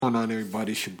What's going on,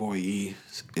 everybody? It's your boy E.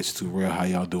 It's Too Real. How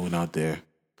y'all doing out there?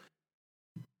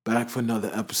 Back for another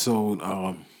episode.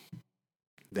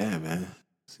 Damn, man.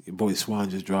 Your boy Swan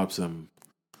just dropped some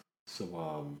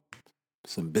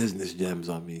business gems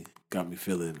on me. Got me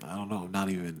feeling, I don't know, not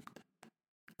even.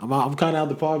 I'm kind of out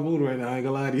the pod mood right now. I ain't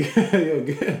gonna lie to you. Yo,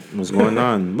 good. What's going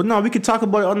on? But no, we could talk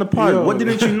about it on the pod. Yo. What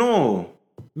didn't you know?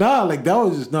 Nah, like that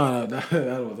was just that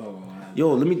was all.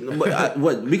 Yo, let me. But I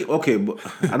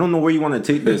don't know where you want to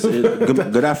take this.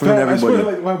 Good afternoon,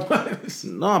 everybody.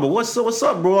 Nah, but what's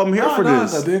up, bro? I'm here for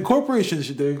this. The incorporation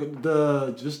shit.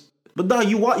 The just. But dog,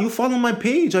 you follow my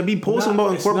page. I be posting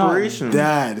about incorporation.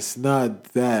 It's not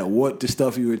that. What the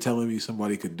stuff you were telling me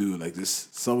somebody could do, like this,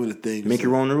 some of the things. Make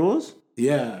your own rules.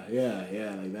 Yeah.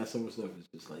 Like that some of the stuff is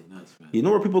just like nuts, man. You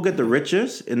know where people get the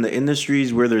richest in the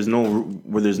industries where there's no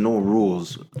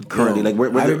rules currently. Like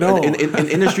where I don't know. In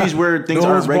industries where things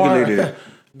aren't regulated.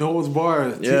 Noah's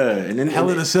Bar. Yeah, and then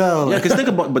Hell in a Cell. Yeah, because think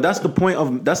about, but that's the point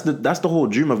of that's the whole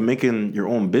dream of making your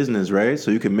own business, right? So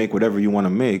you can make whatever you want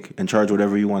to make and charge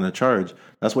whatever you want to charge.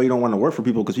 That's why you don't want to work for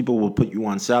people, because people will put you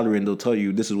on salary and they'll tell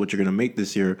you this is what you're going to make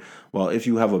this year. Well, if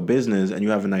you have a business and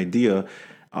you have an idea,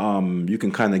 you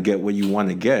can kind of get what you want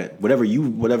to get. Whatever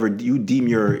you deem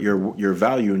your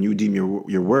value and you deem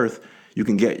your worth, you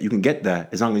can get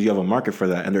that as long as you have a market for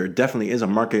that. And there definitely is a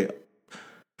market.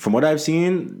 From what I've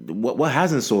seen, what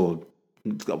hasn't sold,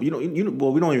 we don't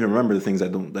even remember the things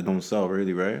that don't sell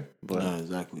really, right? But nah,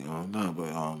 exactly. Wow.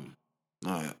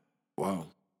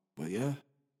 But yeah.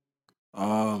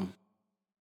 What's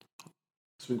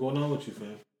been going on with you,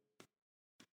 fam?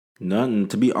 Nothing.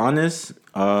 To be honest,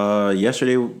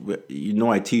 yesterday,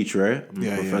 I teach, right? I'm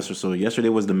a professor, so yesterday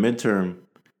was the midterm.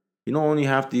 Only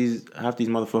half these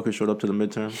motherfuckers showed up to the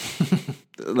midterm.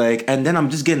 And then I'm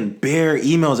just getting bare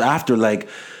emails after, like,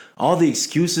 all the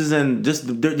excuses and just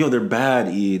they're bad.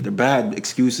 They're bad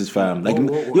excuses, fam. Like,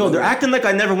 they're acting like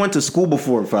I never went to school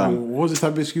before, fam. What was the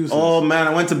type of excuses? Oh man,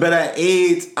 I went to bed at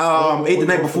 8 the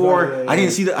night before. I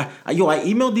didn't see that. I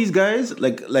emailed these guys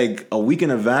like a week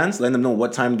in advance, letting them know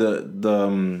what time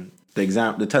the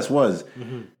test was.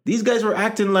 Mm-hmm. These guys were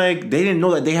acting like they didn't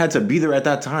know that they had to be there at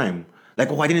that time. Like,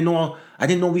 I didn't know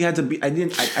we had to be. I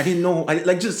didn't know.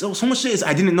 Just so much shit.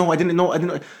 I didn't know. I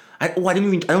don't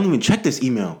even check this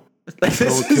email. Like,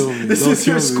 this is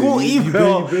your school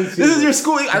email. This is your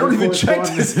school. I don't even check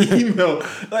this email.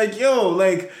 Like, yo,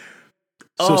 like.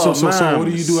 So what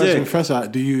do you do as a professor?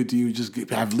 Do you just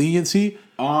have leniency?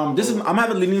 I'm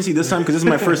having leniency this time because this is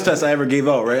my first test I ever gave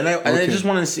out, right? And I just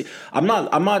want to see. I'm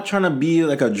not trying to be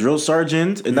like a drill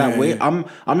sergeant in that way. Yeah.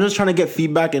 I'm just trying to get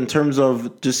feedback in terms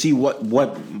of to see what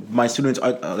my students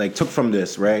took from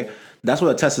this, right? That's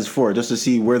what a test is for, just to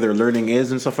see where their learning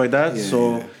is and stuff like that.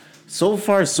 Yeah. So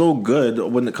far so good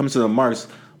when it comes to the marks,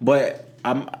 but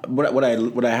what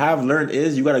I have learned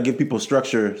is you got to give people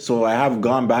structure. So I have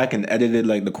gone back and edited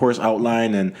like the course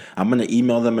outline, and I'm gonna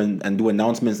email them and do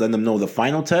announcements, letting them know the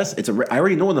final test. I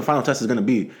already know when the final test is gonna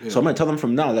be, so I'm gonna tell them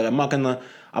from now. Like, I'm not gonna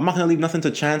leave nothing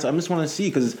to chance. I just want to see,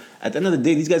 because at the end of the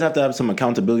day, these guys have to have some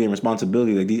accountability and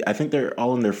responsibility. Like, I think they're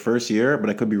all in their first year, but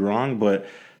I could be wrong. But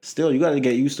still, you got to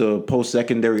get used to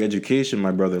post-secondary education,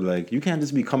 my brother. Like, you can't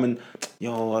just be coming,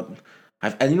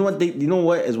 and you know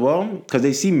what as well? Because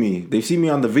they see me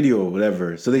on the video,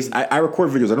 whatever. So I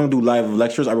record videos. I don't do live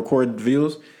lectures. I record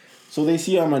videos. So they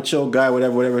see I'm a chill guy,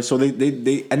 whatever. So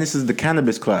they and this is the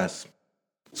cannabis class.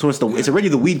 So it's already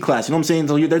the weed class. You know what I'm saying?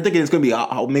 So they're thinking it's gonna be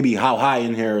maybe how high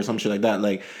in here or some shit like that.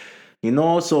 Like,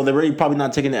 so they're already probably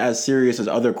not taking it as serious as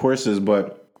other courses,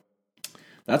 but.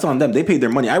 That's on them. They paid their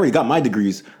money. I already got my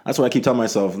degrees. That's what I keep telling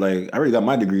myself. Like, I already got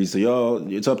my degrees. So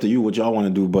y'all, it's up to you what y'all want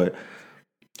to do. But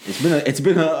it's been a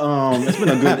fun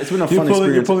experience.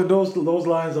 You're pulling those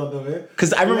lines on them, man.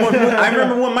 Because I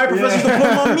remember when my professors were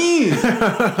pulling on me.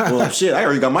 Well, shit, I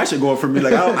already got my shit going for me.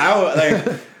 Like,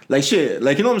 like shit.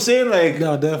 Like, you know what I'm saying? Like,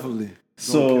 no, definitely.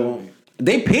 So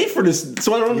they paid for this.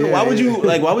 So I don't know. Why would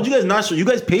you guys not show? You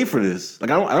guys pay for this.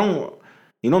 Like, I don't.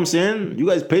 You know what I'm saying? You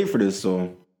guys paid for this,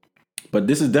 so. But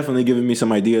this is definitely giving me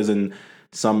some ideas and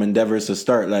some endeavors to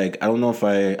start. Like, I don't know if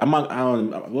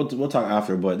we'll talk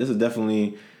after, but this is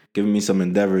definitely giving me some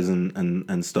endeavors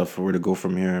and stuff for where to go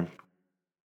from here.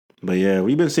 But yeah, what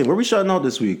you been saying? Where we shouting out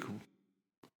this week?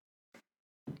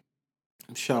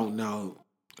 I'm shouting out.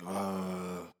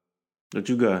 What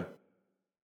you got?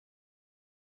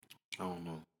 I don't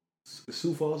know. Is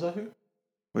Sioux Falls out here?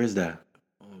 Where's that?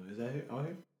 Is that here? Out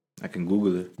here? I can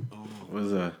Google it. I don't know. What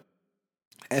is that?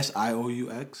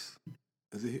 SIOUX.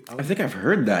 Is it? I think I've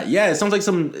heard that. Yeah, it sounds like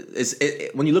some.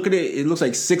 When you look at it, it looks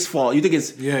like Six Falls. You think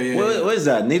it's What is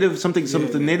that? Native something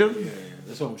native? Yeah.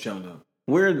 That's what I'm shouting out.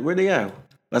 Where they at?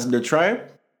 That's their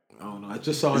tribe. I don't know. I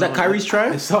just saw. Is that Kyrie's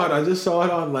tribe? I saw it. I just saw it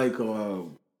on like.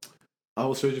 I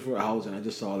was searching for a house and I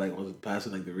just saw like I was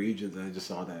passing like the regions and I just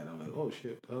saw that and I'm like, oh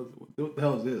shit, what the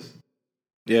hell is this?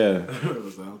 Yeah. I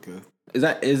was like, okay. Is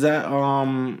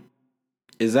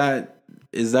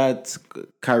that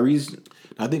Kyrie's?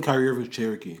 I think Kyrie Irving's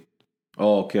Cherokee.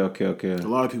 Oh, okay. A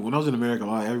lot of people. When I was in America,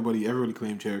 everybody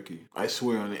claimed Cherokee. I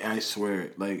swear on it. I swear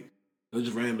it. Like it was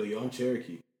just random. Yo, I'm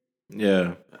Cherokee.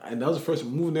 Yeah. And that was the first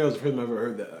moving there. Was the first time I ever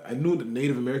heard that. I knew the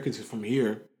Native Americans from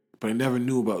here, but I never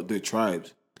knew about their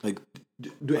tribes. Like,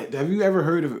 have you ever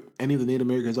heard of any of the Native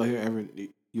Americans out here? Ever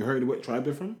you heard what tribe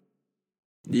they're from?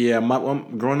 Yeah,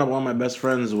 growing up, one of my best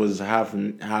friends was half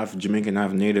Jamaican,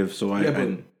 half Native. So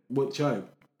what tribe?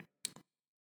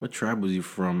 What tribe was he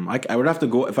from? I would have to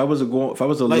go if I was to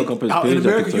Like, look up his out page. in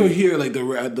America, you'll hear like the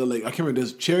like I can't remember.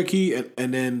 There's Cherokee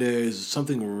and then there's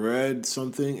something red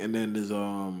something and then there's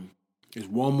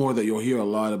one more that you'll hear a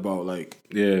lot about like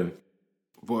yeah.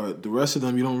 But the rest of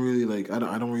them you don't really like. I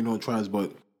don't really know the tribes,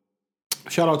 but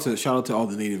shout out to all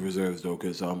the native reserves though,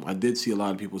 because I did see a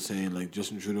lot of people saying like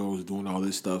Justin Trudeau was doing all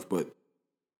this stuff, but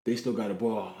they still got to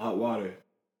boil hot water.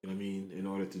 You know what I mean, in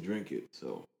order to drink it.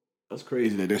 So that's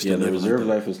crazy that they're still living. The reserve like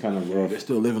that. life is kind of rough. They're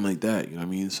still living like that. You know what I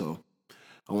mean? So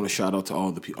I want to shout out to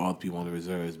all the people on the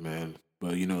reserves, man.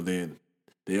 But you know they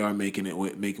are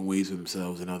making ways for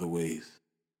themselves in other ways.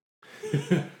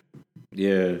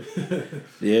 Yeah,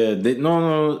 yeah.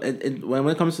 When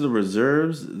it comes to the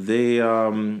reserves, they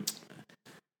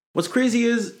what's crazy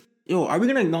is, are we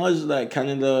gonna acknowledge that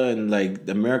Canada and like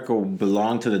America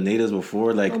belonged to the natives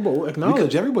before? Like, no, but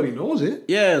acknowledge. Everybody knows it.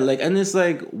 Yeah, like, and it's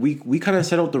like we kind of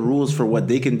set out the rules for what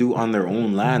they can do on their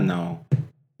own land now.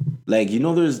 Like,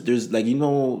 there's like,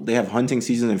 they have hunting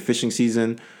season and fishing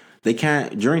season. They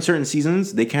can't during certain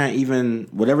seasons. They can't even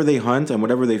whatever they hunt and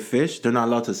whatever they fish. They're not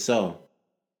allowed to sell.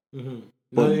 Mm-hmm.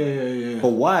 But, yeah. But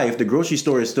why? If the grocery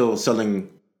store is still selling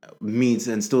meats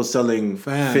and still selling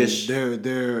fish,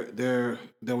 there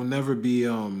will never be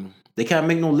they can't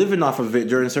make no living off of it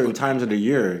during certain times of the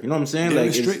year. You know what I'm saying?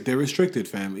 They're restricted,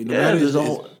 fam. No yeah,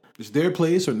 matter it's their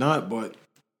place or not, but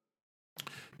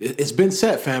it's been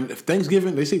set, fam. If they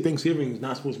say Thanksgiving is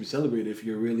not supposed to be celebrated if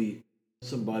you're really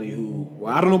somebody who.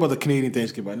 Well, I don't know about the Canadian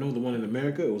Thanksgiving. I know the one in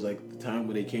America. It was like the time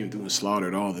when they came through and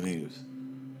slaughtered all the natives.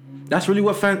 That's really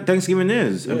what Thanksgiving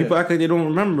is, and people act like they don't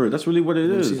remember. That's really what it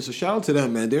is. So shout out to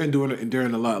them, man. They're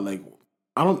enduring a lot. Like,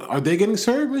 are they getting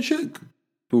served and shit?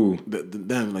 Who?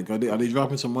 Them? Like, are they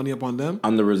dropping some money up on them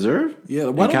on the reserve? Yeah.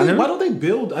 Why don't they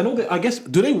build? I guess.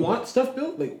 Do they want stuff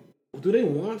built? Like, do they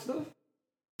want stuff?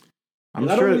 I'm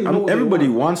sure everybody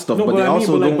wants stuff, but they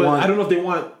also don't want. I don't know if they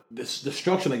want the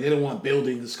structure. Like, they don't want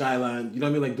buildings, the skyline. You know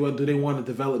what I mean? Like, do they want a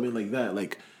development like that?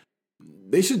 Like.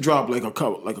 They should drop like a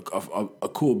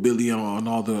cool billion on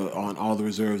all the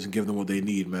reserves and give them what they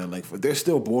need, man. Like, if they're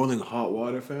still boiling hot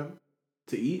water, fam,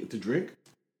 to eat, to drink.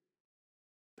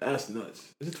 That's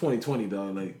nuts. This is 2020,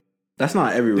 dog. Like, that's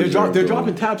not every reserve. They're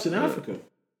dropping taps in Africa.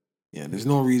 Yeah, there's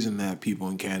no reason that people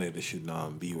in Canada should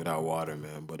be without water,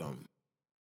 man. But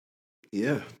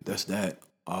yeah, that's that.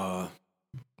 Yeah,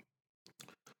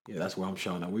 that's where I'm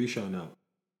shouting out. Where you shouting out?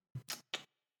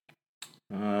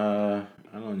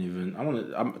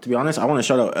 To be honest, I want to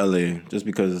shout out LA just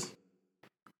because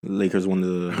the Lakers won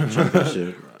the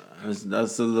championship.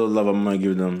 That's a little love I'm gonna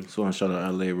give them. So I want to shout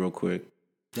out LA real quick.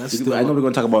 I know we're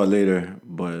gonna talk about it later,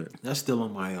 but that's still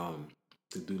on my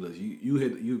to-do list.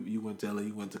 You went to LA,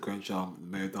 you went to Crenshaw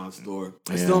Marathon store.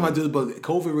 It's still on my to-do list, but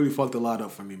COVID really fucked a lot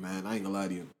up for me, man. I ain't gonna lie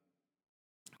to you.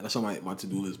 That's on my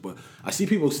to-do list, but I see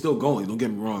people still going. Don't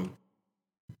get me wrong,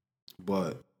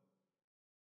 but.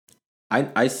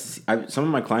 Some of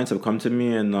my clients have come to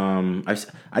me and I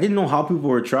didn't know how people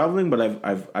were traveling, but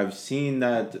I've seen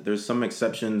that there's some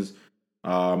exceptions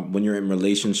when you're in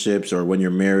relationships or when you're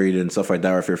married and stuff like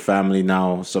that, or if you're family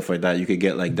now, stuff like that, you could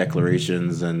get like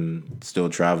declarations and still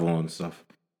travel and stuff.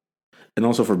 And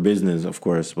also for business, of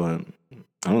course, but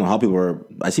I don't know how people are.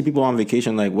 I see people on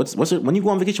vacation like what's it when you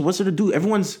go on vacation, what's there to do?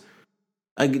 Everyone's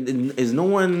like, is no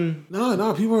one?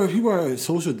 No. People are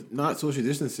not social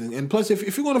distancing, and plus,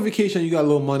 if you're going on vacation, you got a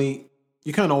little money,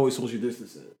 you can't always social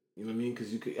distancing. You know what I mean?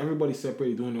 Because everybody's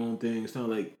separated, doing their own thing. It's not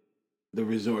like the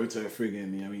resorts are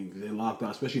friggin'. I mean, they're locked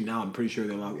down. Especially now, I'm pretty sure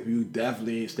they're locked. If you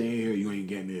definitely ain't staying here, you ain't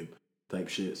getting in, type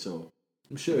shit. So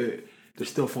I'm sure there's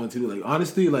still fun to do. Like,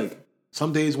 honestly, like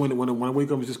some days when I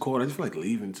wake up it's just cold, I just feel like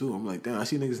leaving too. I'm like, damn, I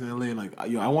see niggas in LA and like,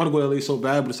 I want to go to LA so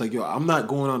bad, but it's like, I'm not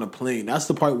going on a plane. That's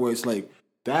the part where it's like.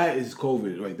 That is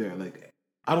COVID right there. Like,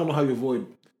 I don't know how you avoid.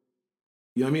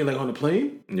 You know what I mean? Like on a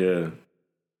plane. Yeah.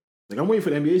 Like I'm waiting for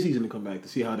the NBA season to come back to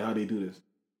see how they do this.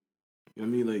 You know what I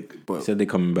mean? Like, He but said they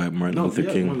coming back, Martin Luther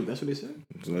King. that's what they said.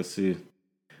 So let's see.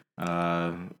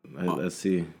 Let's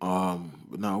see.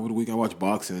 But now over the weekend I watch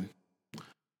boxing.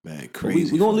 Man,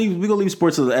 crazy. We gonna leave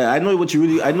sports to the end. I know what you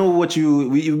really. I know what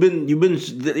you've been.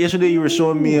 Yesterday you were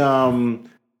showing me.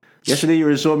 Yesterday you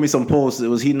were showing me some posts. It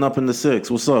was heating up in the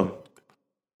 6. What's up?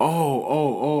 Oh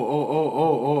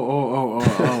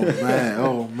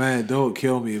man, don't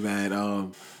kill me, man.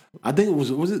 I think it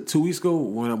was it 2 weeks ago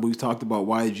when we talked about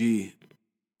YG.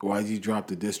 YG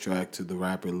dropped a diss track to the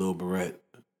rapper Lil Barrett,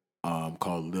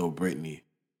 called Lil Britney,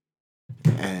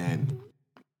 and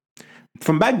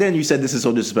from back then you said this is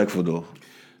so disrespectful though.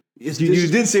 You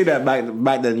did say that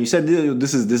back then. You said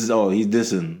this is he's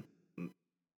dissing.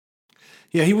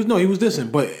 Yeah, he was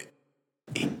dissing, but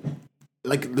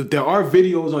there are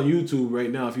videos on YouTube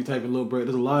right now. If you type in Lil Barrett,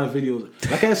 there's a lot of videos.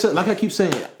 Like I keep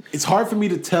saying, it's hard for me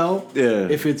to tell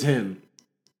if it's him.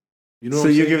 You know.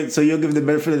 You'll give the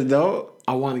benefit of the doubt.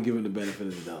 I want to give him the benefit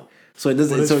of the doubt. So it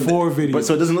doesn't. So 4 videos. But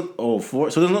so it doesn't look. Oh, 4.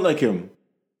 So it doesn't look like him.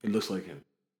 It looks like him.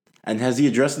 And has he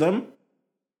addressed them?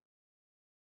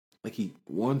 Like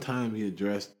one time he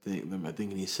addressed them. I think,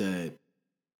 and he said,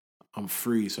 "I'm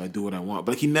free, so I do what I want."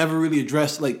 But he never really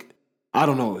addressed. I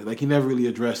don't know. He never really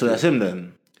addressed. So that's him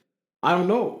then. I don't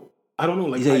know.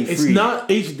 Like it's free. Not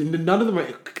HD. None of them are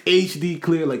HD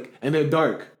clear. And they're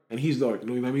dark, and he's dark. You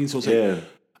know what I mean? So it's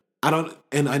I don't,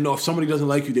 and I know if somebody doesn't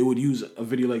like you, they would use a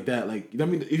video like that. You know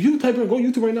what I mean? If you type in, go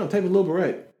YouTube right now, type in Lil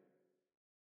Barrett.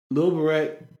 Lil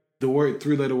Barrett, the word,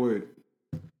 3-letter word.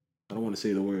 I don't want to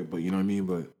say the word, but you know what I mean?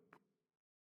 But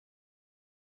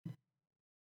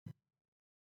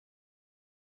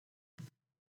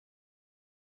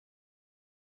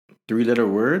 3-letter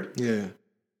word? Yeah.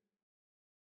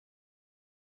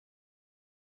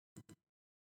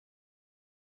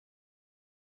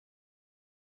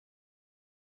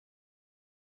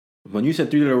 When you said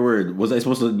 3-letter word, was I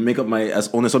supposed to make up my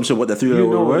own assumption what that 3-letter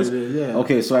word was? Yeah.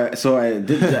 Okay, so I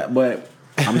did that, but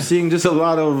I'm seeing just a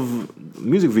lot of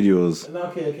music videos.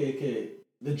 Okay.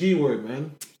 The G word,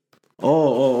 man.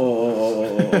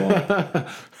 Oh.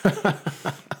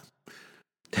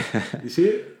 You see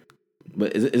it?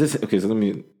 But is this okay? So let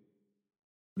me.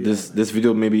 This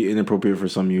video may be inappropriate for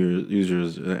some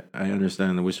users. I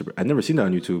understand. I've never seen that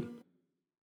on YouTube.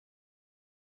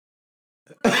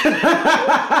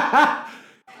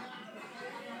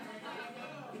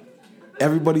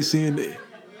 Everybody's seeing it.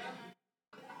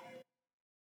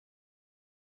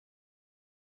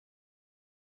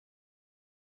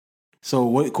 So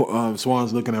what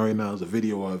Swan's looking at right now is a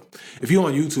video of, if you're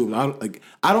on YouTube,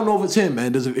 I don't know if it's him,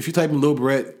 man. If you type in Lil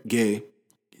Barrett gay,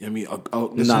 I mean,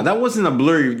 that wasn't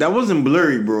blurry, bro. That wasn't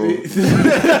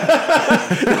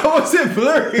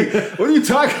blurry. What are you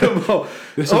talking about?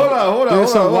 Hold on.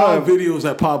 There's some wild videos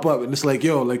that pop up, and it's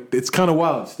it's kind of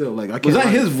wild still. I can't. Was that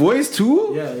his voice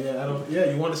too?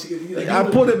 Yeah. You want to see it? I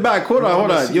pulled it back. Hold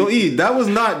on. Yo, E, that was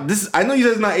not this. I know you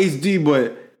said it's not HD,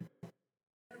 but.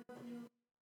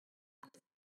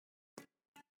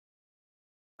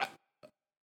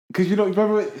 Because you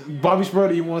remember Bobby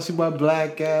Shmurda, you want to see my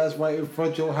black ass right in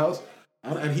front of your house?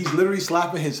 And he's literally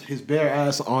slapping his bare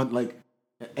ass on,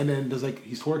 and then there's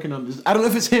he's twerking on this. I don't know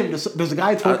if it's him. There's a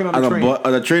guy twerking on the train.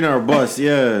 On a train or a bus,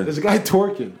 yeah. There's a guy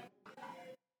twerking.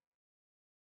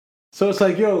 So it's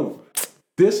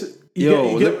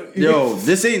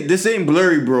this ain't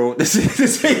blurry, bro.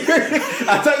 This ain't.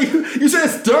 I thought you said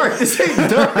it's dark. This ain't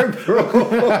dark, bro.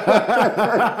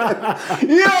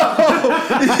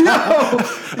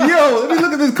 yo. Let me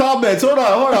look at this comments. Hold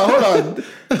on.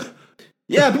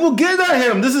 Yeah, people get at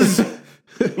him. This is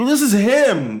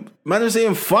him. Man, they're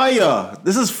saying fire.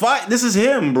 This is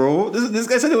him, bro. This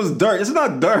guy said it was dark. It's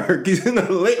not dark. He's in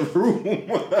a lit room.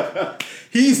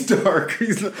 He's dark.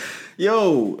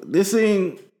 This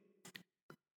ain't.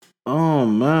 Oh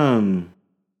man.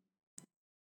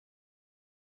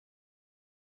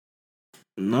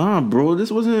 Nah, bro,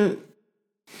 this wasn't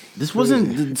so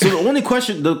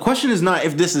the question is not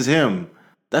if this is him.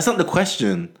 That's not the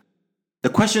question.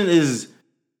 The question is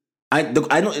I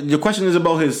know the question is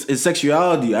about his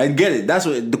sexuality. I get it. That's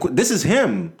what this is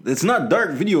him. It's not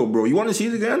dark video, bro. You want to see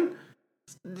it again?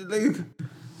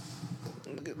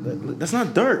 That's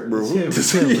not dark, bro.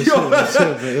 It's him,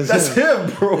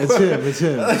 bro. It's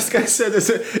him. This guy said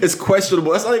it's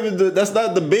questionable. That's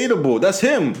not debatable. That's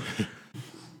him.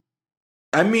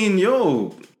 I mean, Yeah,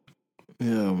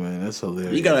 man, that's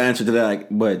hilarious. You gotta answer to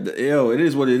that, but it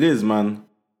is what it is, man.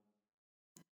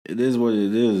 It is what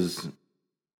it is.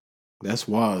 That's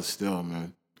wild still,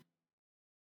 man.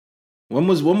 When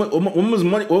was Bobby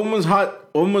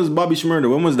Shmurda?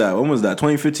 When was that?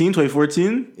 2015,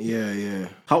 2014? Yeah.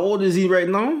 How old is he right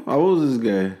now? How old is this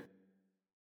guy?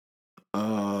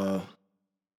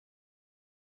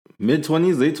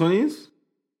 Mid-20s, late 20s.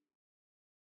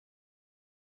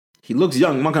 He looks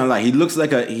young. I'm not gonna lie. He looks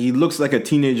like a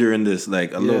teenager in this,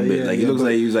 like a little bit. Like he looks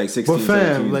like he was like 16. But fam,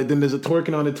 17. like then there's a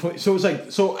twerking on the 20. So it's like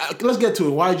let's get to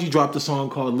it. YG dropped a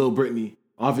song called Lil Britney,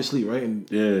 obviously, right? And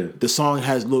the song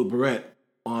has Lil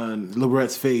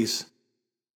Barrett's face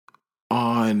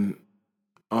on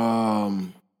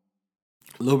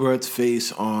Lil Barrett's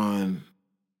face on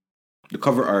the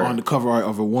cover art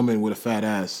of a woman with a fat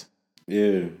ass.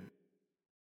 Yeah.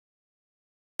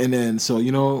 And then so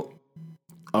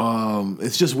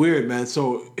it's just weird, man.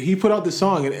 So he put out this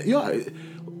song, and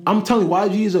I'm telling you,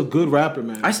 YG is a good rapper,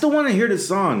 man. I still want to hear this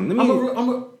song.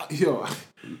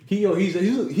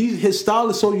 His style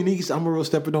is so unique. I'm a real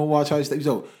stepper. Don't watch how he steps.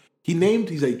 So he's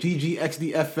like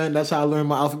GGXDFN. That's how I learned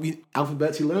my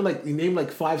alphabets. He named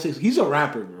like 5, 6. He's a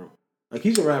rapper, bro. Like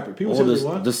he's a rapper. People say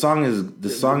the song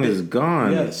is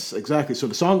gone. Yes, exactly. So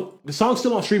the song's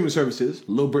still on streaming services.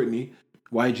 Lil Britney,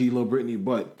 YG, Lil Britney,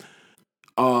 but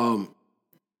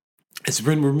it's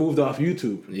been removed off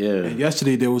YouTube. Yeah. And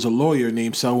yesterday there was a lawyer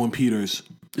named Selwyn Peters.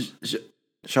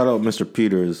 Shout out Mr.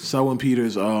 Peters. Selwyn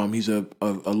Peters. He's a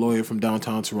lawyer from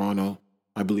downtown Toronto,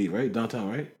 I believe. Right, downtown.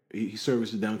 Right. He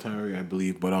services the downtown area, I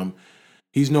believe. But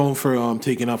he's known for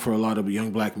taking up for a lot of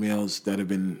young black males that have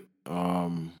been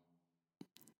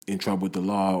in trouble with the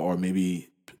law, or maybe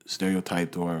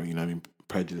stereotyped, or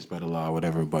prejudiced by the law, or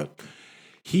whatever. But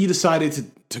he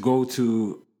decided to go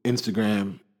to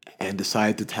Instagram and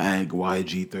decided to tag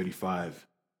YG35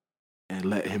 and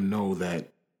let him know that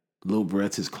Lil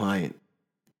Barrett's his client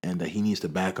and that he needs to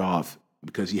back off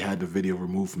because he had the video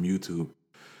removed from YouTube.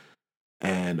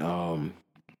 And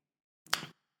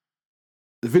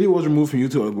the video was removed from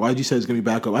YouTube. YG said it's going to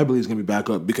be back up. I believe it's going to be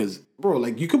back up because, bro,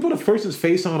 like you could put a person's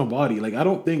face on a body. Like I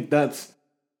don't think that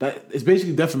it's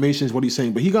basically defamation is what he's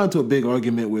saying. But he got into a big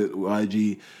argument with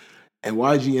YG, and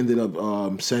YG ended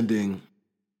up sending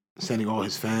all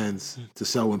his fans to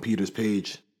Selwyn Peters'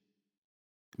 page.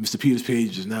 Mr. Peters'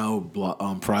 page is now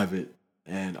private,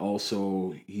 and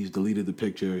also he's deleted the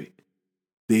picture.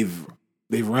 They've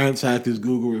ransacked his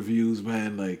Google reviews,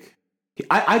 man. Like,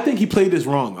 I think he played this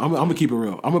wrong. I'm gonna keep it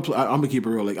real. I'm gonna keep it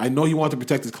real. Like, I know he wanted to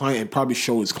protect his client and probably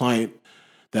show his client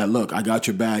that, look, I got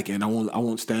your back, and I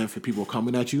won't stand for people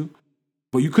coming at you.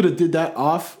 But you could have did that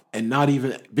off and not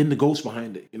even been the ghost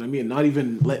behind it. You know what I mean? And not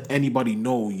even let anybody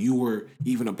know you were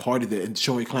even a part of it and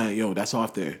showing client, yo, that's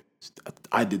off there.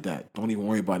 I did that. Don't even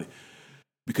worry about it.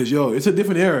 Because, yo, it's a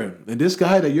different era. And this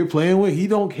guy that you're playing with, he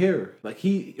don't care. Like,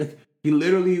 he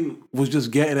literally was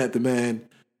just getting at the man,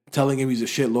 telling him he's a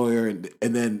shit lawyer. And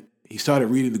then he started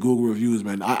reading the Google reviews,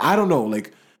 man. I don't know.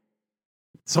 Like,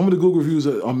 some of the Google reviews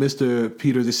on Mr.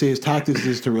 Peters, they say his tactics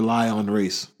is to rely on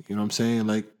race. You know what I'm saying?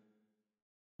 Like,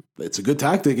 it's a good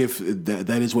tactic if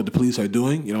that is what the police are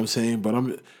doing. You know what I'm saying? But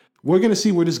we're going to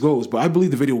see where this goes. But I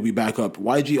believe the video will be back up.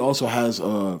 YG also has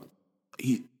the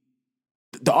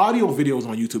audio videos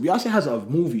on YouTube. He also has a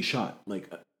movie shot, like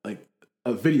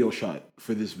a video shot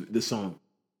for this song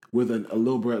with a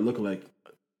Lil Barrett lookalike.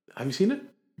 Have you seen it?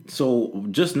 So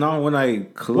just now when I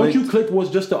clicked, what you clicked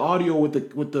was just the audio with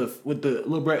the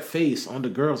Lil Barrett face on the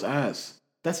girl's ass.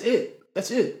 That's it.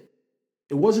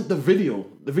 It wasn't the video.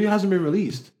 The video hasn't been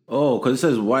released. Oh, because it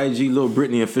says YG Lil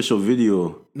Britney official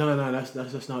video. No, that's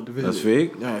not the video. That's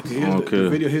fake? Yeah, here's the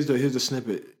video. Here's the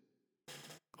snippet.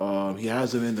 He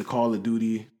has him in the Call of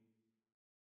Duty.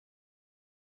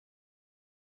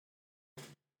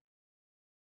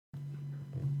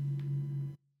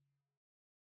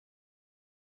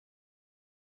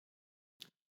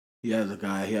 He has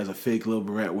a fake Lil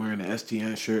Barrett wearing an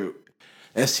STN shirt.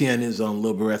 STN is on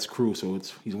Lil Barrett's crew, so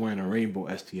he's wearing a rainbow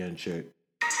STN shirt.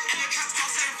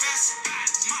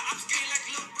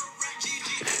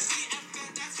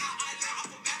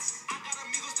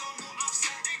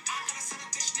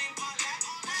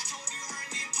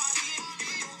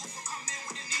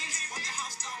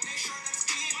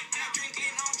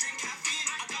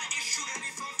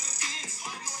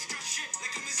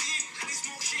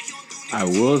 I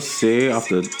will say off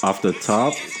the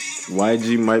top,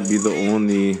 YG might be the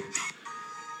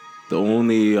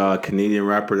only Canadian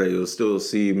rapper that you'll still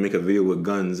see make a video with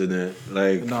guns in it.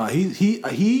 Like, nah,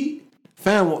 he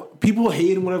fam. People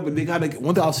hate him, whatever. But they gotta.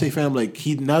 One thing I'll say, fam, like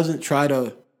he doesn't try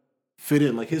to fit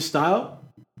in. Like his style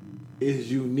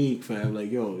is unique, fam. Like,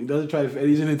 yo, he doesn't try to fit.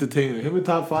 He's an entertainer. Him in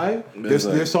top 5.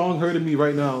 Their song "Hurting Me"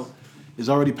 right now is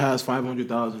already past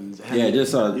 500,000.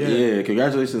 Yeah,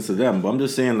 congratulations to them. But I'm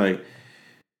just saying, like,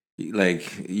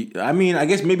 I mean, I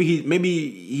guess maybe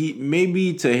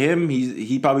to him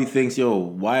he probably thinks, yo,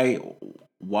 why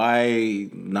why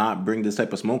not bring this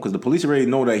type of smoke? Because the police already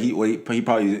know that he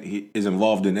probably is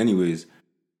involved in anyways.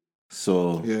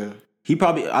 So yeah, he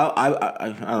probably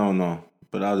I don't know,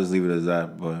 but I'll just leave it as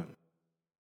that. But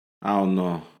I don't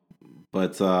know,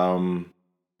 but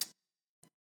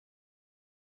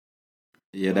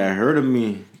yeah, that hurted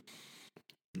me.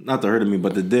 Not the hurt of me,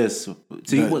 but the diss.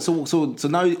 So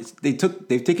now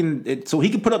they've taken it. So he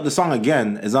can put up the song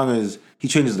again as long as he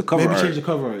changes the cover. Maybe art. change the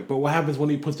cover art. But what happens when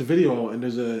he puts the video and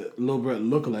there's a Lil Brett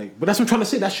lookalike? But that's what I'm trying to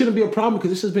say. That shouldn't be a problem because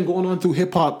this has been going on through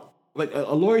hip hop. Like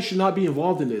a lawyer should not be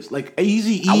involved in this. Like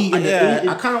Eazy-E.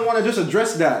 I kind of want to just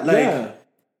address that. Like, yeah,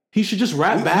 he should just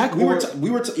rap back. We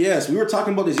were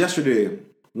talking about this yesterday.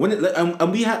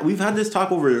 We've had this talk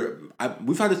over.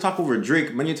 We've had this talk over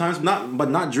Drake many times,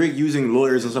 not Drake using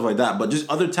lawyers and stuff like that, but just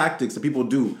other tactics that people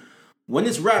do. When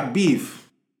it's rap beef,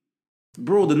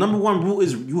 bro, the number one rule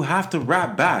is you have to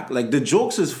rap back. Like the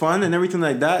jokes is fun and everything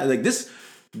like that. Like this,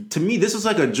 to me, this is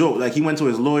like a joke. Like he went to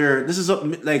his lawyer. This is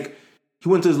like he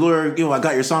went to his lawyer. I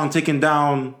got your song taken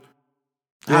down.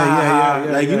 Yeah.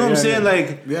 Like you know what I'm saying?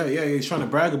 Like yeah. He's trying to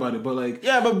brag about it, but like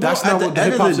but that's not what the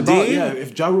hip hop's about. Day, yeah,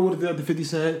 if Ja Rule would have did that to 50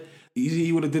 Cent.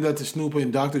 Easy would have did that to Snoop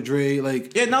and Dr. Dre,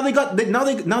 like now they got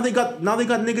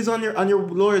niggas on your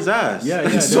lawyer's ass.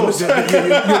 Yeah. So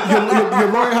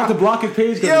your lawyer have to block his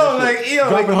page.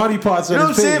 Dropping honeypots. You know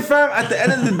what I'm saying, fam? At the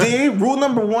end of the day, rule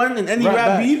number one in any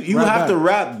rap beef, you have to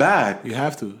rap back. You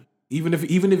have to, even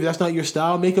if that's not your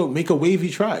style, make a wavy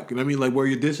track. You know what I mean? Like where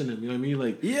you're dissing him. You know what I mean?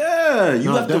 Like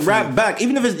you have to rap back,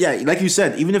 even if it's like you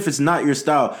said, even if it's not your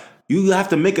style. You have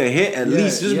to make a hit at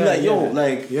least. Just be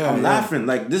like, I'm laughing.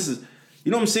 Like this is,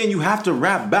 you know what I'm saying? You have to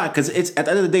rap back because it's at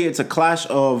the end of the day, it's a clash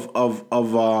of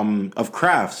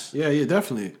crafts. Yeah,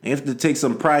 definitely. And you have to take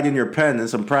some pride in your pen and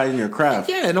some pride in your craft.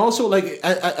 Yeah, and also like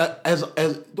as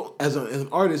an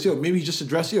artist, maybe just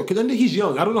address because I think he's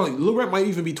young. I don't know. Lil Rap might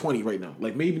even be 20 right now,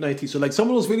 like maybe 19. So like some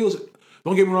of those videos.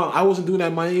 Don't get me wrong. I wasn't doing that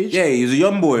at my age. Yeah, he was a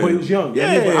young boy, but he was young.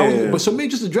 Yeah, but so maybe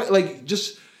just address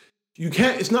You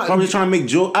can't. It's not. Probably trying to make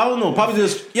jokes. I don't know. Probably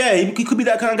just. Yeah, he could be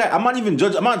that kind of guy. I'm not even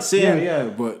judging. I'm not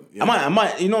saying. But I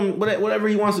might. You know, whatever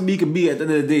he wants to be, could be at the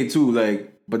end of the day too.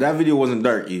 Like, but that video wasn't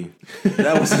dark.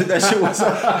 That shit was.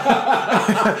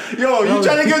 Yo, you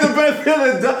trying to give the benefit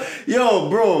of the Yo,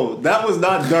 bro, that was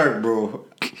not dark, bro.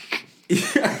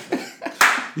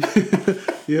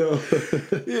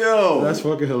 Yo, that's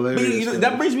fucking hilarious.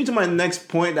 That brings me to my next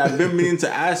point that I've been meaning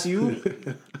to ask you.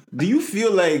 Do you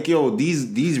feel like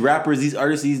these rappers, these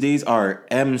artists these days are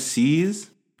MCs,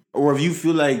 or if you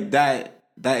feel like that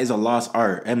is a lost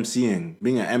art, MCing,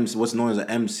 being an MC, what's known as an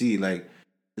MC, like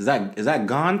is that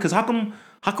gone? Because how come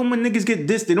when niggas get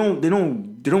this, they're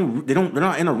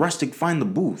not in a rush to find the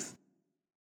booth.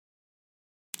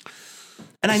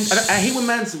 And I hate when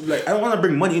man's like, I don't want to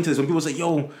bring money into this. When people say,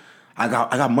 yo, I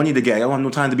got money to get. I don't have no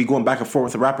time to be going back and forth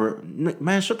with a rapper.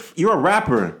 Man, you're a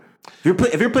rapper.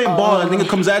 If you're playing ball and a nigga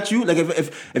comes at you, like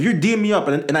if you're DMing me up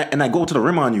and I go to the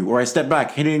rim on you, or I step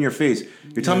back, hit it in your face,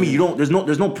 you're telling me there's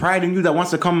no pride in you that wants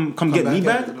to come get me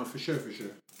back? No, for sure.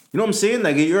 You know what I'm saying?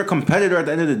 Like you're a competitor at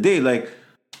the end of the day. Like,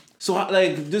 so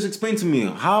like just explain to me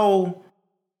how.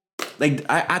 Like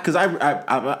because I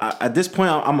at this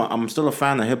point I'm still a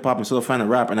fan of hip hop. I'm still a fan of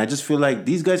rap, and I just feel like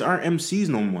these guys aren't MCs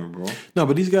no more, bro. No,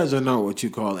 but these guys are not what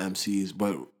you call MCs,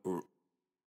 but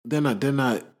they're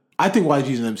not. I think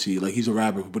YG's an MC. Like he's a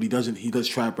rapper, but he does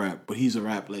trap rap, but he's a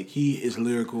rap. Like he is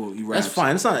lyrical. He raps. That's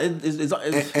fine. It's not.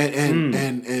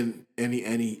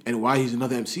 And why he's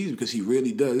another MC is because he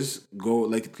really does go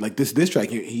like this track.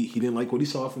 He didn't like what he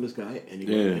saw from this guy, and he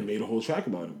made a whole track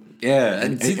about him. Yeah,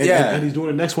 and he's doing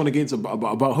the next one against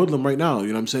about Hoodlum right now. You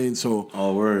know what I'm saying? So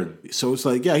word. So it's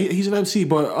like he's an MC,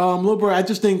 but Lil Bro, I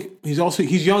just think he's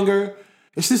younger.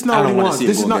 It's just not what he wants.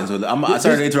 This is not. I'm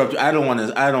sorry to interrupt you. I don't want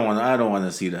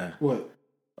to see that. What?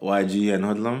 YG and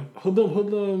Hoodlum.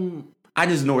 Hoodlum. I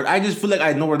just feel like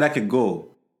I know where that could go.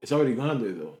 It's already gone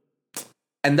there though.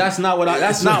 And that's not what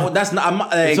it's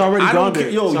already gone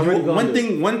there. One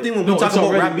thing when we talk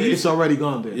about rap beef, it's already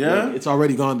gone there. Yeah, like, it's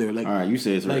already gone there. Like, all right, you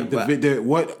say it's like right.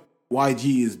 What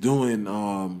YG is doing.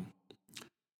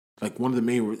 Like one of the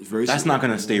main verses. That's not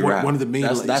gonna stay rap. One of the main.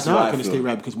 That's not gonna stay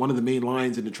rap because one of the main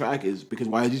lines in the track is because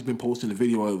YG's been posting a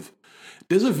video of.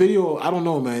 There's a video. I don't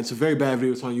know, man. It's a very bad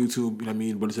video. It's on YouTube. You know what I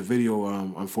mean? But it's a video.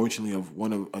 Unfortunately, of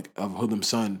one of Hoodlum's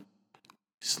son,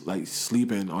 like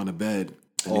sleeping on a bed.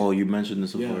 You mentioned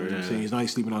this before. Yeah, I'm saying he's not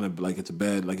sleeping on it's a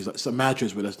bed, like it's a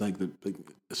mattress, but that's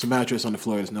it's a mattress on the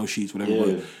floor. There's no sheets,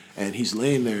 whatever. Yeah. And he's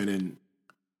laying there, and then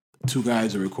two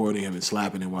guys are recording him and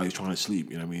slapping him while he's trying to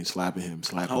sleep. You know what I mean? Slapping him.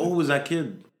 How old was that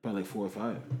kid? Probably like 4 or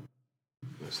 5.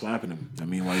 slapping him. I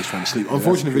mean, while he's trying to sleep.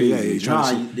 Unfortunately, he's trying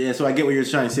to sleep. Yeah, so I get what you're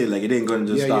trying to say. Like, it ain't going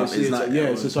to just stop.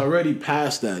 It's already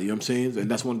past that. You know what I'm saying? And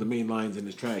that's one of the main lines in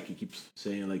this track. He keeps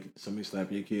saying, like, somebody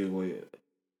slapping your kid, boy,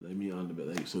 let me on the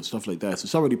bed. Like, so stuff like that. So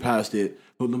it's already past it.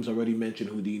 Hoodlum's already mentioned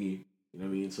Houdini. You know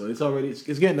what I mean? So it's already,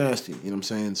 it's getting nasty. You know what I'm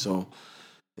saying? So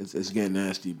it's getting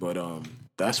nasty. But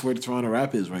that's where the Toronto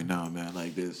rap is right now, man.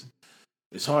 Like, this.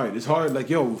 It's hard. It's hard. Like,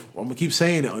 yo, I'm going to keep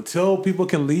saying it. Until people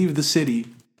can leave the city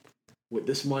with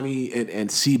this money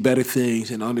and see better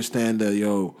things and understand that,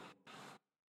 yo,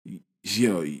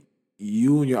 you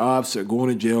and your ops are going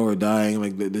to jail or dying.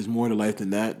 Like, there's more to life than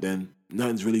that. Then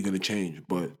nothing's really going to change.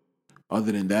 But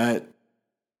other than that,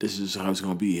 this is how it's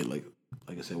going to be. Like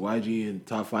I said, YG and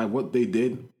Top 5, what they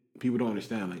did, people don't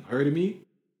understand. Like, Heard of Me,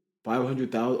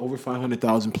 over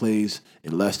 500,000 plays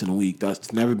in less than a week.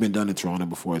 That's never been done in Toronto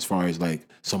before, as far as like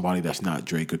somebody that's not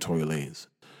Drake or Tory Lanez.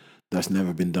 That's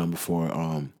never been done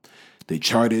before. They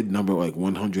charted number like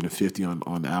 150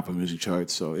 on the Apple Music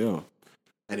charts. So yeah,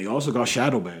 and they also got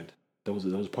shadow banned. That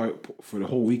was part for the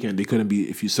whole weekend. They couldn't be,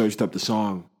 if you searched up the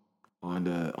song on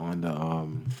the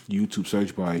YouTube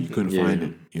search bar, you couldn't find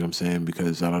it. You know what I'm saying?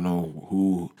 Because I don't know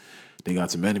who, they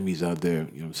got some enemies out there.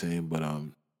 You know what I'm saying? But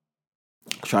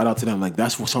shout out to them. Like,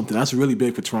 that's something that's really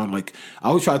big for Toronto. Like, I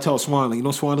always try to tell Swan, like, you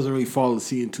know, Swan doesn't really follow the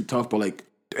scene too tough, but like,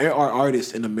 there are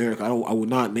artists in America, I would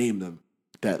not name them,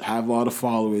 that have a lot of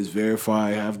followers,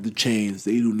 verify, have the chains.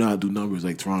 They do not do numbers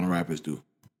like Toronto rappers do.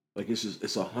 Like, it's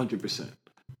 100%.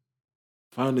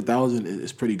 500,000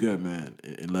 is pretty good, man,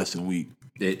 in less than a week.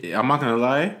 I'm not gonna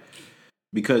lie,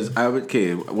 because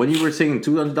when you were saying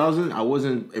 200,000, I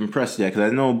wasn't impressed yet,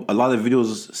 because I know a lot of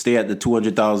videos stay at the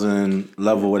 200,000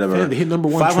 level, whatever. Man, they hit number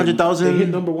one. 500,000. They hit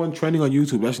number one trending on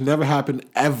YouTube. That's never happened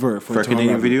ever for a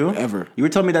Canadian video. Ever. You were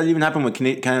telling me that even happened with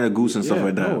Canada Goose and stuff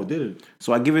like that. No, it didn't.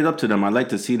 So I give it up to them. I like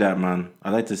to see that, man.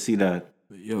 I like to see that.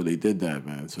 Yo, they did that,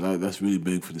 man. So that's really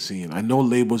big for the scene. I know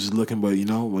labels is looking, but you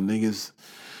know, when niggas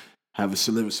have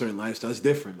to live a certain lifestyle, it's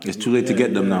different. Like, it's too late to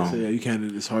get them now. So you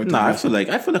can't. It's hard. Nah, I feel like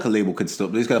a label could still.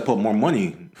 They just gotta put more money.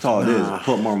 That's all it is.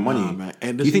 Put more money. Man.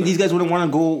 And you think these guys wouldn't want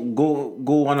to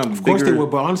go on a? Of course they would,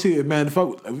 but honestly, man, if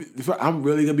I'm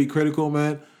really gonna be critical,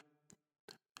 man.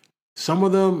 Some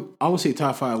of them, I would say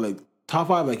top five.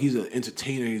 Like he's an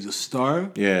entertainer. He's a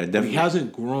star. Yeah, definitely. But he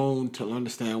hasn't grown to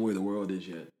understand where the world is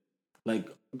yet. Like,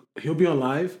 he'll be on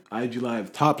live, IG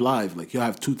Live, top live. Like, he'll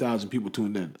have 2,000 people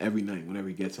tuned in every night whenever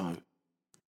he gets on.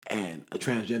 And a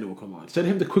transgender will come on. Instead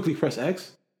of him to quickly press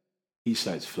X, he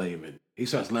starts flaming. He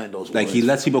starts letting those like words. He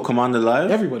lets people come on the live?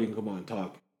 Everybody can come on and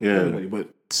talk. Yeah. Everybody. But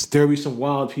there'll be some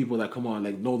wild people that come on,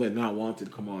 like, know they're not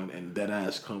wanted, come on, and dead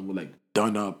ass come with, like,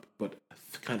 done up, but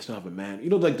kind of still have a man.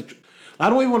 You know, like, I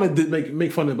don't even want to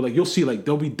make fun of it, but, like, you'll see, like,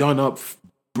 they'll be done up,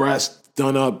 breast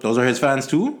done up. Those are his fans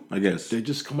too, I guess. They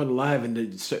just come on live and they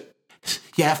just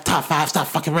yeah, top five, stop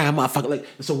fucking around, motherfucker. Like,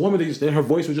 it's a woman that her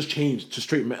voice would just change to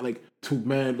straight man, like, to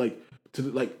man, like, to,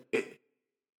 like, it,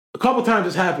 a couple times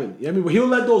it's happened. You know what I mean? But he'll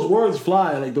let those words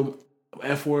fly, like the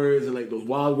F words and, like, those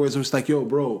wild words. It's like, yo,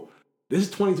 bro, this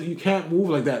is 22. You can't move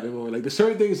like that anymore. Like, there's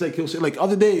certain things, like, he'll say, like,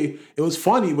 other day, it was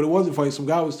funny, but it wasn't funny. Some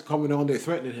guy was coming on there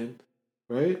threatening him,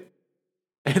 right?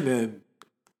 And then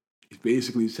he's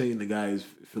basically saying the guy is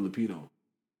Filipino.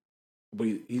 But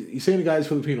he's saying the guy is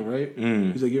Filipino, right?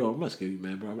 He's like, yo, I'm not scared of you,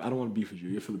 man, bro. I don't want to beef with you.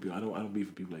 You're Filipino. I don't beef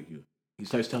with people like you. He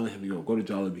starts telling him, yo, go to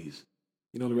Jollibee's.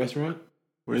 You know the restaurant?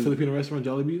 The Filipino restaurant,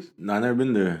 Jollibee's? No, I've never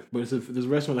been there. But there's a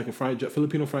restaurant, like a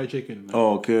Filipino fried chicken. Like,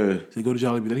 oh, okay. So you go to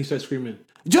Jollibee. Then he starts screaming,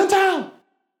 Juntown!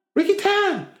 Ricky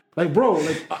Tan! Like, bro,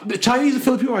 like, the Chinese and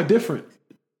Filipino are different.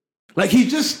 Like, he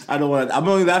just... I don't want... I'm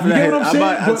only laughing at him.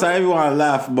 I'm sorry if you want to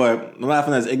laugh, but I'm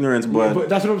laughing at his ignorance, but... Yeah, but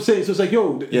that's what I'm saying. So it's like,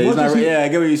 yo... Yeah, he's not, I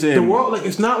get what you're saying. The world, like,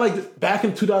 it's not like back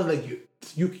in 2000, like,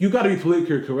 you got to be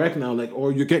politically correct now, like,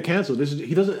 or you get canceled.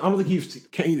 He doesn't... I don't think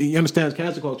he understands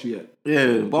cancel culture yet.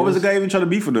 Yeah, why was the guy even trying to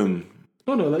beef with him?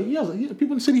 No, like,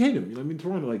 people in the city hate him. You know what I mean?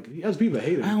 Toronto, like, he has people that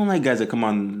hate him. I don't like guys that come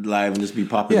on live and just be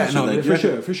popping. Yeah, no, like,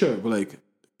 for sure. But, like...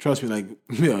 Trust me, like,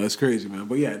 yeah, it's crazy, man.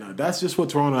 But yeah, no, that's just what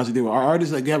Toronto has to do. Our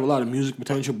artists, like, they have a lot of music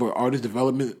potential, but artist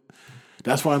development,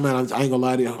 that's why, man, I ain't gonna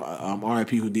lie to you.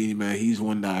 R.I.P. Houdini, man. He's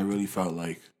one that I really felt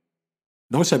like,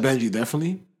 Northside Benji,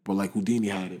 definitely, but, like, Houdini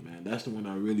had it, man. That's the one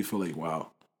I really feel like, wow,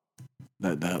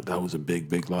 that was a big,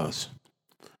 big loss.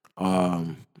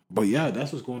 But yeah,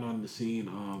 that's what's going on in the scene.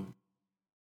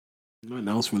 Nothing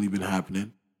else really been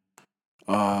happening.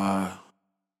 What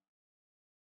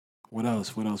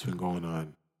else? What else been going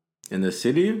on? In the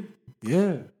city?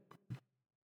 Yeah.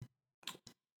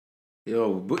 Yo,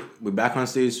 we're back on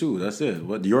stage too. That's it.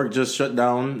 What York just shut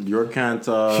down. York can't.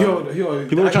 Yo,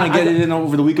 people are trying to get it in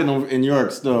over the weekend in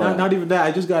York still. Not even that.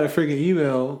 I just got a freaking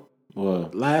email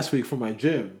What? last week for my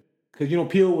gym. Because,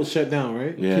 Peel was shut down,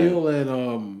 right? Yeah. Peel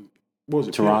and, what was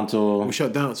it? Toronto. Peel was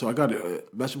shut down. So I got a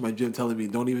message from my gym telling me,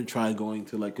 don't even try going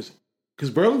to, because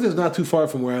Burlington's not too far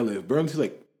from where I live. Burlington's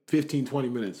like 15, 20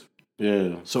 minutes.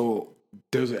 Yeah. So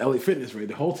there's an LA Fitness, right?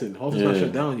 The Halton. Halton's not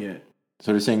shut down yet.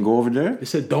 So they're saying go over there? They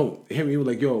said don't. They hit me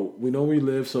like, yo, we know where you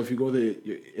live, so if you go there,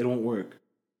 it won't work.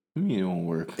 What do you mean it won't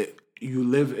work? You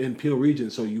live in Peel region,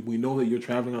 so we know that you're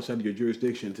traveling outside of your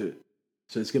jurisdiction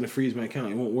so it's gonna freeze my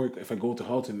account. It won't work if I go to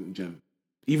Halton gym,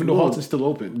 even though Halton's still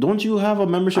open. Don't you have a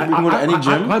membership? You can go to any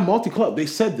gym. I'm multi-club. They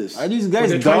said this. Are these guys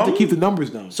they're dumb? trying to keep the numbers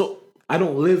down? So I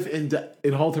don't live in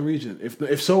Halton region.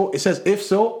 If so, it says if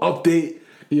so, update.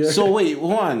 Yeah. So wait,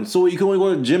 hold on. So you can only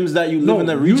go to gyms that you live in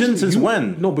that region since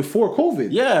when? No, before COVID.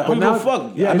 Yeah, but now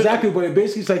fuck. Yeah, exactly. But it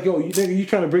basically it's like, yo, you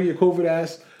trying to bring your COVID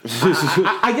ass.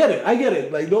 I get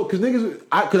it. Like, no, because niggas,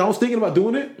 because I was thinking about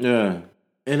doing it. Yeah.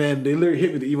 And then they literally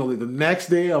hit me the email like the next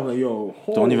day. I'm like, yo,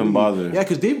 don't even bother. Yeah,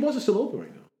 because Dave Buster's still open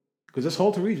right now. Because that's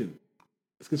Halton region.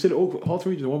 It's considered open.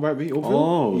 Halton region, the one by me. Oakville.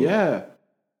 Oh. Yeah.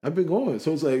 I've been going.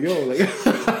 So it's like, yo, like.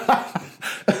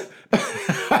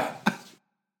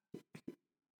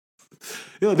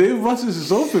 Yo, Dave Buster's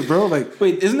is open, bro. Like,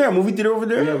 wait, isn't there a movie theater over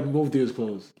there? Yeah, movie theater's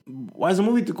closed. Why is the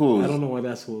movie theater closed? I don't know why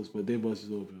that's closed, but Dave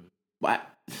Buster's open. What?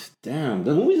 Damn,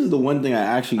 the movies is the one thing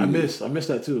I miss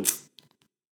that too.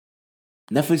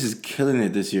 Netflix is killing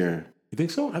it this year. You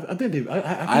think so? I think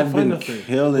I've been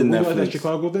killing Netflix. Like that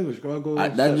Chicago thing. Chicago. I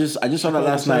just saw that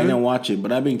last night. I didn't watch it,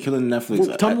 but I've been killing Netflix.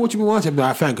 Well, tell me what you've been watching.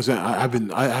 I found because I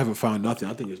haven't found nothing.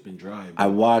 I think it's been dry. Bro. I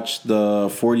watched the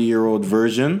 40-year-old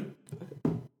version.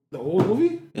 The old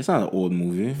movie? It's not an old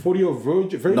movie. 40-year-old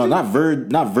virgin? No, not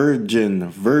virgin.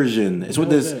 Version. It's with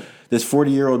this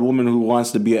 40-year-old woman who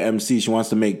wants to be an MC. She wants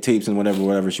to make tapes and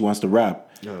whatever. She wants to rap.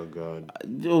 Oh God!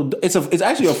 It's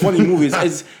actually a funny movie.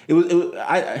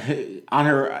 On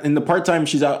her in the part time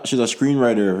she's a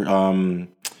screenwriter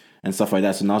and stuff like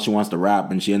that. So now she wants to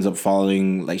rap and she ends up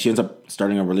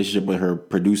starting a relationship with her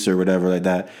producer, whatever like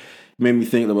that. Made me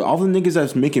think about all the niggas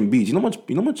that's making beats. You know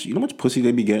much pussy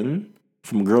they be getting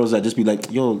from girls that just be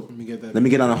like, yo, let me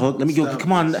get on a hook. Let me go.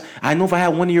 Come on, I know if I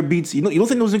had one of your beats. You don't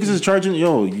think those niggas is charging?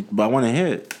 But I want to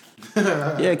hit.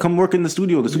 Yeah, come work in the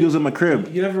studio. The studio's in my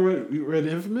crib. You never read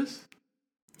Infamous?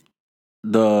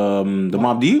 The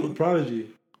Mobb Deep?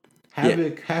 Prodigy.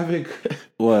 Havoc.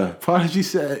 What? Prodigy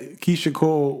said Keisha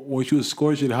Cole, when she was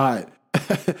scorching hot,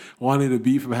 wanted a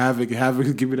beat from Havoc, and Havoc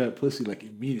would give me that pussy like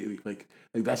immediately. Like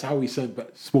that's how he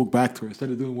spoke back to her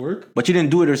instead of doing work. But you didn't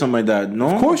do it or something like that, no?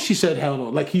 Of course she said hell no.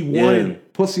 Like he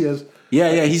wanted pussy as...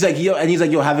 Yeah. He's like,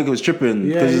 yo, Havoc was tripping.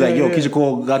 Because he's like, yo, Keisha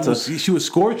Cole got to... She was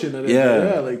scorching. And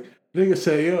like... Nigga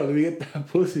say, yo, let me get that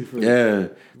pussy for you. Yeah.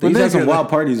 But had some wild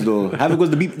parties though. Havoc was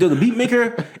the beat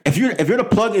maker. If you're to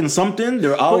plug in something,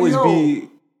 there'll always be.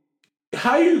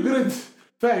 How you gonna?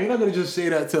 Fam, you're not gonna just say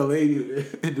that to a lady.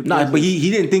 Nah, but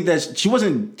he didn't think that she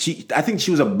wasn't. I think she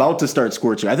was about to start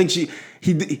scorching. I think he.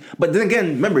 But then again,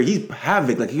 remember he's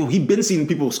Havoc. Like he been seeing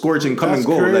people scorching come and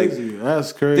go. Crazy. Like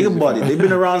that's crazy. Think about it. They've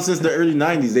been around since the early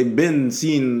 '90s. They've been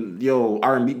seeing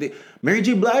R&B. Mary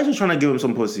J. Blige was trying to give him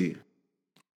some pussy.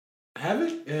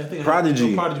 Havoc? Yeah, I think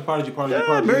Prodigy. Prodigy.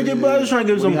 Yeah, Mary J. Blige was trying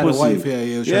to give him some pussy. Wife,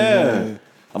 yeah.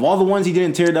 Of all the ones he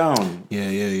didn't tear down.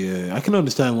 Yeah. I can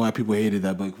understand why people hated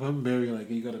that, but if I'm marrying, like,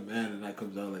 you got a man and that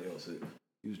comes out like, yo, so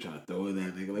he was trying to throw in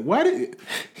that nigga. Like, why did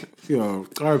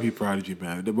R.P. Prodigy,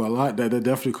 man. That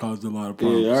definitely caused a lot of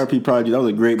problems. Yeah, R.P. Prodigy, that was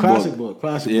a great classic book.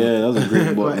 Classic book. That was a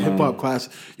great book. Hip hop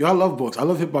classic. Yo, I love books. I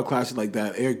love hip hop classics like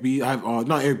that. Eric B. I have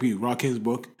not Eric B. Rakim's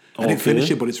book. I didn't finish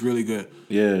it, but it's really good.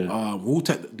 Yeah.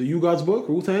 Wu-Tang, the You Gods book,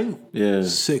 Wu-Tang. Yeah.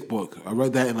 Sick book. I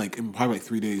read that in probably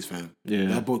 3 days, fam. Yeah.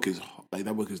 That book is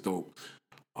dope.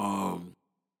 Yeah,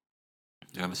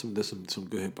 there's some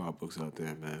good hip hop books out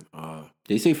there, man.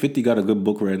 They say 50 got a good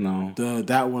book right now.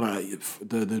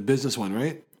 The business one,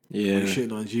 right? Yeah. Like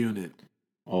shitting on G-Unit.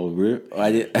 Oh, really?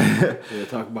 I did. Yeah,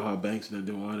 talking about how Banks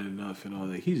didn't want it enough and all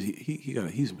that.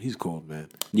 He's cold, man.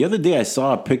 The other day I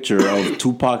saw a picture of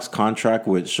Tupac's contract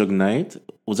with Suge Knight.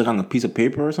 Was it on a piece of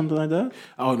paper or something like that?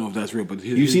 I don't know if that's real, but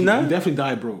you seen that? He definitely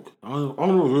died broke. I don't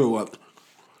know if it's real. What?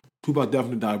 Tupac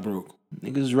definitely died broke.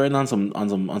 Niggas writing on some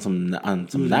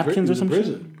napkins or something.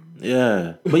 Prison.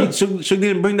 Yeah, but Suge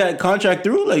didn't bring that contract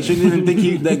through. Like Suge didn't think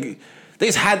he like. They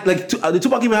just had like did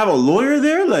Tupac even have a lawyer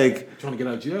there? Like trying to get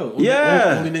out of jail.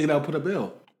 Only nigga that would put a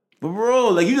bail. But bro,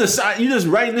 like you just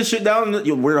writing this shit down.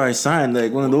 Yo, where do I sign?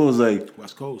 Like one of those like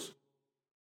West Coast.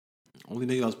 Only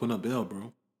nigga that was putting up bail,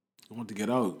 bro. I want to get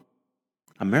out.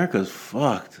 America's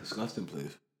fucked. Disgusting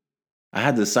place. I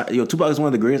had to sign. Yo, Tupac is one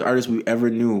of the greatest artists we ever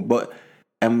knew. But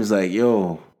M was like,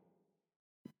 yo,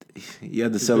 He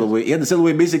had to sell away. He had to sell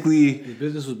away basically His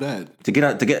business was bad. to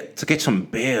get some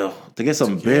bail. To get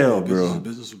some bail, bro.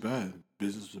 Business was bad.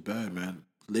 Business was bad, man.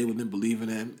 Label didn't believe in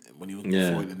him when he was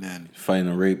before it, and then fighting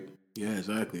a rape. Yeah,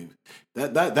 exactly.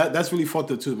 That's really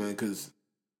fucked up too, man. Because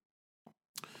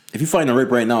if you find a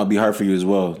rape right now, it'd be hard for you as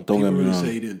well. Don't get me really wrong.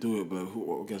 say he didn't do it, but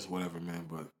I guess whatever, man.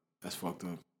 But that's fucked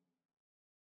up.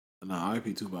 Nah,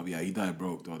 RIP too, Bobby. Yeah, he died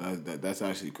broke though. That's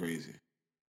actually crazy.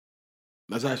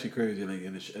 That's actually crazy. Like,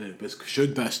 and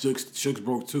Suge's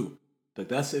broke too. Like,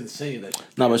 that's insane. That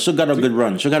No, but Suge got a good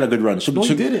run. Suge got a good run. no,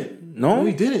 he didn't. No,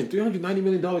 he didn't. $390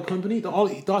 million company. All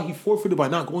he thought he forfeited by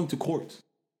not going to court.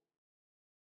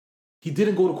 He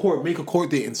didn't go to court, make a court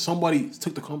date, and somebody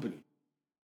took the company.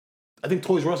 I think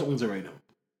Toys R Us owns it right now.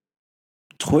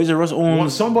 Toys R Us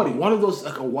owns one of those,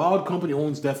 like a wild company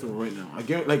owns Death Row right now. I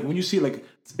get, like, when you see, like,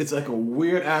 it's like a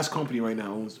weird ass company right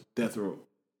now owns Death Row.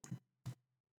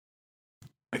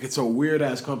 Like, it's a weird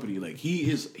ass company. Like,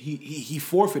 he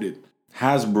forfeited.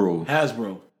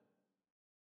 Hasbro.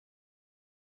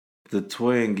 The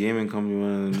toy and gaming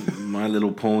company, My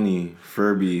Little Pony,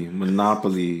 Furby,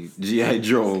 Monopoly, G.I.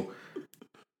 Joe,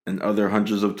 and other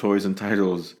hundreds of toys and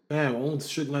titles. Man, owns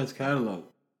Suge Knight's catalog.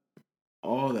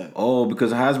 All that. Oh,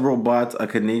 because Hasbro bought a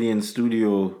Canadian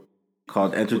studio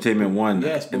called Entertainment One.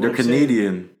 Yes, but and they're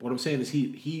Canadian. What I'm saying is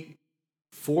he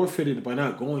forfeited by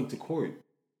not going to court.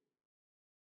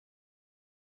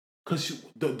 Because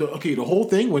the whole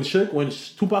thing when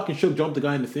Tupac and Suge jumped the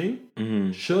guy in the thing,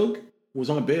 Suge was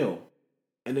on bail,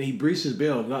 and then he breached his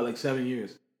bail and got like 7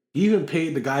 years. He even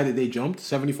paid the guy that they jumped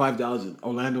 $75,000,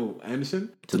 Orlando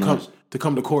Anderson, to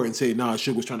come to court and say, nah,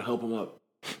 Suge was trying to help him up.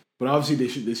 But obviously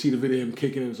they see the video of him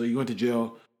kicking him, so he went to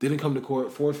jail, didn't come to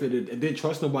court, forfeited, and didn't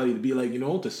trust nobody to be like,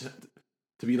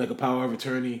 to be like a power of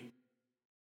attorney,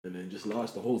 and then just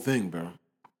lost the whole thing, bro.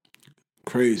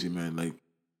 Crazy, man. Like,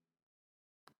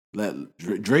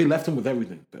 Dre left him with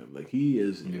everything, bro. Like,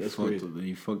 that's crazy.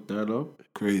 He fucked that up.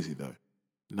 Crazy, though.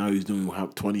 Now he's doing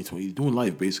 2020. He's doing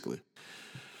life, basically.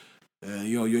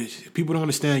 People don't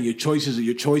understand your choices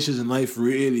in life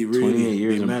really 28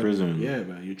 years in matter. prison. Yeah,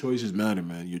 man. Your choices matter,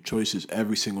 man. Your choices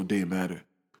every single day matter.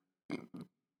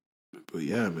 But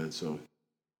yeah, man. So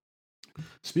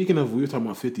speaking of, we were talking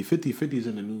about 50. 50's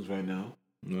in the news right now.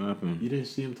 What happened? You didn't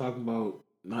see him talking about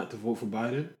not to vote for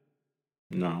Biden?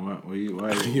 No,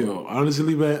 why? Yo,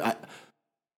 honestly, man,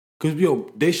 because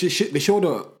they showed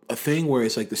a thing where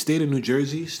it's like the state of New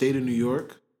Jersey, state of New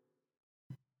York.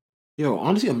 Yo,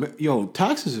 honestly,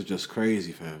 taxes are just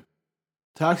crazy, fam.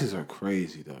 Taxes are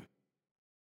crazy, though.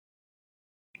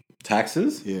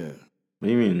 Taxes? Yeah. What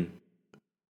do you mean?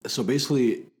 So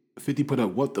basically, 50 put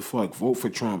up, what the fuck? Vote for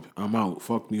Trump. I'm out.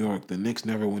 Fuck New York. The Knicks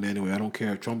never win anyway. I don't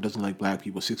care. Trump doesn't like black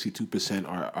people. 62%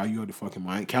 are you out of the fucking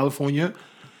mind? California,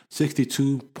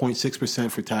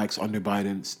 62.6% for tax under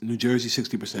Biden. New Jersey,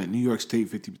 60%. New York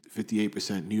State,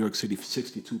 58%. New York City,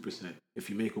 62% if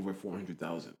you make over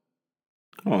 400,000.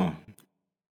 Oh.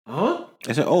 Huh?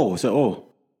 I said, oh.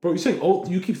 Bro, you're saying,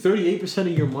 you keep 38%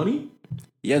 of your money?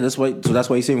 Yeah, that's why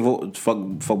you're saying vote fuck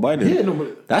Biden. Yeah, no,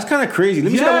 but that's kind of crazy.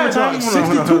 Let me see that one more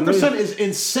time. 62% is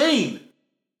insane.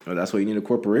 Oh, that's why you need a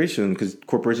corporation, because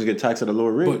corporations get taxed at a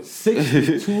lower rate. But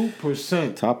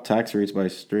 62%. Top tax rates by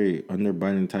state under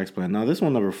Biden tax plan. Now, this will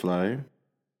never fly.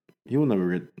 He will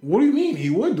never get. What do you mean?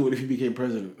 He would do it if he became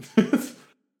president.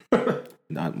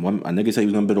 A nigga said he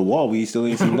was gonna build a wall. We still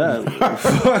ain't seen that.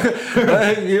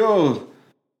 Like, yo,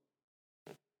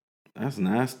 that's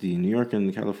nasty. New York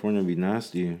and California would be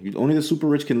nasty. Only the super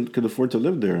rich could afford to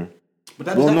live there.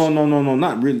 But no,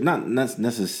 not really, not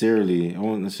necessarily. I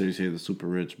won't necessarily say the super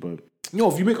rich, but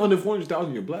if you make under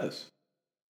 400,000, you're blessed.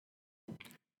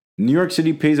 New York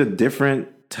City pays a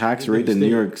different tax rate than New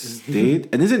York State,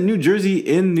 and isn't New Jersey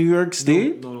in New York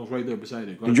State? No, it's right there beside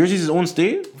it. New Jersey's its own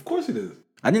state. Of course it is.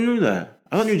 I didn't know that.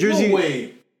 I thought New Jersey. No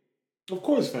way. Of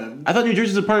course, fam. I thought New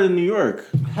Jersey's a part of New York.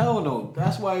 Hell no.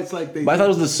 That's why it's like they. But I thought it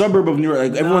was the suburb of New York.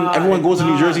 Like everyone goes to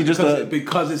New Jersey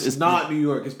because it's not New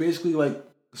York. It's basically like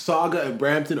Saga and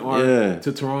Brampton are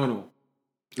to Toronto.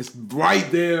 It's right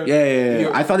there.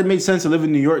 Yeah. I thought it made sense to live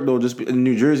in New York though, just in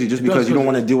New Jersey, just because you don't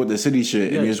want to deal with the city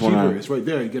shit and you just want to. It's right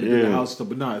there. You get a house and stuff,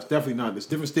 but no, it's definitely not. It's a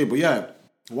different state. But yeah,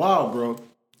 wow, bro.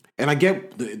 And I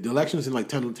get the elections in like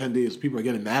 10 days. People are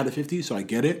getting mad at 50, so I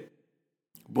get it.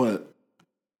 But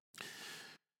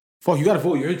fuck, you gotta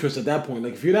vote your interest at that point.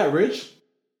 Like, if you're that rich,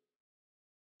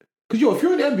 because if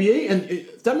you're in the NBA and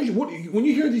that means when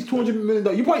you hear these $200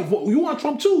 million, you probably vote, you want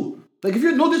Trump too. Like, if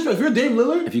you're if you're Dame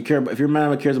Lillard, if your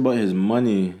man cares about his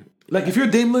money, like if you're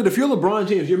Dame Lillard, if you're LeBron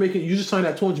James, you just signed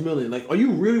that $200 million. Like, are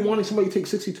you really wanting somebody to take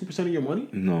 62% of your money?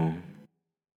 No.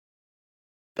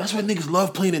 That's why niggas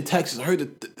love playing in Texas. I heard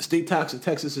that the state tax in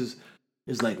Texas is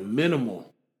like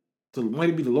minimal. So it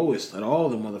might be the lowest out of all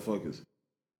the motherfuckers.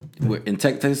 In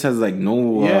Texas has like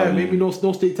no. Maybe no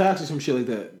state tax or some shit like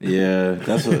that. Yeah,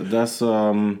 that's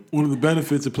one of the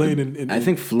benefits of playing in I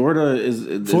think Florida is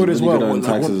Florida as really well. good in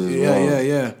Texas as well.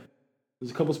 Yeah. There's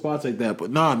a couple spots like that,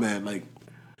 but nah, man. Like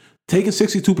taking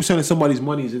 62% of somebody's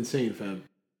money is insane, fam.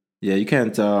 Yeah, you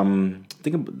can't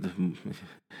think about.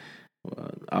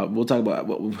 We'll talk about.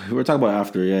 We'll talk about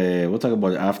after. Yeah. We'll talk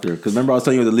about it after. Because remember, I was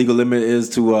telling you what the legal limit is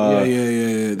to.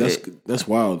 Yeah. That's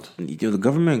wild. The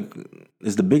government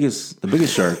is the biggest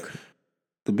shark.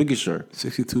 The biggest shark.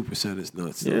 62% is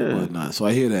nuts. Yeah. Whatnot. So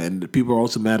I hear that, and people are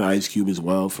also mad at Ice Cube as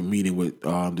well for meeting with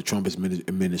the Trump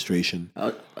administration.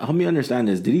 Help me understand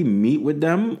this. Did he meet with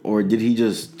them, or did he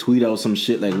just tweet out some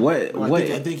shit? Like what?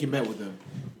 I think he met with them.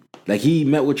 Like he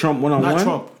met with Trump one-on-one? Not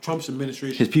Trump. Trump's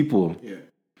administration. His people. Yeah.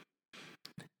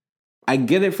 I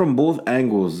get it from both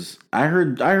angles. I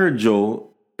heard Joe.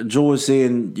 Joe was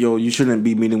saying, "Yo, you shouldn't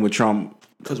be meeting with Trump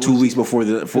 2 weeks before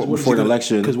the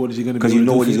election. Because what is he going to? Because you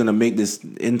know what he's going to make this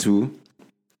into."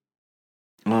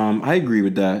 I agree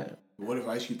with that. What if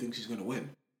Ice Cube thinks he's going to win,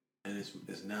 and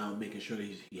it's now making sure that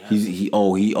he has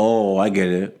I get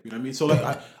it. You know what I mean? So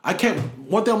like I can't.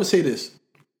 One thing I'm gonna say this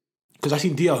because I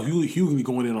seen DL Hughley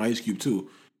going in on Ice Cube too.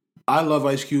 I love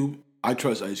Ice Cube. I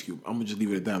trust Ice Cube. I'm gonna just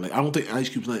leave it at that. Like I don't think Ice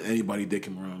Cube's letting anybody dick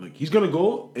him around. Like he's gonna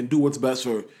go and do what's best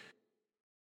for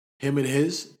him and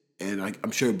his, and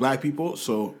I'm sure black people.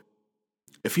 So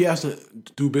if he has to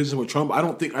do business with Trump, I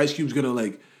don't think Ice Cube's gonna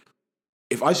like.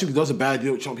 If Ice Cube does a bad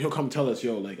deal with Trump, he'll come tell us,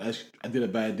 yo, like I did a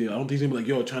bad deal. I don't think he's gonna be like,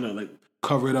 yo, trying to like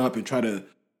cover it up and try to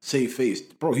save face.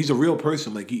 Bro, he's a real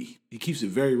person. Like he keeps it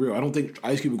very real. I don't think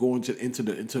Ice Cube will go into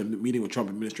the meeting with Trump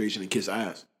administration and kiss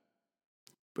ass.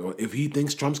 But if he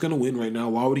thinks Trump's gonna win right now,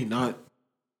 why would he not?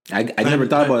 I never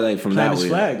thought about it like from that his way.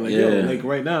 Flag, like yo, like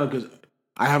right now, because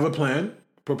I have a plan.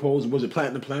 Proposed, was it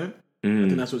Platinum Plan? I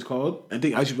think that's what it's called. I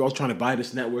think Ice Cube was trying to buy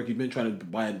this network. He's been trying to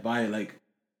buy like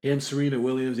him, Serena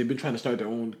Williams. They've been trying to start their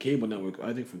own cable network.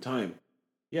 I think from time.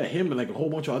 Yeah, him and like a whole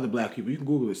bunch of other black people. You can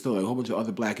Google it still, like a whole bunch of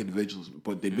other black individuals.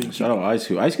 But they've been shout out Ice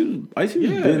Cube. Ice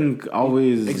Cube's been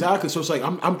always exactly. So it's like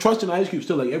I'm trusting Ice Cube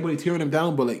still. Like everybody tearing him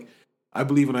down, but like I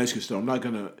believe in Ice Cube still. I'm not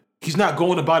gonna. He's not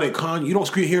going about it. You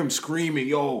don't hear him screaming,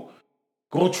 "Yo,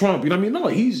 go Trump." You know what I mean? No,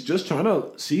 he's just trying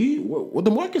to see what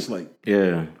the market's like.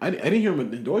 Yeah, I didn't hear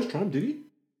him endorse Trump. Did he?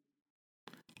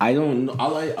 I don't know.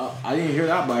 I didn't hear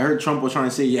that, but I heard Trump was trying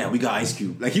to say, "Yeah, we got Ice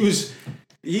Cube." Like he was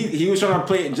trying to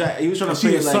play it. He was trying to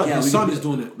play it like, his son is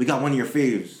doing it. We got one of your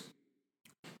faves.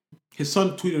 His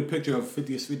son tweeted a picture of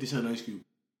 50 Cent Ice Cube.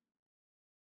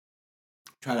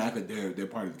 Try to act like they're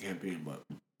part of the campaign, but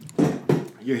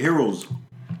you're heroes.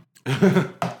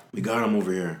 We got him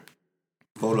over here.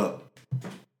 Hold up.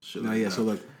 So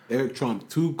look, Eric Trump,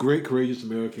 two great courageous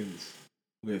Americans.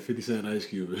 We had 50 Cent and Ice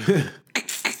Cube.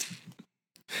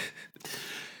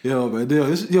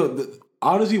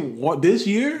 Honestly, this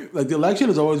year, like the election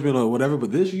has always been whatever,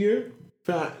 but this year,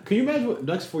 can you imagine what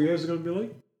the next 4 years are going to be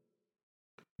like?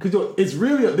 Because it's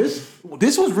really this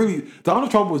was really Donald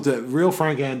Trump was the real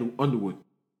Frank Underwood.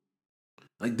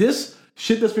 Like this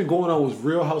shit that's been going on was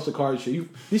real House of Cards shit.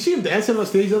 You see him dancing on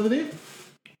stage the other day,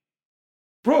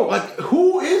 bro. Like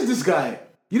who is this guy?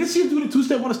 You didn't see him doing a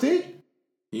 2-step on a stage.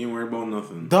 He ain't worried about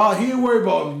nothing. Dog, he ain't worried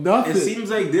about nothing. It seems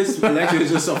like this election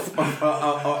is just a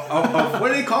what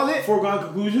do they call it? Foregone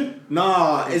conclusion?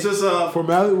 Nah, it's just a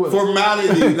formality.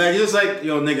 Like it's just like,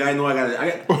 yo, nigga, I know I got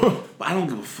it. But I don't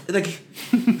give a like.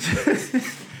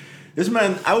 This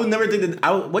man, I would never think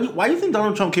that. Why do you think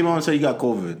Donald Trump came out and said he got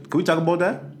COVID? Can we talk about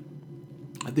that?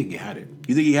 I think he had it.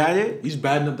 You think he had it? He's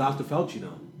batting up Dr. Fauci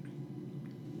now.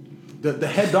 The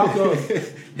head doctor,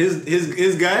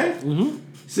 his guy. Mm-hmm.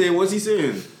 Saying, what's he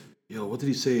saying? Yo, what did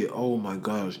he say? Oh my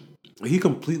gosh, he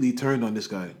completely turned on this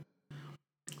guy.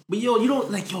 But yo, you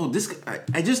don't like this guy.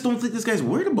 I just don't think this guy's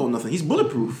worried about nothing. He's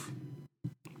bulletproof.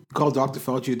 Calls Dr.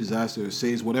 Fauci a disaster.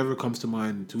 Says whatever comes to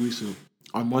mind 2 weeks ago.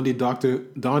 On Monday, Dr.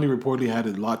 Donnie reportedly had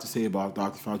a lot to say about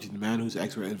Dr. Fauci, the man whose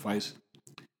expert advice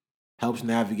helps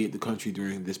navigate the country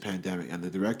during this pandemic, and the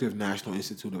director of National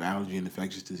Institute of Allergy and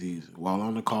Infectious Disease. While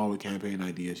on the call with Campaign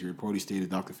Ideas, he reportedly stated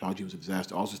Dr. Fauci was a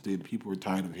disaster. Also stated people were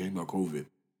tired of hearing about COVID.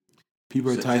 People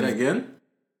are tired again?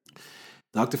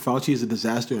 Dr. Fauci is a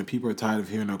disaster, and people are tired of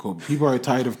hearing about COVID. People are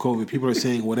tired of COVID. People are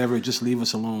saying, whatever, just leave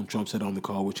us alone, Trump said on the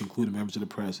call, which included members of the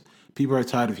press. People are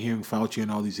tired of hearing Fauci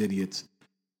and all these idiots.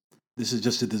 This is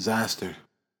just a disaster.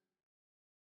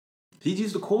 He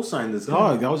used to co-sign this guy.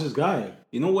 Dog, that was his guy.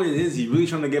 You know what it is? He's really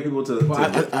trying to get people to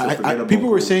forget about people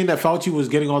were saying that Fauci was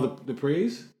getting all the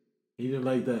praise. He didn't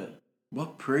like that.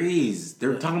 What praise?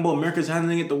 They're talking about America's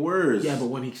handling it the worst. Yeah, but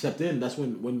when he stepped in, that's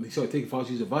when he started taking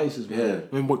Fauci's advice.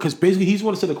 Because basically he's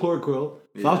one that said the chloroquine.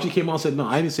 Yeah. Fauci came out and said, no,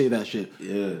 I didn't say that shit.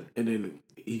 Yeah. And then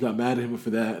he got mad at him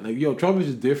for that. Like, yo, Trump is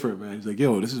just different, man. He's like,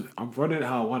 yo, I'm running it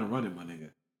how I want to run it, my nigga.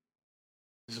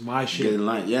 This is my shit. Get in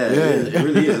line. Yeah, it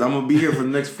really is. I'm gonna be here for the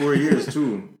next 4 years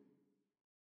too.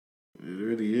 It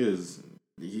really is.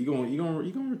 He gonna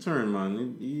return,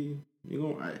 man. He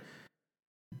gonna.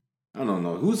 I don't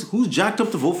know who's jacked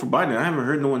up to vote for Biden. I haven't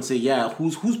heard no one say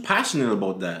who's passionate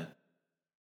about that.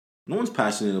 No one's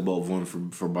passionate about voting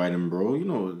for Biden, bro. You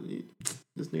know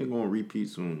this nigga gonna repeat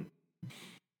soon.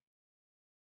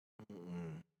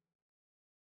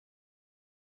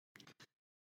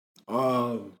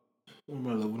 What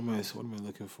am I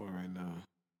looking for right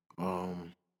now?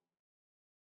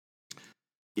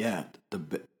 Yeah,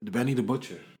 the Benny the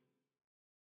Butcher.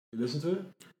 You listen to it?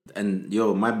 And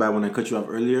yo, my bad when I cut you off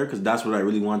earlier, because that's what I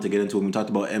really wanted to get into when we talked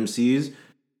about MCs.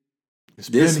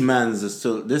 This man's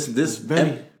still this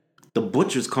Benny. The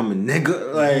Butcher's coming,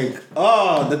 nigga. Like,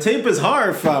 the tape is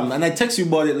hard, fam. And I text you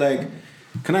about it. Like,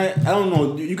 can I don't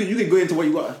know. You can go into what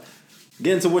you want.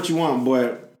 Get into what you want,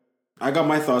 but I got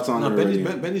my thoughts on it.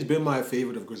 Benny's been my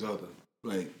favorite of Griselda.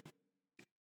 Like,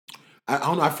 I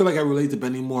don't know. I feel like I relate to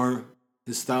Benny more.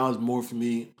 His style is more for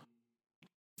me.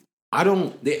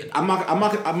 They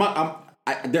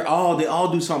all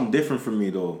do something different for me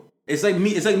though. It's like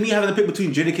me having to pick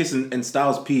between Jadakiss and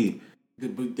Styles P.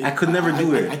 I could never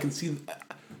do it. I can see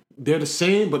they're the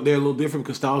same, but they're a little different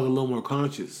because Styles is a little more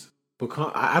conscious. But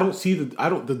I don't see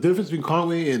the difference between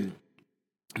Conway and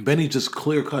Benny. Just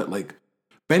clear cut. Like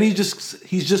Benny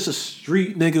he's just a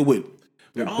street nigga with.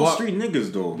 They're all street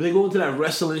niggas though. They go into that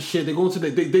wrestling shit. They go into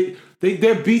their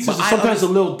beats is sometimes a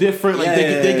little different. Like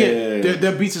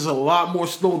their beats is a lot more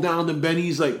slowed down than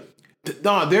Benny's. Like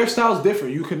their style's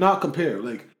different. You cannot compare.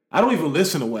 Like I don't even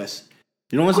listen to West.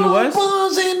 You don't listen to West?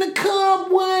 Buzz in the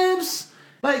cobwebs.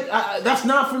 Like that's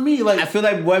not for me. Like I feel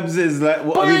like Webbs is like.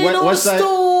 West Side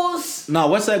stores. No,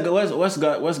 West got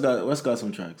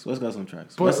some tracks. West got some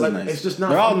tracks. West is nice. It's just not.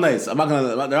 They're all nice. I'm not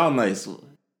gonna. They're all nice.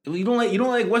 You don't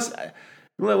like West.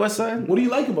 You like West Side? What do you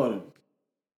like about him?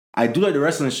 I do like the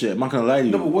wrestling shit. I'm not gonna lie to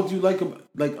you. No, but what do you like about?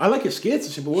 Like I like his skits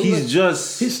and shit. But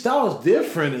his style is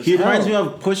different. He reminds me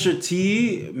of Pusha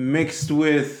T mixed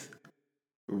with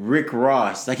Rick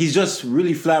Ross. Like he's just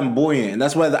really flamboyant, and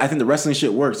that's why I think the wrestling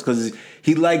shit works because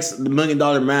he likes the $1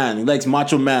 Million Man. He likes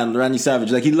Macho Man, Randy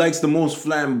Savage. Like he likes the most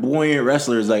flamboyant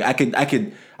wrestlers. Like I could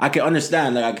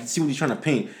understand. Like I could see what he's trying to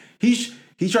paint. He's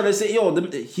trying to say,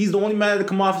 he's the only man to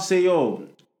come off and say,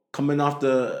 coming off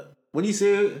the, what do you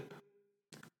say?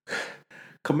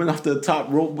 Coming off the top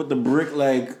rope with the brick,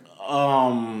 like,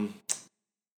 what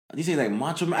do you say, like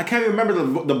Macho Man? I can't remember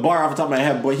the bar off the top of my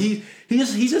head, but he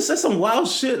just says some wild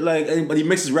shit, like, but he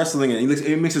mixes wrestling in it.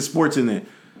 He mixes sports in it.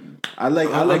 I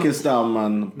like his style,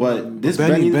 man. But this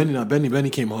Benny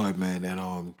came hard, man, and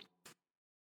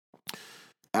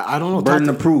I don't know. Burden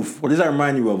of Proof. What does that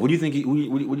remind you of? What do you think?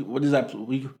 What is that? Where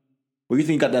do you think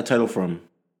he got that title from?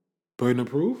 Burden of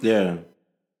Proof? Yeah.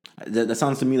 That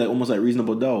sounds to me like almost like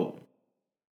Reasonable Doubt.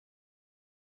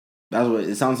 That's what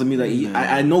it sounds to me like.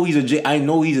 I know he's a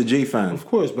J fan. Of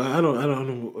course, but I don't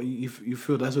know. You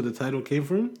feel that's where the title came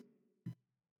from?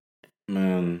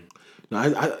 Man. No,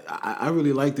 I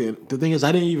really liked it. The thing is,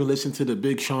 I didn't even listen to the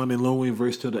Big Sean and Lil Wayne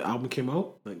verse till the album came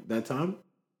out, like that time.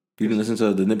 You didn't listen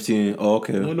to the Nipsey? Oh,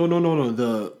 okay. No.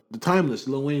 The Timeless,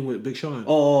 Lil Wayne with Big Sean.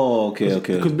 Oh, okay.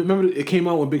 Because remember, it came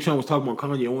out when Big Sean was talking about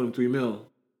Kanye owing him $3 million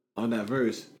on that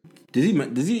verse. Does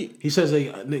he? He says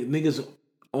like niggas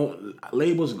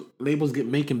labels get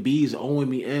making B's owing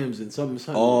me M's and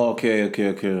something. Oh, okay. You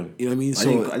know what I mean?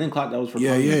 So I didn't clock that was for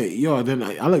Kanye. Yeah. Yo, then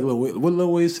I like Lil Wayne. What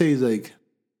Lil Wayne says like,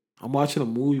 I'm watching a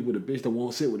movie with a bitch that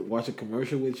won't sit with watch a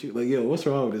commercial with you. Like, yo, what's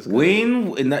wrong with this guy?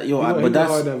 Wayne in that but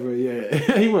that's hard on that verse.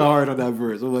 Yeah, he went hard on that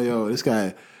verse. I'm like, yo, this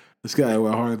guy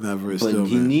went hard on that verse. But still,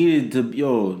 he needed to.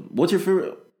 What's your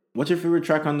favorite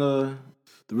track on the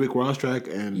Rick Ross track?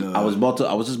 And I was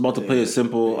just about to play a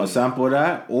sample of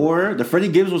that. Or the Freddie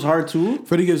Gibbs was hard too.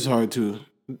 Freddie Gibbs is hard too.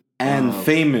 And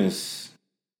Famous.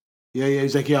 Yeah,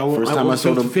 he's like, yeah. First time I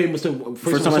saw the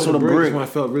brick, when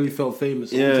I really felt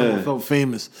famous. Yeah, I felt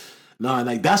famous. Nah,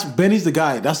 like that's Benny's the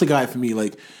guy. That's the guy for me.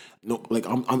 Like, no, like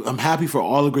I'm happy for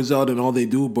all of Griselda and all they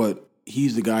do, but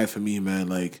he's the guy for me, man.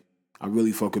 Like, I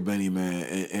really fuck with Benny, man,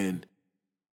 and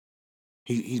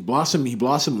he's blossomed. He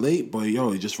blossomed late, but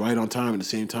yo, he's just right on time at the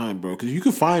same time, bro. Because you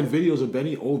can find videos of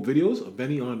Benny, old videos of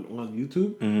Benny on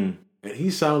YouTube. Mm-hmm. And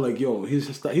he sounded like, yo,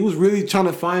 he was really trying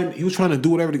to do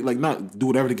whatever to, like, not do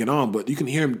whatever to get on, but you can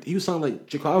hear him. He was sounding like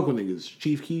Chicago niggas,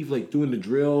 Chief Keef, like doing the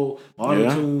drill, auto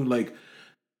tune, like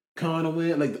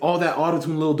Conway, like all that auto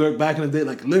tune, Lil Durk back in the day.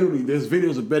 Like literally, there's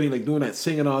videos of Benny like doing that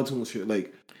singing auto tune shit.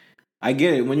 Like, I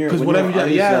get it when you're because whatever,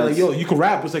 like yo, you can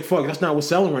rap. It's like fuck, that's not what's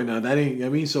selling right now. That ain't. You know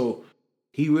what I mean, so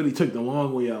he really took the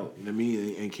long way out. You know what I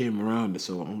mean, and came around.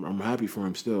 So I'm happy for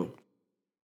him still.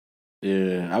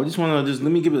 Yeah, I just want to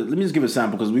let me just give a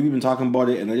sample because we've been talking about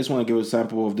it, and I just want to give a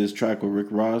sample of this track with Rick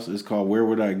Ross. It's called "Where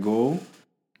Would I Go."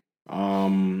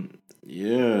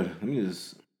 Yeah, let me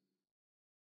just.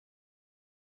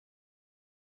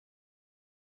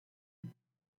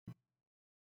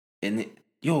 And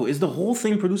is the whole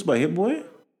thing produced by Hit Boy?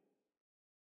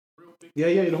 Yeah,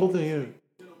 the whole thing.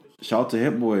 Yeah. Shout out to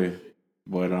Hit Boy,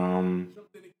 but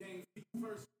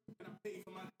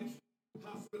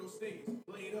Hospital stays,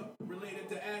 laid up, related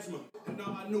to asthma. And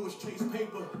all I knew was chase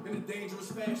paper in a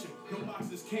dangerous fashion. No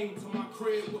boxes came to my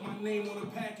crib with my name on the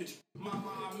package. Mama,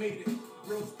 I made it.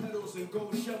 Rose petals and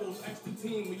gold shovels. Ask the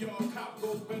team, we all cop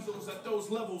gold bezels at those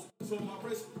levels. So my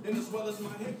wrist and as well as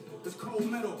my hip is cold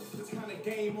metal. This kind of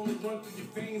game only run through your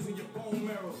veins and your bone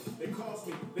marrow. They cost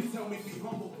me, they tell me be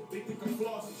humble. They think I'm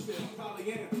flossing shit. I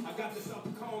probably am. I got this out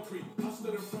the concrete. I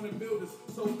stood in front of builders,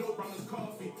 sold dope on this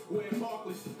coffee. Wearing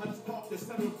Barclays, I just parked at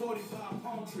 745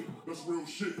 Palm Tree. That's real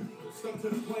shit. Stuck to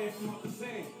the plan from out the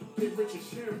sand. Get rich and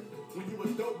share it. When you a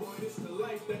dope boy, this the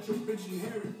life that your bitch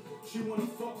inherit. She wanna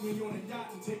fuck me on a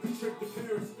yacht and take a trip to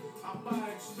Paris. I buy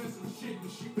expensive shit and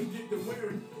she forget to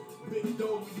wear it. Big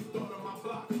dough when you thought of my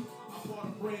block. I bought a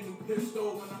brand new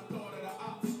pistol when I thought of the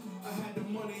ops. I had the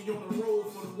money on the road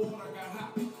for the water got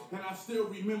hot. And I still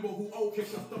remember who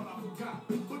Okesh I thought I forgot.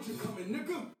 But you coming,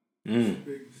 nigga?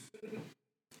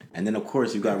 And then of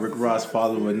course you got Rick Ross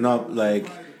following up like,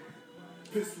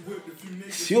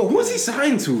 yo, who's he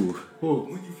signed to?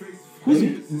 Who?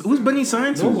 Who's Benny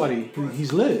signed to? Nobody.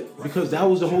 He's lit because that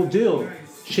was the whole deal.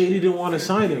 Shady didn't want to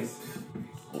sign him.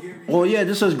 Oh yeah,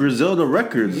 this says Griselda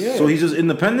Records. Yeah. So he's just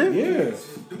independent?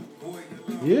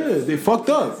 Yeah, they fucked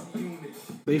up.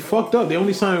 They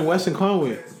only signed West and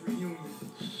Conway. I'm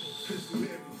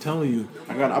telling you.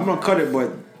 I'm gonna cut it,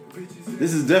 but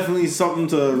this is definitely something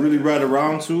to really ride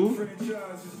around to.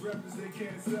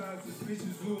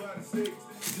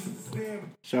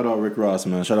 Shout out Rick Ross,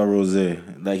 man. Shout out Rose.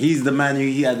 Like he's the man.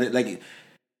 He had like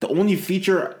the only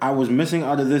feature I was missing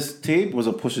out of this tape was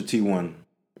a Pusha T one.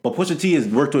 But Pusha T has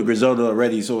worked with Griselda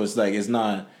already, so it's like it's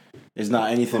not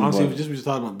anything. Honestly, but, just we just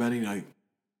talking about Benny, like,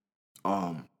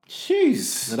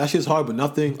 jeez, that shit's hard, but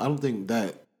nothing. I don't think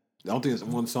there's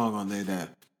one song on there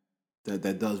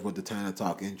that does what the Tana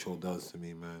Talk intro does to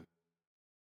me, man.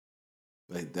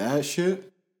 Like that shit.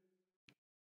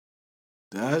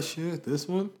 This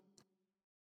one.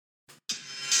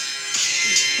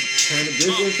 This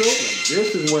intro, like,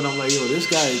 this is when I'm like, yo, this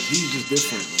guy, he's just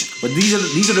different. Man. But these are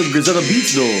the Griselda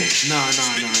beats though. Nah.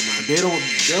 They don't.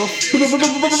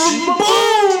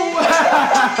 Boom!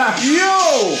 Yo!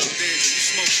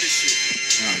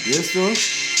 Nah, this one.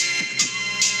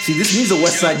 See, this needs a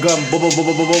West Side Gun. Boom, boom, boom,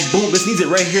 boom, boom, boom. This needs it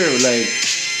right here. Like,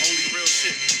 Only real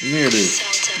shit. Here it is.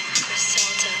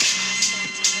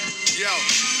 Yo,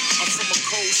 I'm from a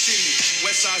cold city,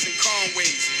 West Sides and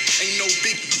Conways. Ain't no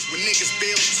biggies. When niggas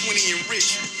barely 20 and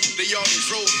rich, they all done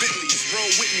drove Bentleys.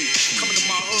 Roll with me, coming to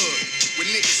my hood. When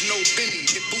niggas know Benny,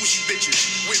 hit bougie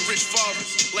bitches with rich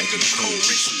fathers, like a Nicole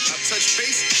Richie. I touch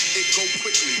base, it go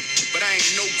quickly, but I ain't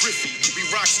no Griffey. We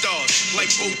rock stars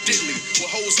like Bo Diddley. With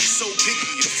hoes I'm so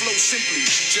picky, the flow simply,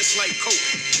 just like Coke.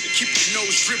 To keep your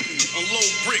nose dripping,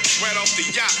 unload bricks right off the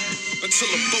yacht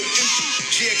until the boat empty.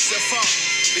 GXFR,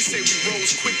 they say we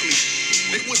rose quickly.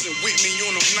 They wasn't with me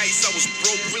on them nights I was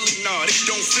broke, really? Nah, they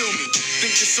don't feel me.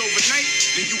 Think it's overnight,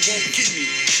 then you won't get me.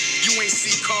 You ain't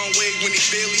see Conway when he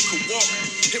barely could walk.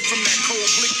 Hit from that cold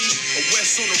blicky, a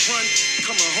West on the run,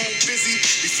 coming home busy.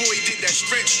 Before he did that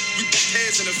stretch, we bumped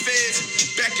heads in the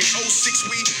feds. Back in 06,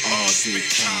 we all spent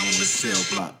time on the cell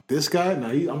block. This guy,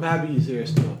 I'm happy he's here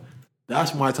still.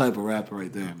 That's my type of rapper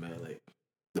right there, man. Like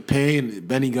the pain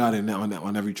Benny got in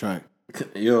on every track.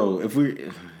 Yo,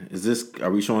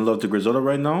 are we showing love to Griselda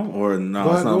right now or no?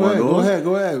 Go ahead.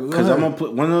 Because I'm gonna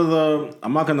put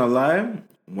I'm not gonna lie,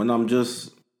 when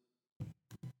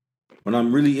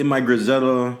I'm really in my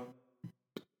Griselda,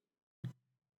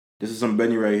 this is some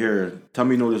Benny right here. Tell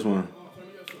me you know this one.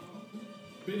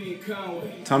 Benny and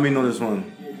Conway. Tell me you know this one.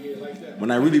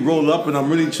 When I really roll up and I'm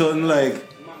really chilling, like.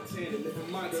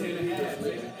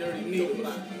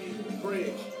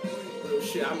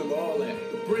 Shit, I remember all that.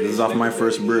 This is off my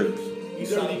first brick.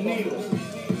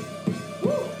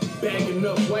 Bagging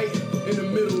up white in the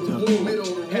middle of the room.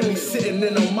 Had me sitting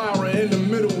in Elmira in the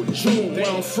middle of June. Where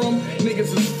I'm from,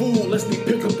 niggas is fool, let's me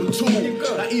pick up a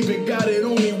tool. I even got it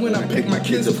on me when I pick my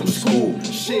kids up from school.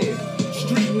 Shit,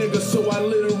 street nigga, so I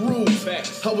lit a rule.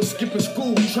 I was skipping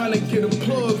school, trying to get a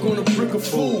plug on a brick of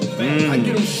food. I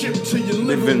get them shipped to your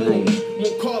living room.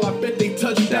 Won't call, I bet they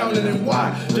touch down and then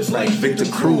why? Just like Victor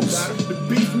Cruz. The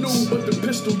beef new, but the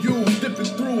pistol used. Dipping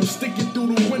through, sticking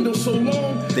through the window so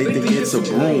long. They think it's a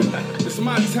broom. It's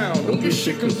my town, don't get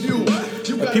shit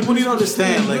confused. People need to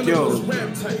understand, like, yo,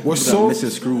 we're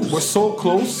so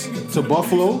close to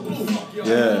Buffalo.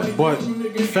 Yeah. But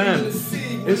fam,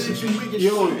 it's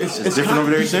different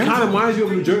over there, Sam? It kind of reminds you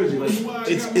of New Jersey. Like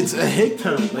it's a hick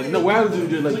town. Like no, where is New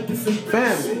Jersey? Like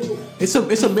fam, it's a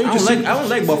major city. I don't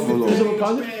like Buffalo.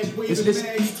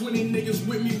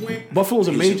 Buffalo's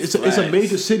a major. It's a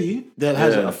major city that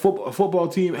has a football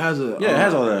team. Has a it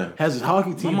has all that. Has a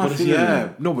hockey team.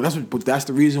 But that's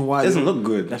the reason why it doesn't look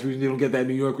good. That's the reason they don't get that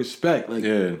New York respect. Like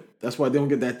that's why they don't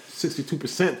get that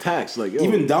 62% tax. Like yo,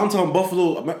 even downtown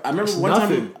Buffalo. I remember one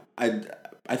nothing. time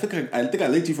I think I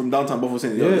linked you from downtown Buffalo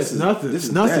saying, it's nothing.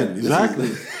 It's nothing. Exactly.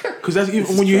 Because that's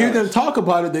even when you hear them talk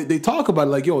about it, they talk about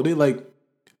it like, yo,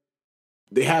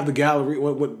 they have the gallery,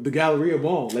 what the Galleria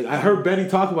Mall. Like I heard Benny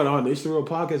talk about it on the It's the Real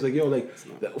podcast. Like yo, like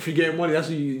if you get money, that's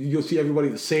what you'll see everybody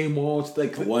at the same mall. It's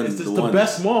like it's the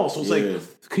best mall. So it's like,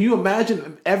 can you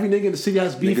imagine every nigga in the city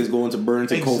has beef? Niggas going to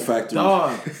Burlington Coat Factory.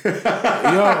 Dog.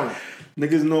 Yo,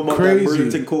 niggas know about that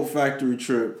Burlington Coat Factory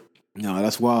trip. No,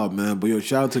 that's wild, man. But yo,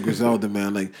 shout out to Griselda,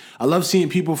 man. Like I love seeing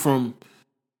people from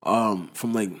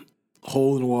like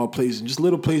hole in the wall places, just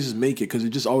little places make it, because it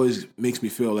just always makes me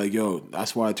feel like, yo,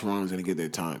 that's why Toronto's gonna get their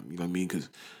time. You know what I mean? Because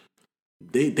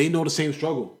they know the same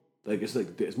struggle. Like it's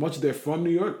like as much as they're from New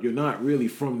York, you're not really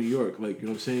from New York. Like you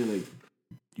know what I'm saying? Like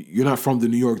you're not from the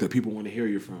New York that people want to hear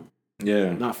you're from.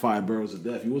 Yeah. Not 5 Barrels of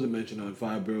Death. He wasn't mentioned on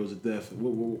 5 Barrels of Death.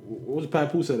 What was it?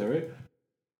 Papoose said that, right?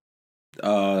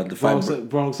 The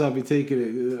Bronx, I'll be taking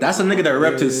it. That's a nigga that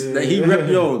repped he repped.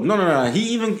 Yo, no.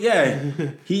 He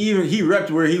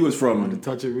repped where he was from. The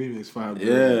Touch It remix, 5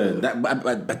 Barrels. Yeah,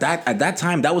 but at that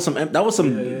time that was some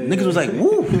niggas was like,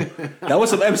 woo. That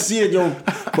was some MC, yo.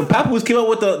 But Papoose came up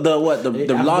with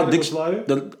the law dictionary.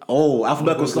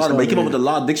 Alphabetical slaughter. But he came up with the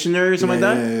law dictionary or something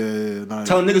like that. Nice.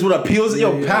 Telling niggas what appeals.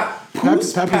 Yo,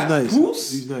 Papoose nice.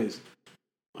 He's nice.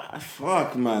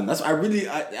 Fuck, man.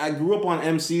 I grew up on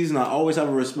MCs and I always have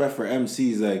a respect for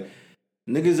MCs. Like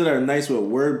niggas that are nice with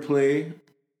wordplay.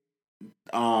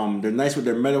 They're nice with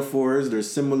their metaphors, their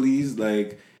similes,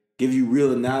 like give you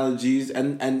real analogies,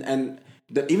 and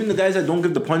even the guys that don't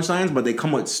give the punchlines but they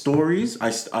come with stories, I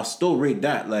still rate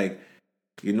that. Like,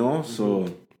 you know,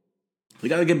 so we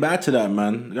gotta get back to that,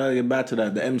 man. We gotta get back to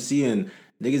that. The MC and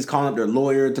niggas calling up their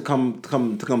lawyer to come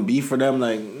beef for them.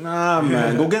 Like, nah,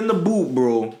 man, go get in the boot,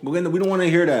 bro. We don't want to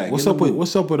hear that. What's up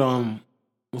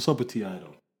with T.I.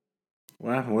 though?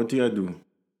 What happened? What T.I. do?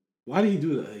 Why did he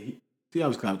do that? T.I.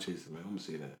 was clout chasing, man. I'm gonna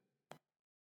say that.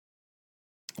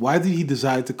 Why did he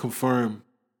decide to confirm?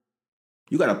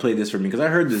 You gotta play this for me because I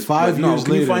heard this 5 years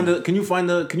later. Can you find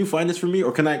this for me,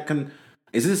 or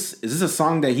is this a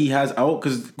song that he has out?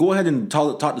 Because go ahead and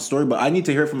talk the story, but I need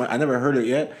to hear from. I never heard it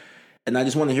yet. And I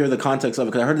just want to hear the context of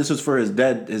it because I heard this was for his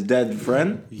dead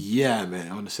friend. Yeah,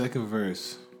 man. On the second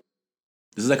verse,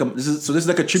 this is like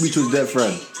a tribute to his dead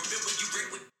friend.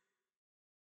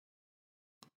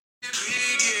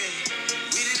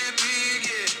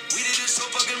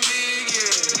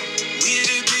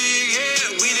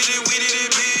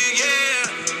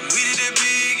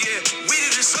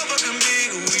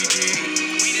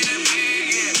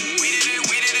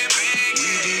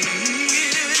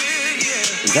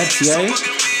 Is that T.I.?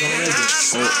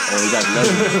 Oh, he got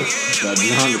Legend. Got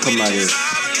Behind to come out here.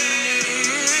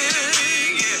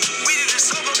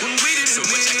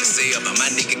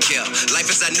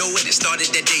 Life as I know it started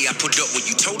that day I put up when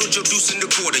you totaled your deuce in the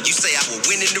quarter. You say I will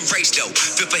win in the race though.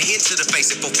 Fifth a hint to the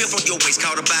face and 4/5 on your waist.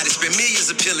 Caught a body, spend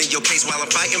millions appealing your case while I'm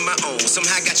fighting my own.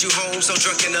 Somehow got you home, so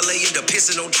drunk in LA, end up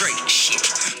pissing on Drake. Shit,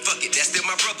 fuck it, that's still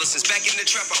my brother. Since back in the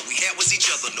trap, all we had was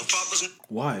each other. No fathers.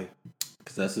 Why?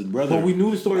 Because that's his brother. But we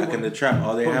knew the story. Back in the trap,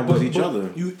 all they had was each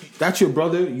other. That's your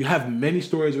brother. You have many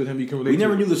stories with him you can relate to. We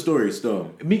never knew the stories,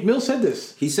 though. Meek Mill said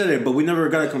this. He said it, but we never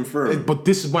got it confirmed. But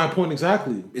this is my point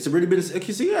exactly. It's already been...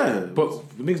 Yeah. But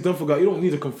niggas done forgot. You don't need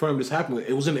to confirm this happened.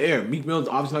 It was in the air. Meek Mill's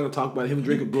obviously not going to talk about him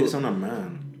drinking blood. Piss on a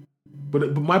man.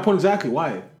 But my point exactly.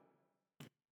 Why?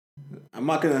 I'm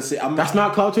not going to say... That's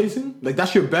not cloud chasing? Like,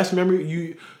 that's your best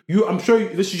memory? I'm sure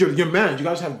this is your man. You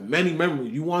guys have many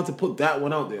memories. You want to put that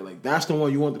one out there. Like, that's the one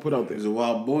you want to put out there. He's a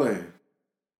wild boy.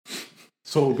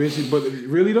 So basically, but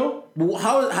really though, But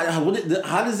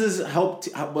how does this help?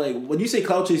 Like when you say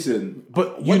cloud chasing,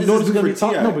 but what you does know this it's do gonna be for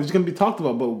talked. T.I.? No, but it's gonna be talked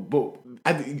about. But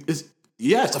I think it's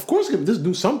yes, of course, it's just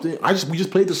do something. We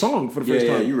just played the song for the first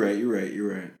time. You're right.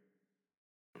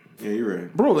 Yeah, you're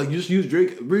right. Bro, like you just use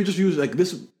Drake. We just use like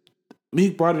this.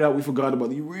 Meek brought it out. We forgot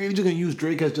about it. You really just gonna use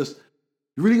Drake as just.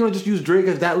 You're really gonna just use Drake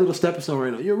as that little stepping stone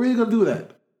right now. You're really gonna do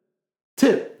that.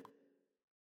 Tip.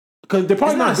 Because they're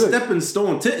probably It's not not a good. stepping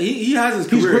stone. He has his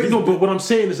He's career. great. No, but what I'm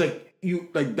saying is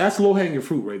like that's low hanging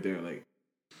fruit right there. Like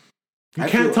you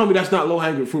can't tell me that's not low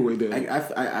hanging fruit right there.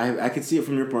 I can see it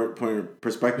from your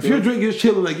perspective. If you're Drake, just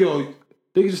chilling like yo,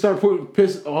 they can just start putting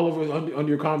piss all over on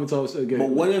your comments all again. But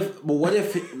what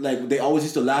if like they always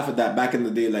used to laugh at that back in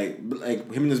the day, like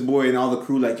him and his boy and all the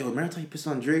crew, like yo, remember how you pissed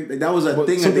on Drake? Like that was a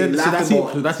thing that they laughed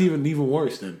about. That's even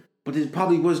worse then. But it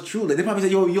probably was true. Like they probably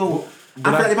said, yo.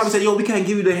 After that, they probably said, yo, we can't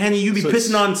give you the Henny. You be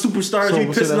pissing on superstars. You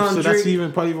be pissing on Drake.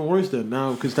 That's probably even worse then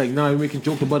now because like now you're making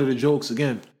joke about the jokes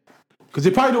again. Because they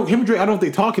probably don't. Him and Drake, I don't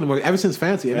think talking about ever since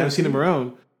Fancy. I've never seen him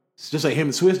around. It's just like him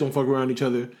and Swiss don't fuck around each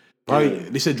other. Probably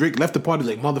they said Drake left the party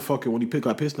like motherfucker when he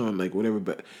got pissed on like whatever.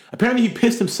 But apparently he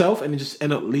pissed himself and it just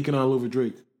ended up leaking all over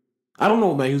Drake. I don't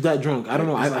know, man. He was that drunk. I don't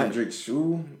know. I Drake's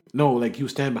shoe. No, like he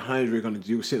was standing behind Drake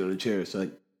he was sitting on the chair. So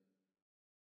like.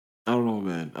 I don't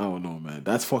know, man.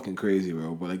 That's fucking crazy,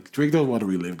 bro. But like Drake doesn't want to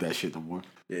relive that shit no more.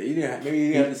 Yeah, he didn't. Maybe he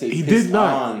didn't have to say. He did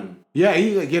not. On. Yeah,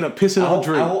 he like ended up pissing on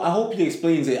Drake. I hope he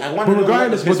explains it. I want but to know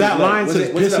regardless, but that line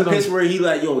says was it a piss on, where he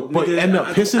like yo, but nigga, end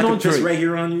up pissing I on piss Drake right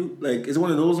here on you. Like it's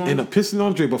one of those ones. End up pissing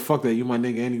on Drake, but fuck that, you my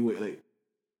nigga anyway.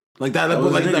 Like that.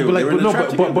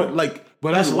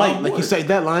 But that's light. Like he said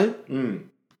that line, and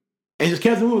just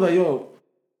kept moving like yo.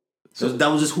 So that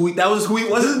was just who he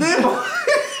wasn't there.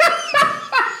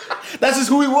 That's just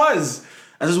who he was.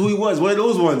 That's just who he was. One of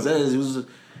those ones. He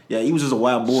was just a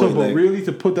wild boy. So, but really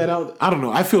to put that out, I don't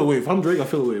know. I feel away. If I'm Drake, I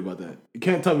feel away about that. You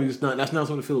can't tell me that's not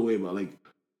something to feel away about. Like,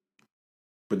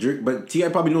 but T.I.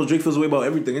 probably knows Drake feels away about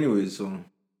everything anyways, so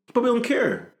he probably don't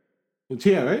care. Well,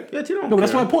 T.I., right? Yeah, T.I. don't care. No, but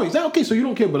that's my point. Is that okay? So you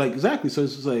don't care, but like exactly. So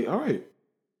it's just like, all right.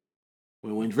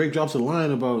 When Drake drops a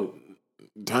line about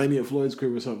Tiny at Floyd's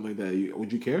crib or something like that,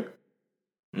 would you care?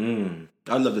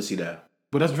 I'd love to see that.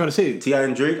 But that's what I'm trying to say. T.I.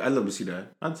 and Drake, I'd love to see that.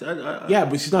 Yeah,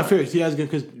 but she's not fair. T.I.'s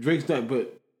good because Drake's not.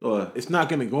 But it's not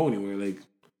gonna go anywhere. Like,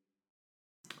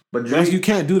 but Drake, you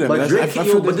can't do that. But Drake,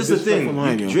 but this is the thing.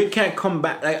 Line, Drake can't come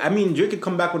back. Like, I mean, Drake could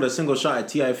come back with a single shot at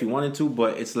T.I. if he wanted to,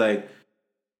 but it's like,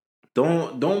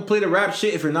 don't play the rap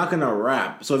shit if you're not gonna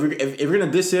rap. So if you're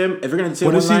gonna diss him, if you're gonna say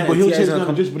one line, but he'll say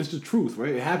but it's the truth,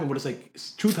 right? It happened, but it's like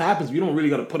truth happens. You don't really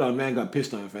gotta put out man got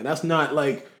pissed on, fam. That's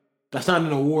not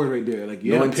an award right there. Like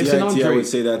pissing on Drake. I would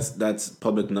say that's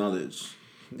public knowledge.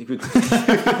 He would say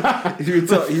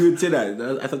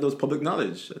that. I thought that was public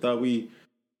knowledge. I thought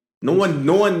no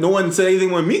one said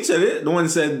anything when Meek said it. No one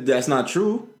said that's not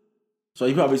true. So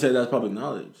he probably said that's public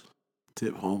knowledge.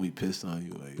 Tip homie pissed on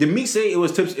you. Like, did Meek say it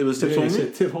was Tips? It was Tips homie. He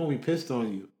said Tip homie pissed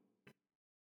on you.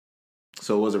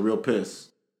 So it was a real piss.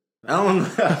 I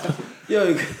don't know.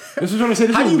 Yo, this is what I'm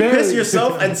saying. How do you piss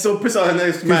yourself and still piss on the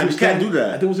next man? You can't do that.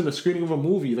 I think it was in a screening of a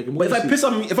movie, like a movie. But if I piss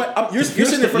on me, you're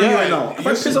sitting in front of me right now. If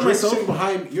I piss on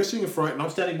myself, you're sitting in front, and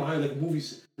I'm standing behind like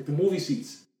the movie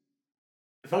seats.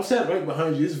 If I'm sat right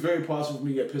behind you, it's very possible for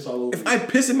me to get pissed all over. If I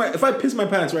piss my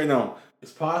pants right now,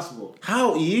 it's possible.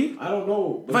 How, E? I don't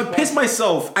know. If I piss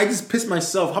myself, I just piss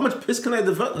myself. How much piss can I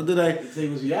develop? Did I?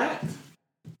 It was yacked.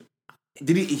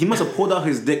 Did he must have pulled out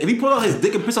his dick. If he pulled out his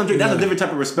dick and pissed on Drake, that's a different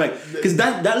type of respect. Because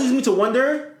that leads me to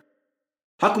wonder,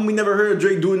 how come we never heard of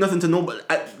Drake doing nothing to nobody?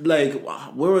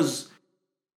 Where was?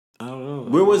 I don't know.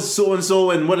 Where was so and so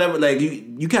and whatever? Like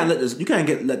you can't let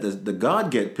the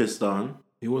God get pissed on.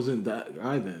 He wasn't that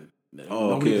guy then. Oh,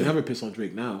 nobody okay. can ever piss on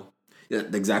Drake now. Yeah,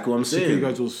 exactly what I'm saying.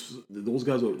 Those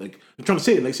guys were like, I'm trying to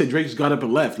say it. Like I said, Drake just got up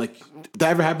and left. Like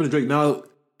that ever happened to Drake? Now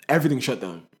everything's shut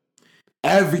down.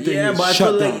 Everything is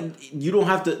shut down. Like you don't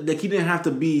have to. Like he didn't have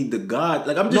to be the God.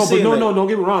 Like I'm just saying. No, don't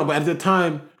get me wrong. But at the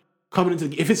time, coming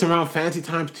into if it's around fancy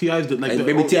times, T.I.'s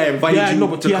maybe T.I. invited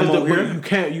you to come over here. You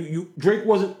can't. You Drake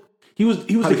wasn't. He was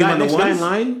the guy next guy in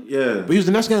line. Yeah, but he was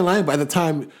the next guy in line. But at the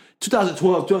time,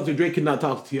 2012, Drake could not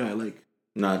talk to T.I. Like.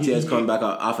 Nah, T.I.'s coming back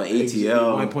off of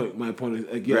ATL. My point is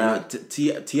again.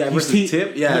 T.I. versus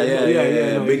Tip.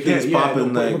 Yeah. Big things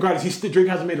popping. Like, regardless, Drake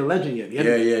hasn't made a legend yet. Yeah.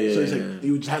 So it's like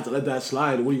you just have to let that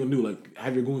slide. What are you gonna do? Like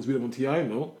have your goons beat up on T.I.?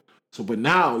 No. So, but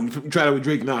now you try that with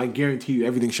Drake. Now I guarantee you,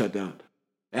 everything shut down.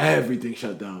 Everything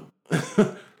shut down.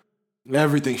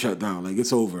 Everything shut down. Like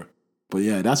it's over. But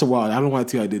yeah, that's a wild. I don't know why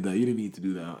T.I. did that. You didn't need to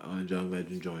do that on a Young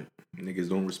Legend joint. Niggas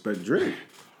don't respect Drake.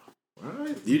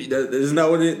 Alright. Isn't that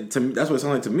what it? To me, that's what it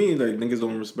sounds like to me. Like niggas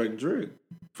don't respect Drake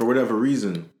for whatever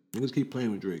reason. Niggas keep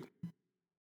playing with Drake.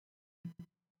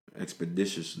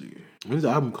 Expeditiously. When's the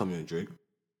album coming, Drake?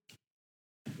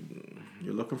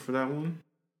 You're looking for that one?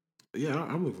 Yeah,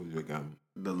 I'm looking for the Drake album.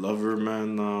 The Lover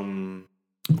Man.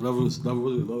 Lover,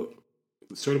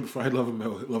 certified lover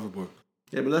boy.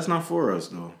 Yeah, but that's not for us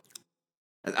though.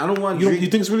 I don't want. You Drake,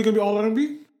 think it's really gonna be all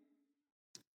R&B?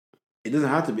 It doesn't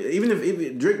have to be. Even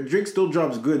if Drake still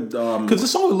drops good. Because the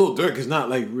song with Lil Durk is not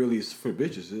like really for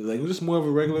bitches. Like it was just more of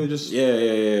a regular, just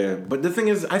yeah. But the thing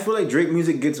is, I feel like Drake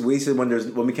music gets wasted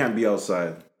when we can't be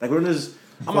outside. Like when there's.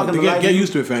 I'm not gonna lie. Get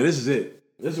used to it, fam. This is it.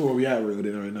 This is where we at with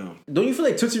it right now. Don't you feel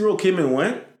like Tootsie Roll came and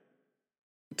went?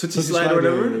 Tootsie Slide or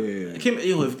whatever. Yeah.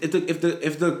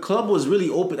 If the club was really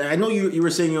open, I know you were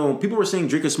saying people were saying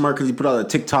Drake is smart because he put out a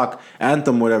TikTok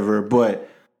anthem, whatever. But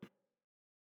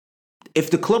if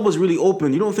the club was really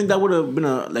open, you don't think that would have been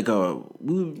It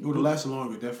would have lasted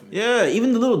longer, definitely. Yeah,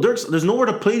 even the Little Durks. There's nowhere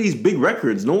to play these big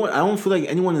records. No one. I don't feel like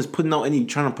anyone is trying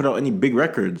to put out any big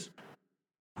records.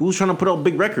 Who's trying to put out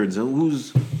big records? What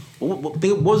was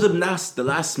the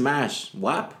last smash?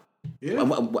 WAP? Yeah.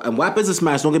 And WAP is a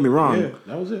smash, don't get me wrong. Yeah,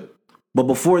 that was it. But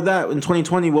before that, in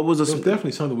 2020, what was It was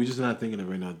definitely something we're just not thinking of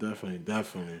right now. Definitely.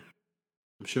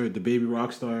 I'm sure the Baby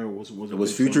Rockstar was It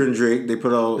was Future and Drake. They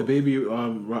put out the Baby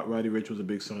Roddy Ricch was a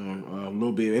big song.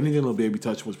 Lil Baby, anything Lil Baby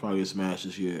touched was probably a smash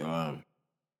this year.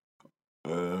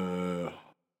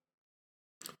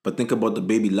 But think about the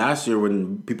Baby last year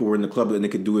when people were in the club and they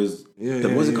could do his.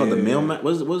 What's it called? The mailman.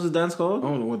 What's the dance called? I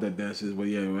don't know what that dance is, but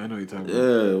yeah, I know what you're talking about.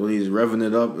 Yeah, when he's revving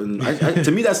it up, and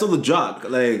to me that's still the Jock.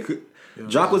 Like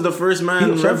Jock was the first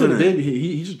man revving it. Baby,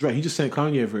 he just sent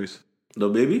Kanye a verse. The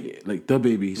Baby, like the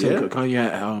Baby. He sent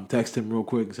Kanye texted him real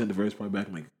quick and sent the verse part back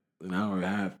in like an hour and a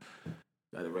half.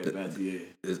 Got it right back to you.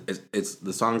 It's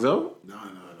the song's out. No.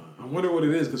 I wonder what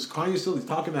it is because Kanye's still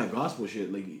talking that gospel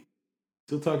shit, like.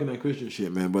 Still talking that Christian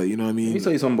shit, man. But you know what I mean. Let me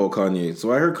tell you something about Kanye.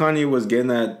 So I heard Kanye was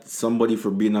getting at somebody for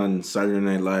being on Saturday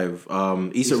Night Live.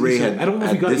 Issa Rae had. I don't know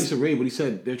if he got Issa Rae, but he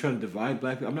said they're trying to divide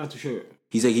black people. I'm not too sure.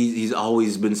 He said he's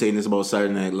always been saying this about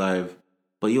Saturday Night Live.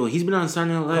 But he's been on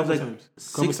Saturday Night Live like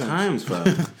six times, fam.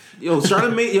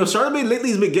 Charlamagne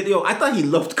lately has been getting. I thought he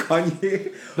loved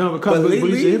Kanye. No, but lately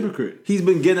he's a hypocrite. He's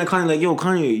been getting at Kanye like,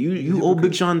 Kanye, you owe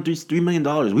Big Sean $3 million.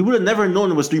 We would have never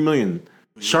known it was $3 million.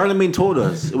 Charlamagne told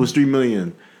us it was $3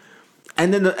 million.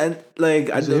 And then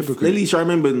lately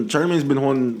Charlamagne's been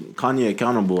holding Kanye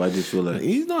accountable. I just feel like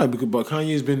he's not, but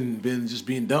Kanye's been just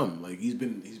being dumb. Like he's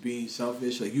being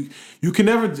selfish. Like you can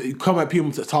never come at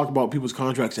people to talk about people's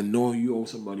contracts and knowing you owe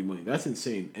somebody money. That's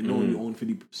insane. And knowing you own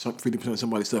 50% of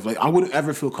somebody's stuff. Like I wouldn't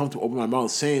ever feel comfortable opening my mouth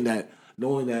saying that,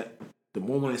 knowing that the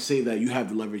moment I say that, you have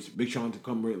the leverage, Big Sean, to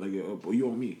come right like, you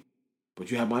owe me. But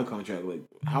you have my contract. Like,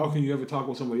 how can you ever talk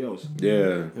with somebody else?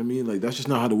 Yeah. I mean, like, that's just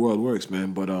not how the world works,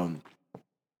 man. But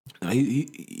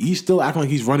he's still acting like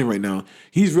he's running right now.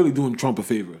 He's really doing Trump a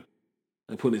favor.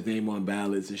 Like, putting his name on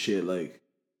ballots and shit. Like,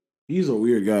 he's a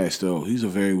weird guy still. He's a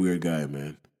very weird guy,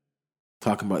 man.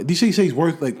 Talking about... Did you say he's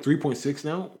worth, like, 3.6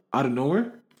 now? Out of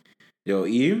nowhere? Yo,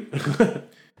 E?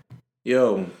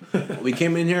 Yo, we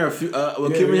came in here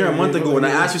a month ago and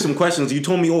I asked you some questions. You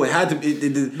told me, it had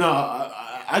to... No,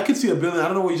 I could see $1 billion. I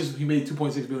don't know what he made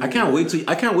 $2.6 billion. I can't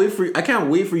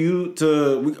wait for you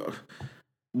to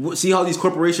see how these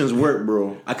corporations work,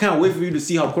 bro. I can't wait for you to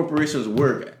see how corporations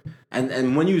work.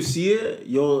 And when you see it,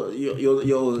 you'll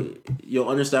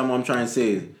understand what I'm trying to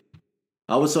say.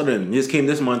 All of a sudden, he just came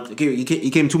this month.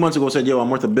 He came 2 months ago, said, "Yo, I'm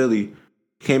worth $1 billion."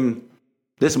 Came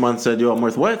this month, said, "Yo, I'm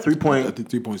worth what? 3 point." I think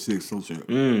 3.6. Still sure.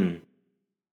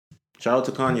 Shout out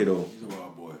to Kanye though. He's a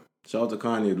wild boy. Shout out to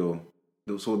Kanye though.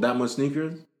 So that much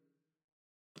sneakers?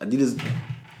 Adidas.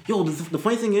 Yo, the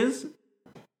funny thing is,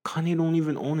 Kanye don't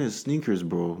even own his sneakers,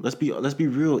 bro. Let's be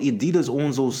real. Adidas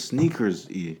owns those sneakers.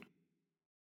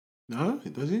 Huh?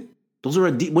 Does he? Those are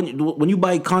when you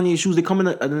buy Kanye shoes, they come in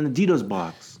an Adidas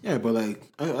box. Yeah, but like,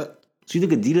 so you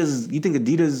think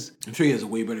Adidas? I'm sure he has a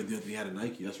way better deal than he had at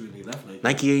Nike. That's really left Nike.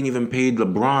 Nike ain't even paid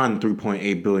LeBron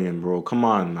 $3.8 billion, bro. Come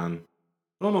on, man.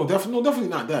 No, definitely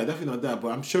not that. Definitely not that.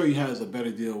 But I'm sure he has a better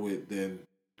deal with than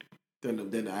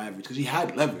the average because he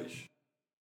had leverage.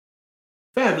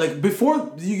 Fam, like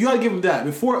before, you gotta give him that.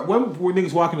 Before, when were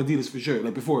niggas walking Adidas for sure?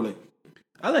 Like before, like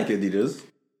I like Adidas,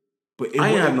 but I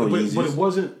ain't have no Yeezys. Yeezys. But it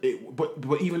wasn't.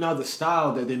 But even now, the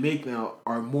style that they make now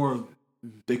are more.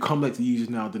 They come like the Yeezys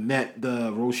now. The net,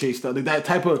 the Rocher style, like that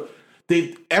type of.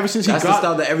 They ever since he that's got the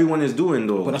style that everyone is doing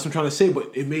though. But that's what I'm trying to say.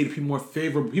 But it made people more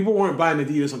favorable. People weren't buying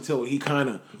Adidas until he kind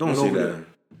of don't say that.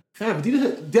 Fam,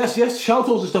 Adidas, yes, shell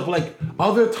toes and stuff, but like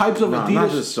other types of Nah, Adidas.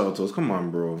 not just shell toes. Come on,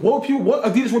 bro. What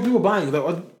Adidas were people buying?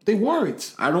 Like, they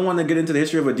weren't. I don't want to get into the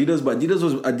history of Adidas, but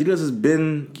Adidas has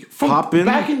been popping.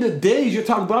 Back in the days, you're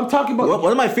talking, but I'm talking about.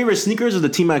 One of my favorite sneakers is the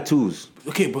T-Mac 2s.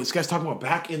 Okay, but this guy's talking about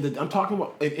back in the. I'm talking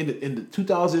about in the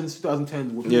 2000s,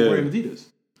 2010s, when people were wearing Adidas.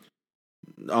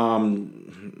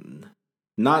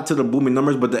 Not to the booming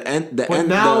numbers, but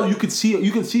now you can see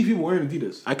people wearing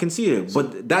Adidas. I can see it,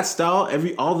 but that style,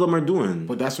 all of them are doing.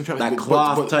 But that's what I'm trying to. That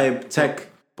cloth type tech.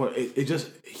 But it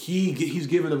just he's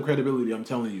giving them credibility. I'm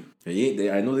telling you.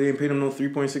 I know they ain't paid him no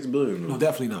 $3.6 billion. No,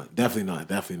 definitely not.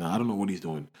 I don't know what he's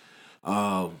doing.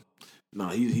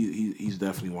 He's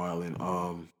definitely wilding.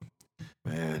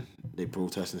 Man, they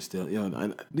protesting still.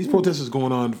 These protests is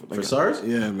going on for SARS.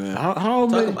 Yeah, man.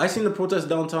 I seen the protest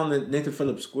downtown at Nathan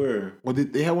Phillips Square. Well,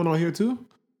 they had one on here too.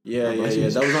 Yeah. That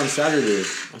was on Saturday.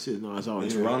 I see it. No, it's out in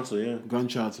here. Toronto. Yeah,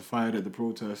 gunshots are fired at the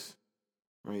protest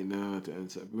right now.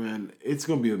 Man, it's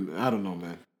gonna be. I don't know,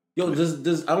 man. Yo,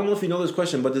 does I don't know if you know this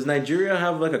question, but does Nigeria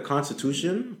have like a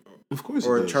constitution? Of course,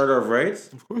 or a charter of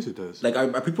rights? Of course, it does. Like,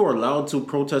 are people allowed to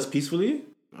protest peacefully?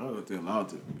 I don't know if they're allowed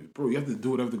to. Bro, you have to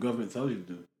do whatever the government tells you to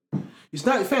do. It's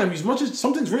not, fam, as much as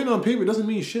something's written on paper, it doesn't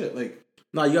mean shit. Like,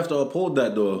 nah, you have to uphold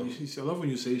that, though. I love when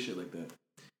you say shit like that.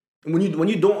 When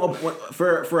you don't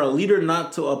for a leader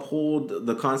not to uphold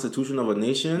the constitution of a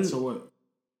nation. So what?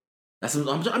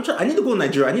 I'm trying. I need to go to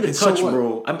Nigeria. I need to touch,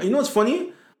 bro. You know what's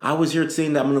funny? I was here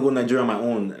saying that I'm gonna go to Nigeria on my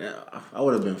own. I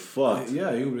would have been fucked.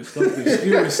 Yeah, you would have stuck there.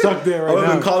 You would have stuck there right now. I would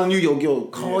have been calling you, yo,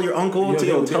 call your uncle.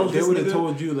 They would have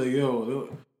told you, like, yo,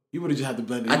 you would have just had to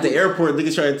blend in. At the airport,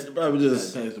 niggas trying to probably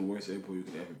just. That is the worst airport you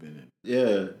could ever been in.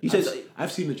 Yeah,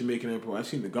 I've seen the Jamaican airport. I've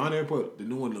seen the Ghana airport. The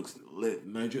new one looks lit.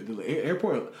 Nigeria, the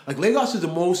airport, like Lagos is the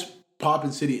most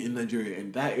popping city in Nigeria,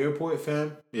 and that airport,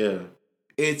 fam. Yeah,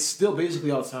 it's still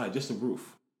basically outside, just a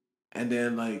roof, and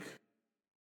then like.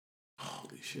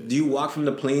 Holy shit! Do you walk from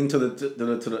the plane to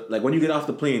the like when you get off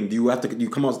the plane? Do you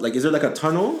come out like is there like a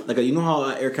tunnel like you know how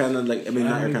Air Canada like I mean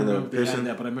not Air Canada person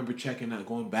that, but I remember checking that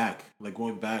going back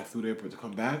through the airport to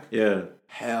come back. Yeah,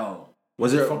 hell.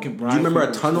 Was there? Do you remember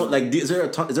a tunnel? Like is there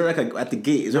like at the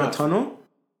gate? Is there a tunnel?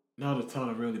 Not a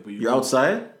tunnel really, but you're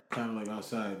outside. Kind of like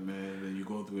outside, man. And then you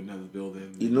go through another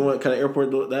building. You know what kind of airport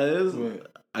that is?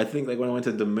 What? I think like when I went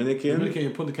to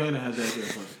Dominican, Punta Cana has that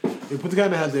airport. Punta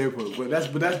Cana has the airport,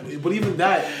 but even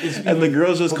that is. And the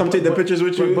girls just come take the pictures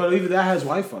with you. But even that has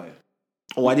Wi-Fi.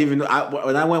 Oh, I didn't even know.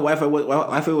 When I went,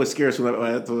 Wi-Fi was scarce when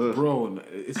I had to. Bro,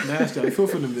 it's nasty. I feel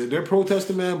for them. They're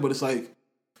protesting, man. But it's like,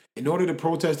 in order to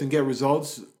protest and get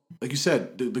results, like you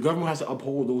said, the government has to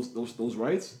uphold those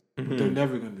rights. Mm-hmm. But they're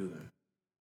never gonna do that.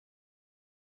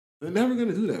 They're never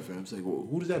gonna do that, fam. It's like, well,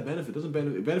 who does that benefit?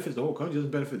 It benefits the whole country. It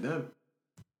doesn't benefit them.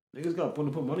 Niggas got to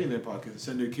put money in their pockets and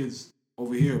send their kids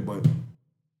over here. But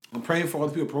I'm praying for all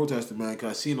the people protesting, man, because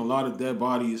I've seen a lot of dead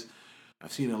bodies.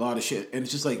 I've seen a lot of shit. And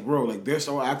it's just like, bro, like, they're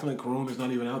so acting like Corona's not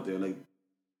even out there. Like,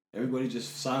 everybody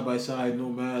just side by side, no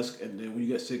mask, and then when you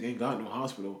get sick, ain't got no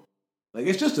hospital. Like,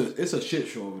 it's a shit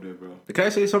show over there, bro. Can I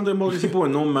say something about these people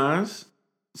with no mask?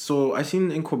 So, I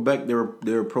seen in Quebec, they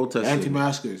were protesting.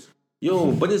 Anti-maskers.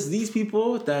 Yo, but it's these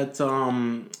people that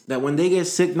that when they get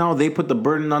sick now, they put the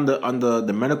burden on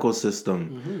the medical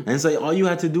system. Mm-hmm. And it's like, all you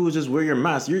had to do is just wear your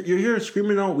mask. You're here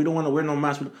screaming out, we don't want to wear no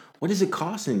mask. What is it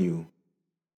costing you?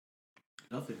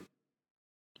 Nothing.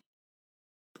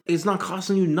 It's not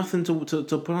costing you nothing to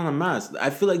put on a mask.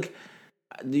 I feel like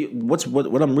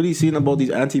what I'm really seeing about these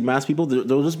anti-mask people,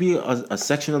 there'll just be a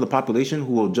section of the population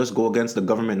who will just go against the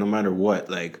government no matter what.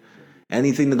 Like,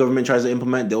 anything the government tries to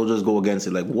implement, they'll just go against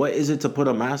it. Like, what is it to put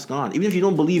a mask on? Even if you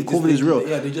don't believe COVID is real,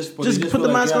 they just put the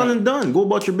mask on and done. Go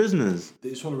about your business.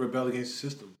 They just want to rebel against the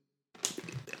system.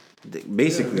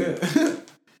 Basically. Yeah.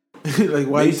 Like,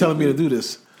 why are you telling me to do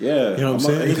this? Yeah. You know what I'm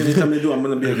saying? Anything they tell me to do, I'm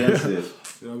going to be against it.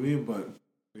 You know what I mean? But,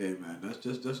 yeah, man,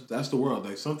 that's the world.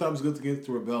 Like, sometimes it's good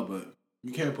to rebel, but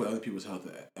you can't put other people's health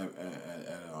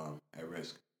at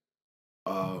risk.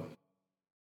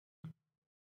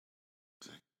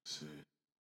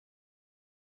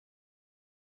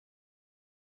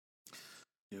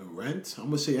 Rent. I'm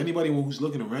gonna say anybody who's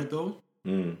looking to rent though.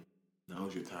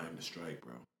 Now's your time to strike,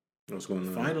 bro. What's going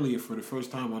on? Finally, for the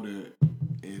first time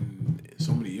in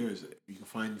so many years, you can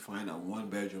find a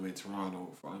 1-bedroom in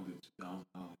Toronto for under $2,000.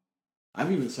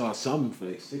 I've even saw some for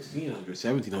like $1,600,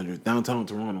 $1,700 downtown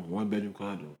Toronto, 1-bedroom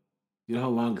condo. You know how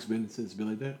long it's been since it's been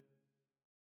like that?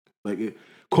 Like,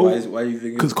 why do you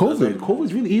think? Because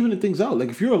COVID's really evening things out. Like,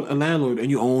 if you're a landlord and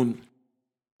you own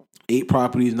 8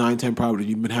 properties, 9, 10 properties,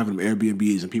 you've been having them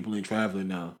Airbnbs and people ain't traveling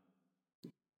now.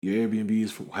 Your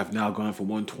Airbnbs have now gone from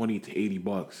 $120 to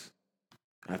 $80.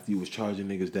 after you was charging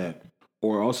niggas that.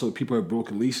 Or also people are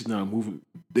broken leases now moving.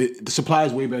 The supply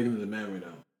is way bigger than the demand right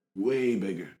now. Way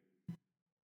bigger.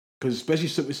 Because especially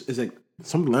it's like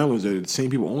some landlords are the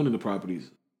same people owning the properties.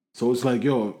 So it's like,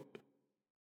 yo,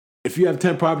 if you have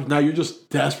 10 properties, now you're just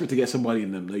desperate to get somebody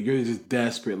in them. Like you're just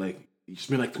desperate. Like you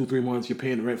spend like 2-3 months, you're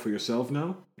paying the rent for yourself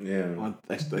now. Yeah.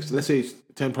 Let's say it's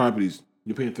 10 properties,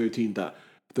 you're paying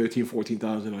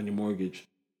 $14,000 on your mortgage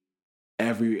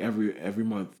every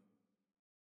month.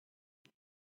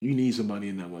 You need some money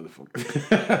in that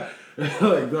motherfucker.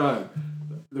 Like, dog,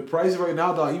 the price right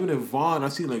now, dog, even in Vaughan, I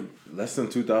see like less than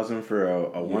 $2,000 for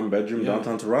a one bedroom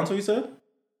downtown Toronto. You said?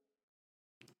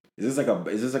 Is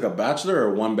this like a bachelor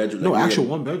or one bedroom? No, like actual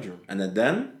one bedroom. And a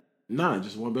den? Nah,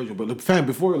 just one bedroom. But the fam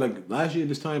before, like last year,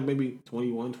 this time maybe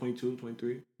 21, 22,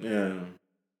 23. Yeah.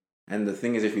 And the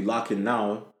thing is, if you lock in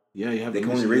now, you have. They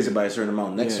can only raise it by a certain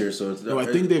amount next year. So it's. No, I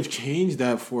think they've changed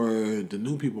that for the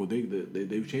new people.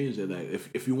 They've changed it. Like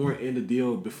if you weren't in the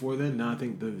deal before then, now I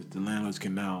think the landlords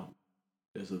can now.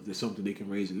 There's something they can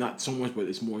raise it. Not so much, but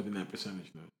it's more than that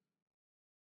percentage now.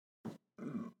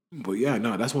 But yeah,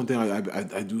 no, that's one thing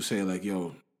I do say. Like,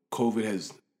 yo, COVID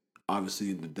has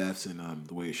obviously the deaths and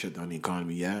the way it shut down the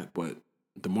economy. Yeah, but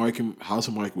the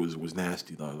housing market was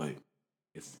nasty though. Like,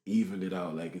 it's evened it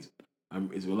out. Like it's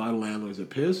a lot of landlords are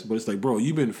pissed, but it's like, bro,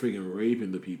 you've been freaking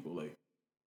raping the people, like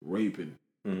raping.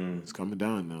 Mm-hmm. It's coming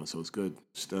down now, so it's good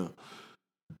still.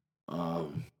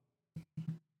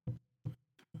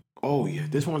 Oh yeah,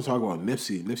 this one to talk about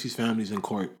Nipsey. Nipsey's family's in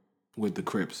court with the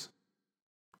Crips.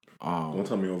 Don't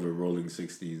tell me over Rolling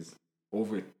 60s.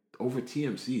 Over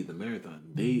TMC, the marathon.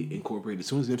 They incorporated, as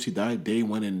soon as Nipsey died, they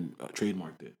went and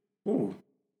trademarked it. Ooh.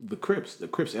 The Crips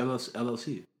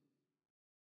LLC.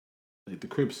 Like the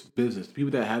Crips business. The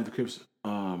people that have the Crips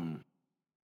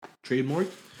trademark,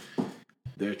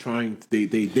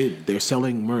 they're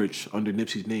selling merch under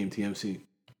Nipsey's name, TMC.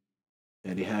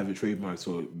 And they have it trademarked.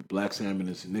 So Black Sam and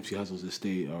Nipsey Hussle's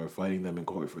estate are fighting them in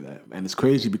court for that. And it's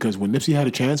crazy because when Nipsey had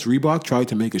a chance, Reebok tried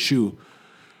to make a shoe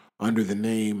under the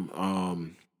name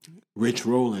Rich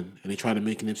Rollin, and they tried to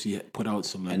make Nipsey put out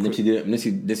some. Like, and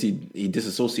Nipsey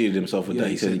disassociated himself with that.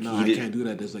 He said, "No, I can't do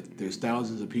that. There's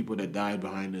thousands of people that died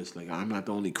behind this. Like, I'm not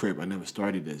the only Crip. I never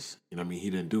started this. You know what I mean? He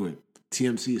didn't do it.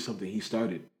 TMC is something he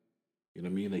started. You know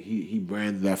what I mean? Like he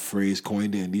branded that phrase,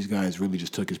 coined it, and these guys really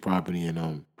just took his property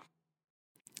and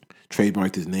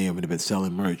trademarked his name and have been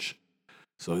selling merch.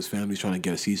 So his family's trying to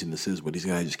get a cease and desist, but these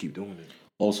guys just keep doing it.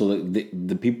 Also,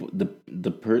 the people, the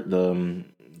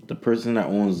person that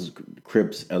owns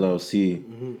Crips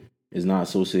LLC is not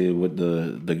associated with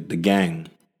the gang.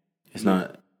 It's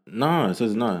not. No, it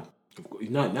says not.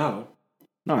 Not now.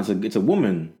 No, it's a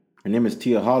woman. Her name is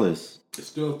Tia Hollis. It's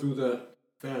still through the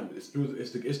family. It's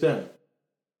them.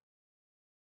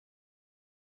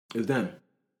 It's them.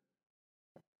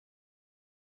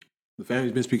 The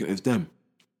family's been speaking. It's them.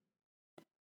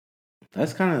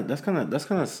 That's kind of. I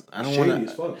don't want to.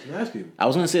 As fuck. It's nasty. I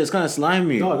was gonna say it's kind of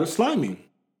slimy. No, they're slimy.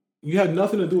 You had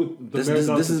nothing to do with the this is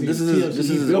his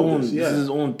own. This is his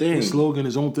own thing. His slogan,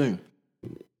 his own thing.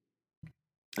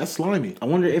 That's slimy. I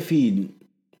wonder if he.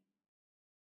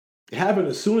 It happened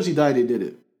as soon as he died. They did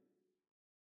it.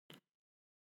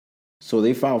 So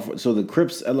they filed. So the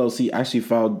Crips LLC actually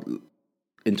filed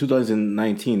in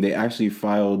 2019. They actually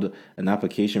filed an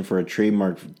application for a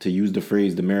trademark to use the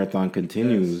phrase "the marathon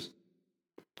continues"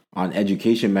 on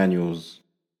education manuals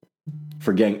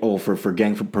for gang. For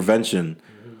gang prevention.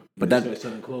 But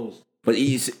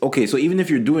okay. So even if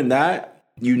you're doing that,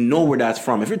 you know where that's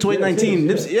from. If you're 2019,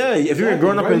 if you're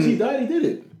growing up in, he died, he did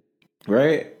it,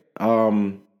 right?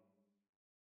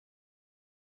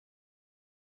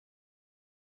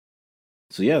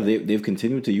 So yeah, they've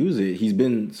continued to use it.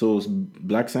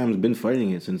 Black Sam's been fighting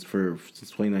it since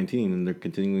 2019, and they're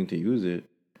continuing to use it.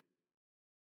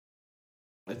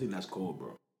 I think that's cool,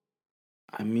 bro.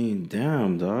 I mean,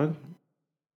 damn, dog.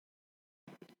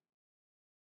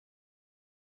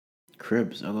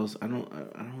 Crips, LLC. I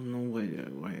don't know why.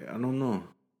 I don't know.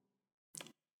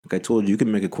 Like I told you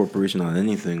can make a corporation on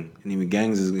anything, and even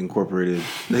gangs is incorporated.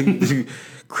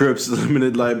 Crips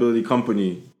Limited Liability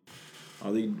Company.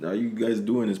 All you guys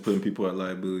doing is putting people at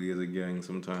liability as a gang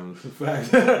sometimes. Fact.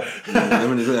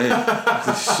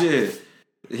 Shit.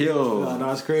 Yo.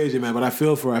 No, it's crazy, man. But I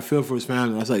feel for his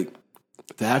family. I was like,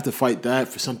 to have to fight that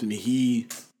for something that he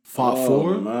fought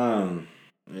for. Man.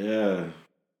 Yeah.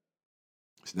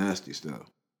 It's nasty stuff.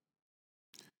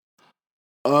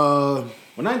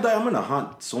 When I die, I'm gonna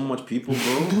haunt so much people,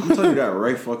 bro. I'm telling you that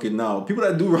right fucking now. People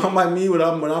that do wrong by me when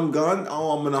I'm gone,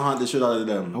 I'm gonna haunt the shit out of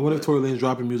them. I wonder if Tory Lane's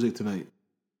dropping music tonight.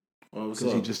 Oh, what's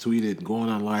Because he up? just tweeted, going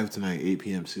on live tonight, 8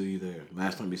 p.m. See you there.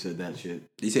 Last time he said that shit.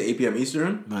 Did he say 8 p.m.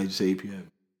 Eastern? No, he just said 8 p.m.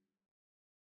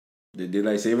 Did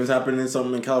like savings happen in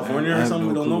something in California I or have something?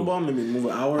 no we don't know clue. about. Maybe move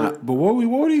an hour. But what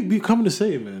would he be coming to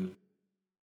say, man?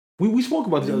 We spoke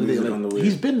about this the other day. Music on the Like, way.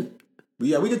 he's been...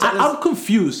 Yeah, we can talk. I'm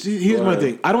confused. Here's Go my ahead.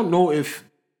 thing. I don't know if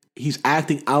he's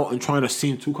acting out and trying to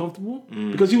seem too comfortable.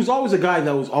 Because he was always a guy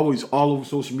that was always all over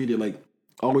social media, like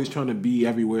always trying to be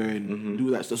everywhere and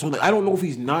do that stuff. So like, I don't know if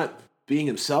he's not being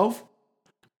himself,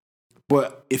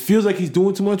 but it feels like he's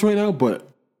doing too much right now, but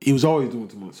he was always doing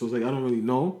too much. So it's like, I don't really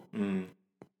know.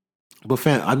 But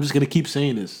fam, I'm just going to keep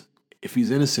saying this. If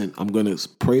he's innocent, I'm going to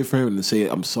pray for him and say,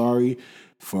 I'm sorry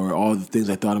for all the things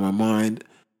I thought in my mind.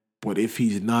 But if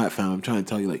he's not, fam, I'm trying to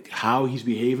tell you, like, how he's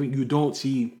behaving, you don't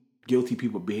see guilty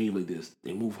people behave like this.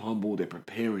 They move humble. They're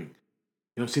preparing. You know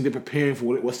what I'm saying? They're preparing for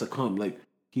what's to come. Like,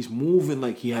 he's moving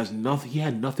like he has nothing. He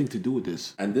had nothing to do with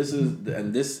this. And this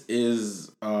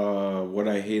is what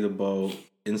I hate about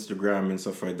Instagram and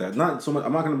stuff like that. Not so much.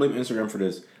 I'm not gonna blame Instagram for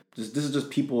this. This is just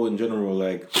people in general.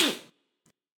 Like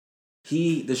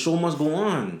the show must go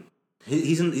on.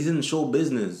 He's in show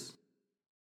business.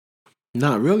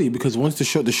 Not really, because once the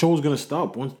show's gonna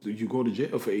stop. Once you go to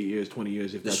jail for 8 years, 20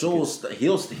 years, if The that's show the case.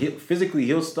 he'll physically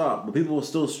he'll stop, but people will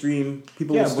still stream.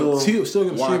 People Yeah, will but still still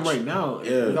gonna stream watch. right now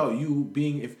Yeah. without you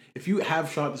being. If you have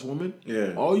shot this woman,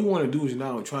 Yeah. all you want to do is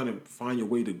now trying to find your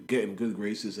way to get in good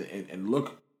graces and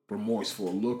look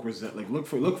remorseful, look look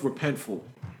repentful,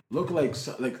 look like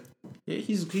Yeah,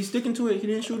 he's sticking to it. He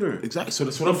didn't shoot her. exactly. So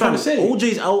that's what I'm trying to say.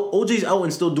 OJ's out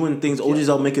and still doing things. OJ's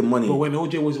out making money. But when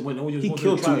OJ was he going to the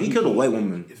killed trial, he killed a white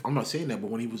woman. I'm not saying that,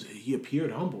 but when he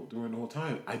appeared humble during the whole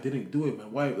time. I didn't do it,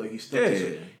 man. Why? Like he stuck. Yeah.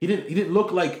 He didn't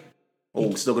look like.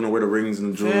 Oh, still gonna wear the rings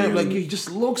and the jewelry. Man, like and- he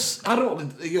just looks. I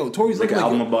don't. Yo, Tory's Make looking an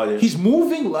like album about it. He's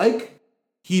moving like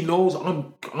he knows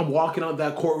I'm walking out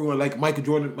that courtroom like Michael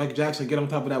Jackson, get on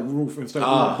top of that roof and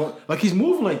start. Like he's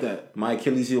moving like that. My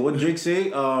Achilles heel. What Drake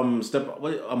say? I'm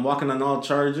walking on all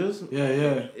charges.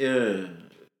 Yeah. Yeah,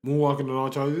 Moonwalking on all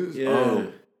charges. yeah.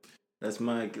 That's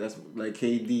like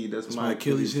KD. That's My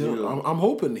Achilles heel. I'm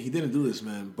hoping he didn't do this,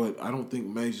 man. But I don't think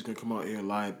Meg's just gonna come out here and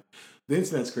lie. The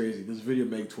internet's crazy. This video of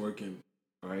Meg twerking,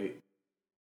 right?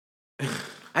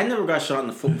 I never got shot in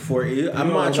the foot before. I That's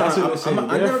never what got I'm saying. shot in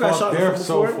the They're foot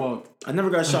so before. fucked. I never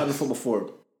got shot in the foot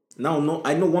before. No,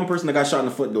 I know one person that got shot in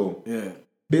the foot though. Yeah.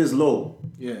 Biz Low.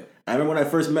 Yeah. I remember when I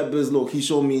first met Biz Low, he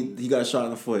showed me he got shot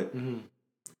in the foot. Mm-hmm.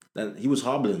 That he was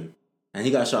hobbling, and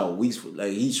he got shot weeks.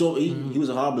 Like he was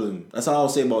hobbling. That's all I'll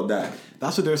say about that.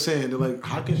 That's what they're saying. They're like,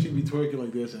 how can she be twerking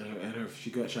like this and she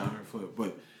got shot in her foot?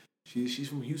 But she's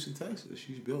from Houston, Texas.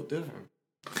 She's built different.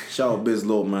 Shout out Biz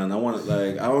Low, man. I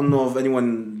don't know if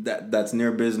anyone that's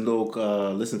near Biz Low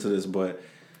listen to this, but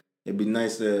it'd be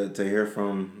nice to hear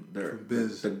from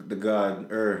Biz. the god,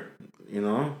 you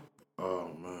know.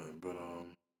 Oh man, but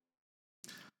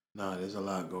nah, there's a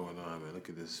lot going on, man. Look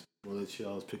at this. Bullet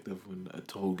shells picked up from a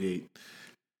toll gate.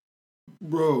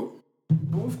 Bro,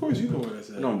 well, of course you know what I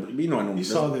said. No, you know I know. You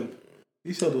saw them.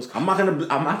 You saw those. I'm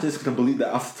not just gonna believe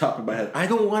that off the top of my head. I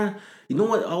don't want to. You know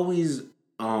what? Always,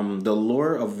 the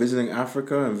lure of visiting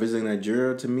Africa and visiting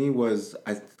Nigeria to me was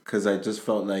because I just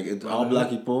felt like it's all black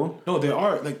people. No, there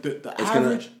are like the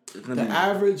average,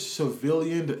 average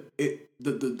civilian.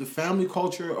 The family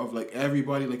culture of like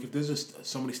everybody. Like if there's just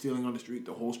somebody stealing on the street,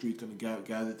 the whole street's gonna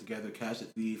gather together, catch the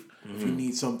thief. If you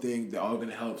need something, they're all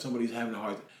gonna help. Somebody's having a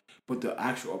hard time. But the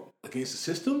actual against the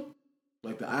system,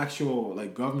 like the actual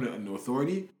like government and the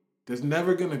authority, there's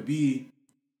never gonna be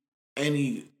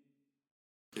any.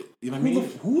 You know what I mean?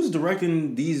 Who's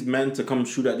directing these men to come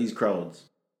shoot at these crowds?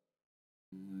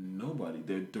 Nobody.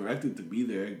 They're directed to be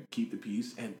there, keep the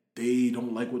peace, and they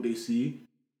don't like what they see.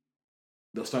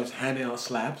 They'll start handing out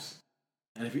slaps,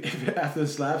 and if after the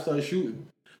slap start shooting,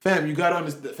 fam, you got on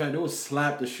this. Fam, they will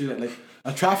slap the shit at like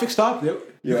a traffic stop. I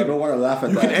don't want to laugh at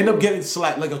You that. can end up getting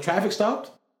slapped like a traffic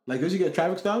stop. Like as you get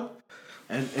traffic stopped,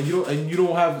 and you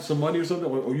don't have some money or something,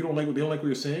 or you don't like they don't like what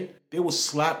you're saying. They will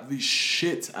slap the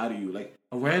shit out of you, like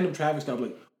a random traffic stop,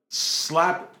 like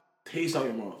slap, taste out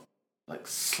your mouth, like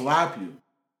slap you.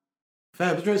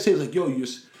 Fam, I'm trying to say is like, yo,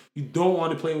 you don't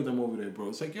want to play with them over there, bro.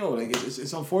 It's like, yo, like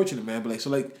it's unfortunate, man. But like, so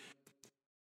like,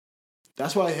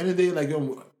 that's why at the end of the day, like,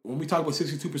 yo, when we talk about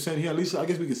 62% here, at least I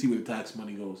guess we can see where the tax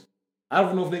money goes. I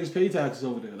don't know if niggas pay taxes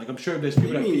over there. Like, I'm sure there's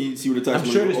people You see what the tax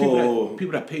I'm sure money- there's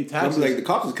people that pay taxes. Like the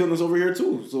cops is killing us over here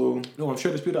too. So No, I'm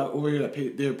sure there's people over here that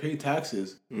pay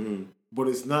taxes. Mm-hmm. But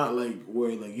it's not like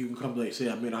where like you can come like say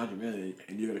I made $100 million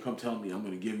and you're gonna come tell me I'm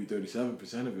gonna give you 37%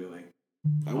 of it. Like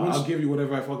I'll give you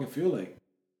whatever I fucking feel like.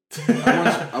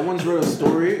 I once read a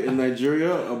story in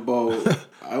Nigeria about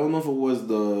I don't know if it was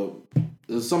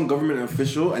there was some government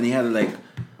official, and he had like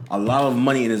a lot of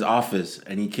money in his office,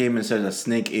 and he came and said a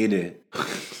snake ate it.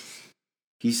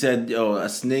 He said, "Yo, a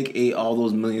snake ate all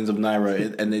those millions of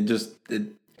naira," and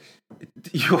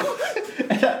yo.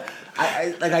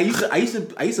 I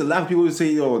used to laugh. People would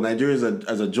say, "Yo, Nigeria is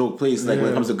as a joke place." Like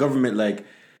when it comes to government, like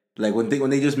when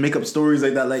they just make up stories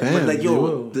like that,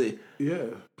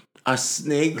 a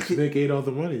snake ate all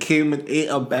the money. Came and ate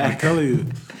a bag. I'm telling you.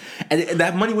 And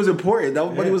that money was important.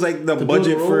 That money was like the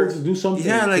budget for to do something.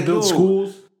 Yeah, like to build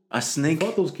schools. A snake.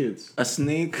 Fuck those kids. A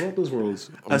snake. Fuck those roads.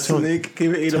 A snake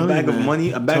came and ate a bag of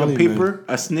money, a bag of paper.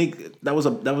 A snake. That was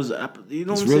you know what I'm saying?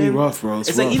 It's really rough, bro.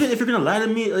 It's like even if you're gonna lie to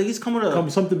me, like he's coming to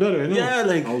something better. I know. Yeah,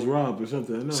 like I was robbed or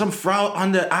something. I know. Some fraud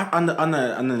on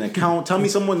an account. Tell me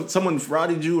someone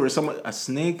frauded you or someone a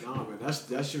snake. Nah, man, that's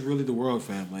just really the world,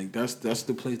 fam. Like that's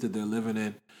the place that they're living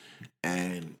in.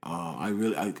 And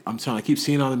I'm telling, I keep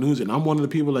seeing on the news, and I'm one of the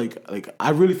people like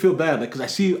I really feel bad, like because I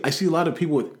see a lot of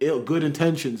people with good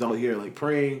intentions out here, like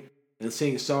praying and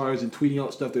saying SARS and tweeting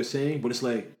out stuff they're saying, but it's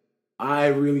like I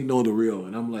really know the real,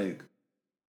 and I'm like,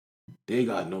 they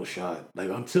got no shot.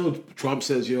 Like until Trump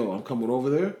says, "Yo, I'm coming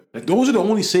over there," like those are the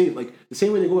only safe. Like the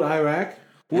same way they go to Iraq.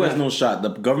 Who has no shot? The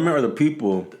government or the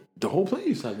people? The whole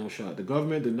place has no shot. The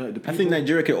government, the people. I think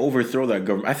Nigeria can overthrow that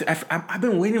government. I've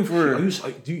been waiting for.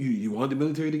 Do you want the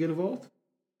military to get involved?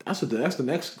 That's the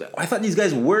next. I thought these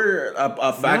guys were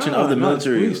a faction of the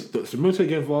military. The military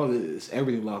get involved. It's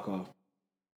everything lock off.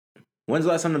 When's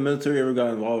the last time the military ever got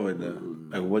involved with that?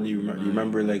 Like, what do you remember? You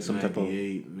remember like some type of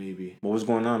maybe? What was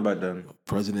going on back then?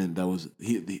 President that was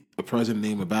a president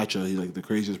named Abacha. He's like the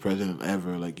craziest president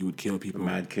ever. Like he would kill people.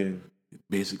 Mad King.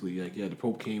 Basically, like the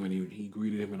Pope came and he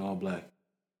greeted him in all black.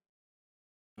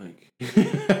 Like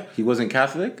he wasn't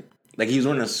Catholic. Like he was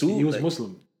wearing a suit. He was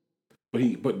Muslim,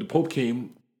 but the Pope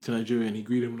came to Nigeria and he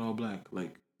greeted him in all black.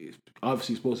 Like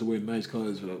obviously, he's supposed to wear nice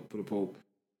colors for the Pope.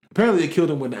 Apparently, they killed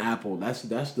him with an apple. That's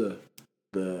the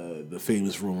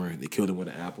famous rumor. They killed him with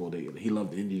an apple. He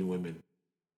loved Indian women.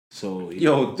 So he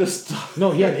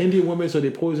had Indian women, so they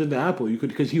poisoned the apple.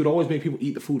 Because he would always make people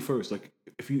eat the food first. Like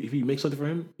if you make something for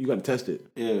him, you got to test it.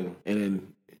 Yeah. And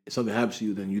then if something happens to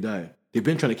you, then you die. They've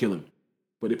been trying to kill him,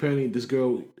 but apparently this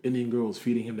Indian girl, was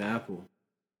feeding him the apple,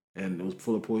 and it was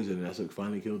full of poison, and that's what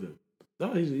finally killed him.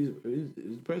 No, he's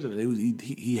the president.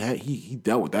 He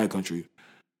dealt with that country,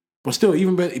 but still,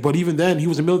 even then, he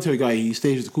was a military guy. He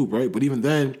staged the coup, right? But even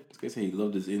then, this guy said he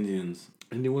loved his Indian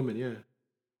women, yeah.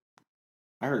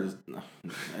 I heard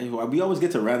we always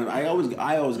get to random. I always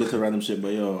get to random shit,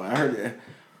 but yo, I heard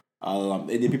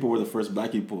Indian people were the first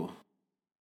black people.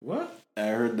 What? I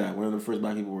heard that one of the first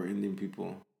black people were Indian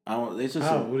people. I don't. It's just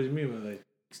how? What do you mean by like?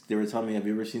 They were telling me, have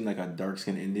you ever seen like a dark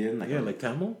skinned Indian? Like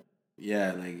Tamil.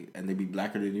 Yeah, like and they be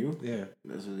blacker than you. Yeah,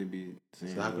 that's what they be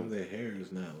saying. So how come their hair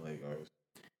is not like ours?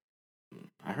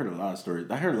 I heard a lot of stories.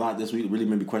 I heard a lot this week. Really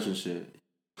made me question shit.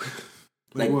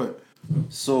 like what?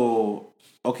 So.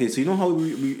 Okay, so you know how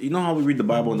we read the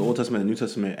Bible in the Old Testament and New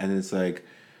Testament, and it's like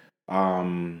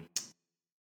God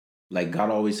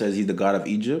always says He's the God of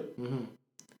Egypt,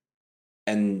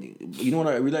 and you know what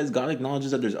I realized? God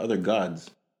acknowledges that there's other gods,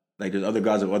 like there's other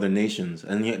gods of other nations,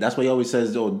 and that's why He always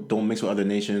says, "Oh, don't mix with other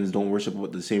nations, don't worship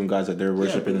with the same gods that they're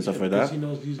worshiping and stuff like that." He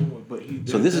knows He's the one,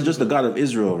 so this is just the God of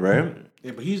Israel, right?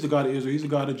 Yeah, but He's the God of Israel. He's the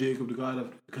God of Jacob,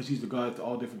 because He's the God to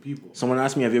all different people. Someone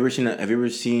asked me, "Have you ever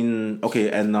seen?" Okay,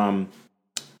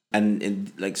 and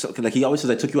like he always says,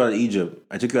 I took you out of Egypt.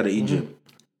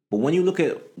 But when you look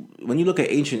at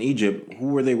ancient Egypt, who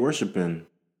were they worshiping?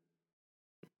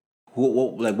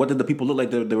 What did the people look like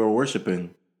they were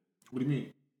worshiping? What do you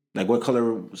mean? Like what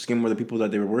color skin were the people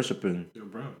that they were worshiping? They were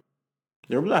brown.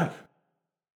 They were black.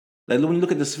 Like when you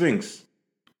look at the Sphinx,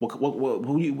 what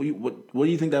do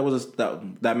you think that was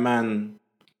that man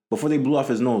before they blew off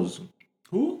his nose?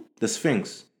 Who? The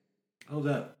Sphinx. How's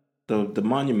that? The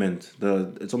monument,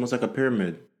 it's almost like a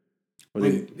pyramid.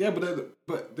 But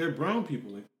they're brown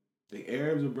people. Like the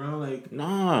Arabs are brown. Like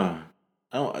nah,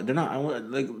 they're not.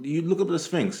 Like you look up the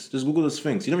Sphinx. Just Google the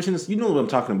Sphinx. You never seen this? You know what I'm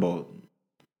talking about?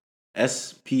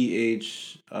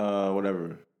 SPH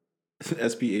whatever.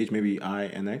 SPH maybe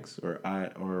INX or I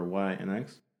or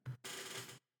YNX.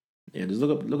 Yeah, just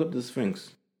look up the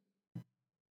Sphinx.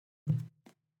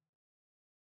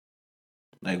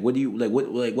 Like what do you like?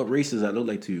 What race does that look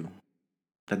like to you?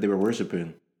 That they were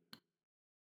worshiping.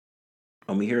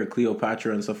 When we hear of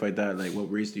Cleopatra and stuff like that, like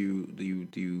what race do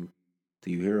you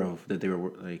hear of that they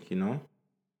were like, you know?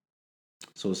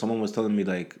 So someone was telling me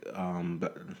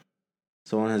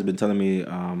someone has been telling me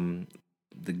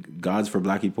the gods for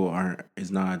black people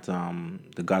is not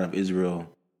the God of Israel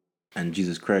and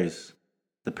Jesus Christ.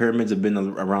 the pyramids have been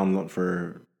around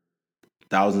for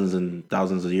thousands and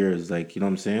thousands of years. Like, you know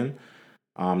what I'm saying?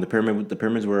 The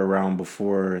pyramids were around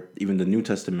before even the New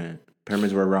Testament.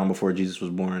 Pyramids were around before Jesus was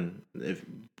born. If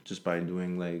just by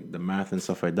doing like the math and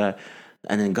stuff like that.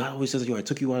 And then God always says, "Yo, I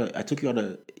took you out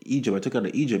of Egypt. I took you out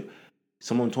of Egypt."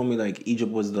 Someone told me like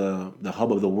Egypt was the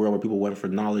hub of the world where people went for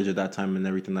knowledge at that time and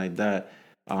everything like that.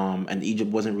 And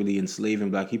Egypt wasn't really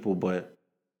enslaving black people, but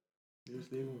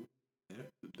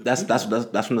that's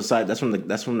from the side. That's from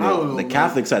the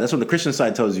Catholic side. That's from the Christian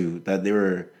side tells you that they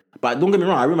were. But don't get me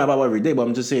wrong, I read my Bible every day. But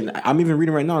I'm just saying, I'm even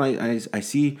reading right now, and I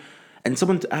see, and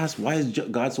someone asked, why is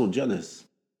God so jealous?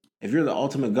 If you're the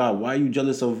ultimate God, why are you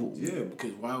jealous of? Yeah,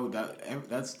 because why would that?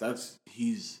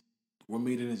 We're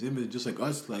made in His image, just like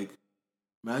us. Like,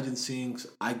 imagine seeing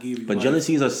I gave you. But life.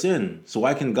 Jealousy is a sin, so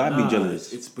why can God be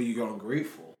jealous? But you're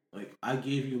ungrateful. Like, I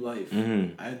gave you life.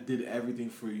 Mm-hmm. I did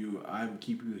everything for you. I'm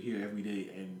keeping you here every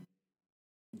day, and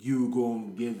you go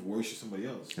and worship somebody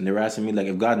else. And they were asking me, like,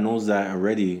 if God knows that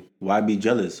already, why be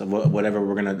jealous of whatever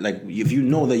we're gonna like? If you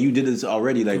know that you did this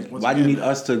already, like, why do you need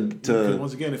us to? Because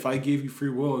once again, if I gave you free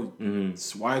will,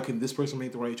 Mm-hmm. why can this person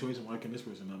make the right choice, and why can this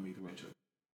person not make the right choice?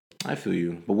 I feel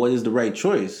you, but what is the right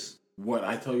choice? What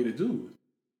I tell you to do.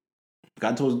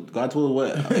 God told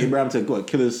what Abraham to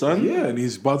kill his son. Yeah, and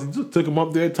he's about to took him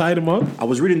up there, tied him up. I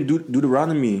was reading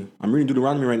Deuteronomy. I'm reading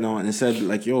Deuteronomy right now, and it said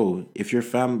like, yo, if your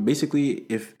basically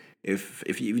if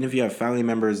even if you have family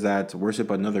members that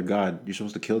worship another god, you're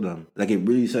supposed to kill them. Like, it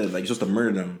really said, like, you're supposed to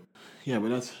murder them. Yeah, but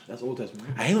that's Old Testament.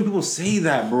 Right? I hate when people say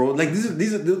that, bro. Like, these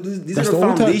are the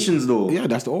Old foundations, though. Yeah,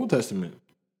 that's the Old Testament.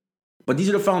 But these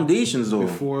are the foundations, though.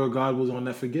 Before God was on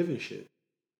that forgiving shit.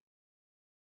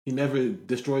 He never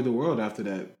destroyed the world after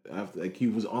that. After, like, he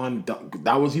was on.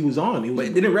 He was on.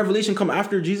 But didn't Revelation come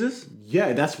after Jesus?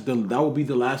 Yeah, that would be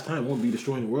the last time. It won't be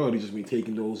destroying the world. He's just be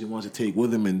taking those he wants to take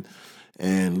with him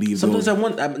and leave. Sometimes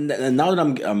now that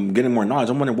I'm getting more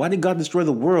knowledge, I'm wondering, why did God destroy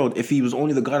the world if He was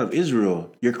only the God of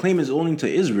Israel? Your claim is only to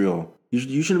Israel.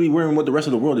 You shouldn't be worrying what the rest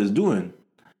of the world is doing.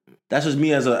 That's just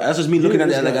me looking at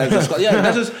it like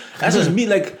that's just me,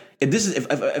 like,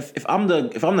 if I'm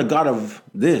the God of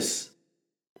this,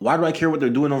 why do I care what they're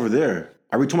doing over there?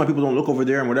 I already told my people don't look over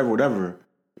there and whatever.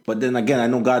 But then again, I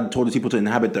know God told His people to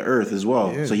inhabit the earth as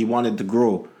well. Yeah. So He wanted to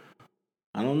grow.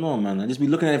 I don't know, man. I just be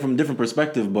looking at it from a different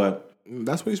perspective, but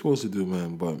that's what you're supposed to do,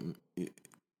 man. But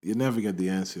you never get the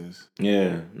answers.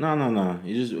 Yeah, no.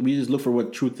 We just look for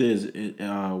what truth is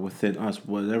within us.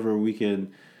 Whatever we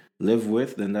can live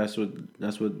with, then that's what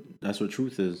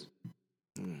truth is.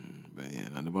 But yeah,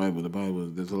 the Bible.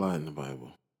 There's a lot in the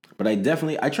Bible. But I'm not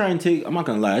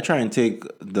gonna lie, I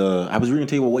was reading a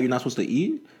table what you're not supposed to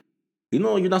eat. You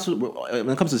know, you're not supposed, when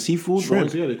it comes to seafood,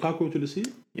 shrimp, the cockroach of the sea.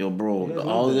 Yo, bro,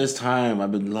 all this time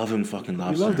I've been loving fucking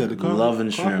lobster. You love that, loving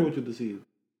shrimp. Cockroach of the sea.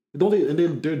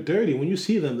 They're dirty. When you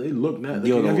see them, they look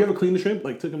nasty. Like, have you ever cleaned the shrimp?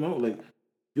 Like, took them out? Like,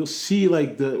 you'll see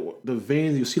like the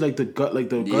veins. You see like the gut, like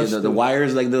the guts, the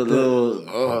wires, like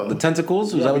the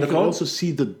tentacles. Is that what they're called? You can also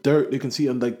see the dirt. You can see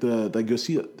you'll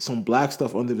see some black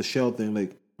stuff under the shell thing.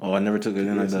 Like, oh, I never took it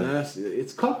in like that. Nasty.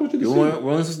 It's cockroach of the sea. We're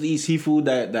only supposed to eat seafood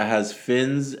that has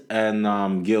fins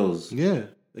and gills. Yeah,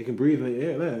 they can breathe.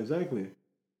 Yeah, exactly.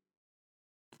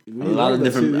 A lot of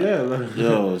different.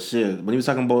 Yo, shit. When he was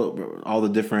talking about all the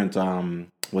different,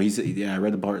 he said, yeah, I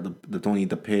read the part, the don't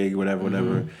eat the pig,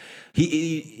 whatever.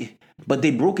 He but they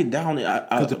broke it down.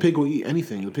 Because the pig will eat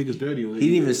anything. The pig is dirty. He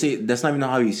didn't even say, that's not even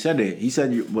how he said it. He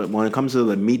said, when it comes to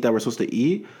the meat that we're supposed to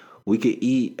eat, we could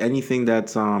eat anything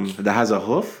that has a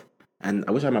hoof. And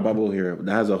I wish I had my Bible here.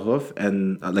 That has a hoof,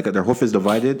 and like their hoof is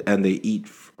divided, and they eat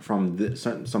from this,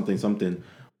 something.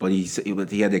 But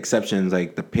he had exceptions.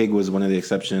 Like the pig was one of the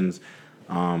exceptions.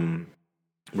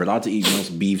 We're allowed to eat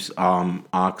most beefs,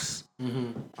 ox.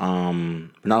 We're not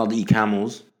allowed to eat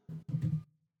camels.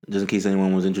 Just in case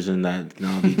anyone was interested in that, you're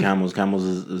not allowed to eat camels. Camels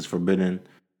is forbidden.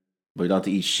 But you're allowed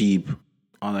to eat sheep,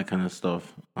 all that kind of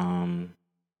stuff. You're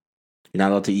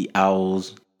not allowed to eat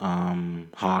owls,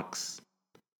 hawks.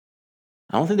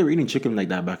 I don't think they were eating chicken like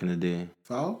that back in the day.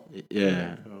 Fowl?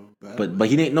 Yeah. But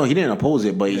he didn't oppose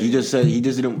it, but he just said he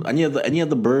just didn't any of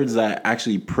the birds that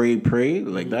actually prey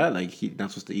like that, like he's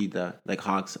not supposed to eat that. Like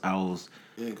hawks, owls,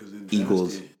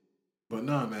 eagles. But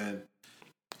nah, man.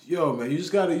 Yo, man, you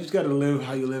just gotta live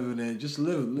how you living, and just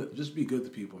live, just be good to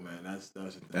people, man. That's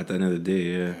the thing. At the end of the day,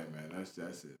 yeah. Yeah, man, that's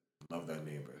it. Love that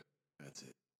neighbor. That's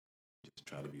it. Just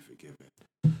try to be forgiving.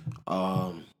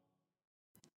 I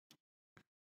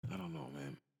don't know,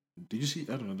 man. Did you see?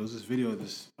 I don't know. There was this video. I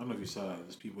don't know if you saw it.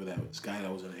 This guy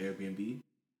that was on an Airbnb.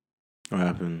 What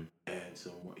happened? And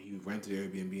so he rented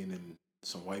Airbnb, and then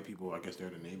some white people, I guess they're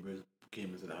the neighbors,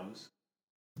 came into the house.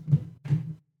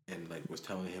 and like was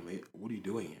telling him, "Hey, what are you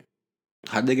doing here?"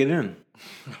 How'd they get in?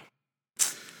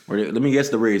 Let me guess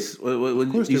the race.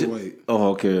 Of course they're white.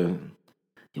 Oh, okay.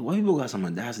 Yeah, white people got some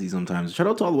audacity sometimes. Shout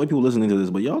out to all the white people listening to this,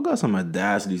 but y'all got some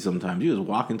audacity sometimes. You just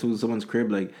walk into someone's crib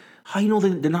like, how you know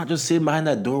they're not just sitting behind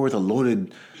that door with a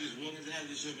loaded... You just walk into the house,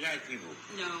 it's just black people.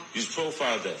 No. You just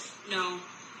profiled us. No.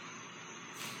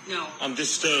 No. I'm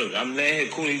disturbed. I'm laying here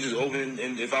cool. You just open,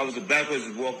 and if I was a black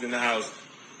person who walked in the house,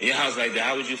 in your house like that,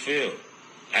 how would you feel?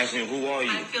 Asking, who are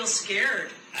you? I feel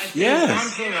scared. Yes. I'm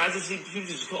feeling. I just see people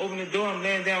just open the door. I'm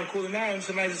laying down, cooling out, and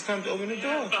somebody just comes to open the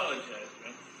door. I apologize,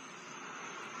 man.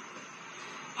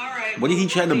 All right. What did he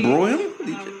try to bro him?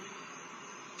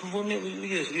 What, man,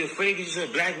 you afraid because you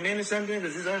said black men or something?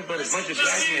 Because there's nothing but a bunch of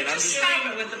black men. I'm just stop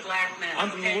it with the black men.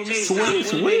 Okay? So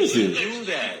what is it? Do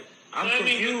that. I'm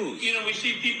confused. You know, we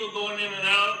see people going in and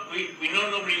out. We know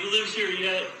nobody lives here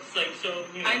yet. It's like, so,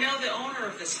 you know. I know the owner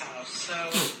of this house, so...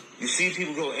 You see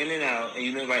people go in and out, and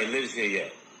you know nobody lives here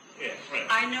yet. Yeah, right.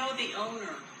 I know the owner.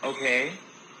 Okay.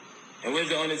 And what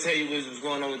did the owner tell you was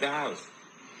going on with the house?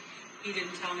 He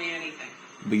didn't tell me anything.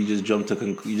 But you just jumped to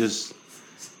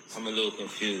I'm a little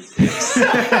confused. That's all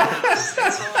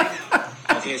I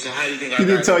know. Okay, so how do you think He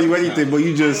didn't tell you anything, but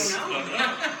you just... I don't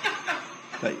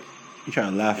know. Like, you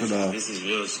trying to laugh it off. This is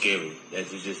real scary.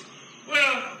 That you just...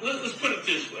 Well, let's put it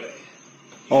this way.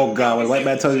 Oh, God, when a white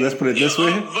man tells you, let's put it this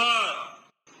way?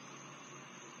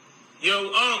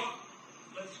 Yo,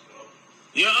 Let's go.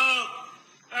 Yo,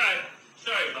 All right.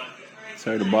 Sorry about that.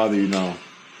 Sorry to bother you now.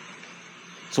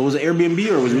 So was it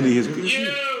Airbnb or was it really his...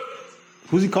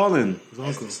 Who's he calling? His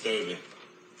uncle. disturbing.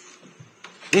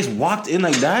 They just walked in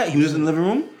like that? He was in the living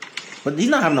room? But he's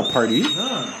not having a party.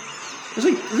 Nah. It's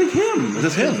like him. It's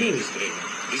just him. This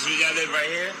is where y'all live right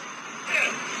here?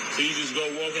 Yeah. So you just go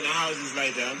walk in the houses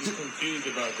like that? I'm just confused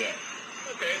about that.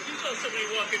 Okay, if you saw somebody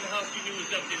walk in the house you knew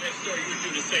was empty next door, you would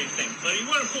do the same thing. But you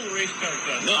want to pull the race card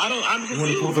down. No, I don't. I'm You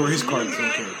want to pull the race card? It's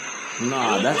okay.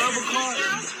 Nah, Rubber that's...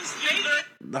 card.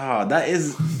 Nah, that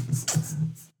is...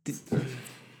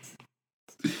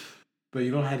 But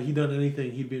you know, had he done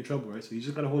anything, he'd be in trouble, right? So you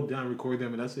just gotta hold down, record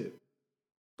them, and that's it.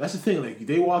 That's the thing. Like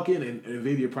they walk in and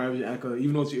invade your privacy, act like,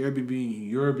 even though it's your Airbnb,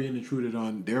 you're being intruded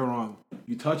on. They're wrong.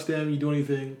 You touch them, you do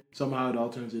anything, somehow it all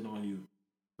turns in on you.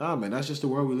 Nah, man, that's just the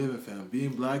world we live in, fam. Being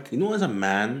black. You know, as a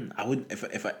man, I would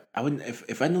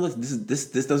if I know that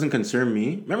this doesn't concern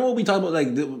me. Remember what we talked about, like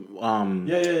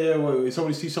Yeah. Wait,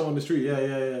 somebody sees someone on the street.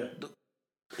 Yeah.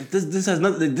 This has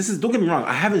nothing. This is, don't get me wrong.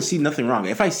 I haven't seen nothing wrong.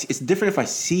 It's different if I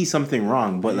see something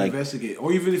wrong, but like investigate,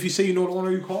 or even if you say you know the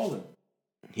owner, you call him.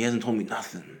 He hasn't told me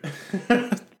nothing.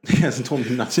 He hasn't told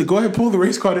me nothing. So go ahead, pull the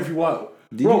race card if you want.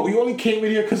 Bro, you we only came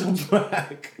in here because I'm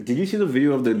black. Did you see the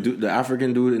video of the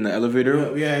African dude in the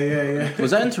elevator? Yeah.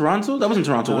 Was that in Toronto? That was in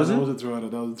Toronto, was it? That was in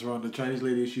Toronto. The Chinese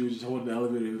lady, she was just holding the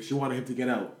elevator. She wanted him to get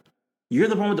out. You're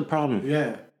the one with the problem.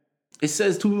 Yeah. It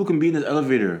says 2 people can be in this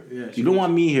elevator. Yeah, you don't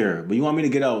want me here, but you want me to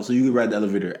get out so you can ride the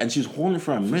elevator. And she's holding it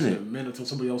for a minute. Until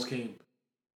somebody else came.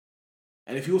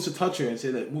 And if he was to touch her and say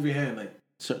that, move your hand, like...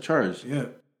 Charge. Yeah.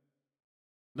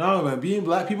 No, man, being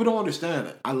black, people don't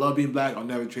understand. I love being black. I'll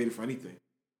never trade it for anything.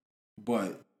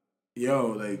 But, yo,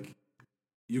 like,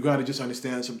 you got to just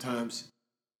understand sometimes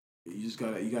you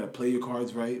gotta play your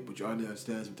cards right, but you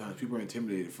understand sometimes people are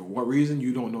intimidated. For what reason,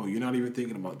 you don't know. You're not even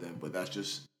thinking about them, but that's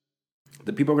just...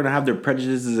 The people are gonna have their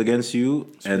prejudices against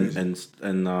you, and there's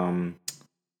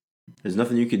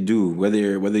nothing you could do.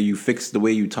 Whether you fix the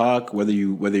way you talk, whether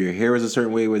your hair is a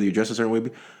certain way, whether you dress a certain way,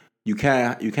 you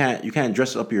can't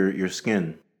dress up your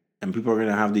skin, and people are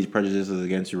gonna have these prejudices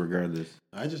against you regardless.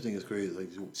 I just think it's crazy, like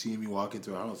seeing me walk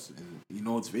into a house and you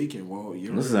know it's vacant. Well,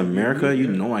 this is America. You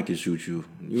know I can shoot you.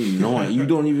 You know it. You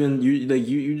don't even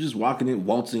you just walking in,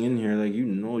 waltzing in here, like you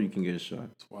know you can get shot.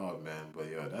 It's wild, man. But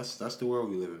yeah, that's the world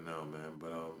we live in now, man.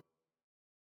 But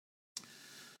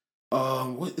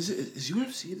what is it? Is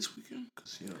UFC this weekend?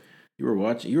 Cause you were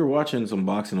watching some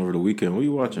boxing over the weekend. What are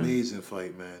you watching? Amazing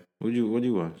fight, man. What'd you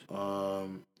watch?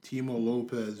 Timo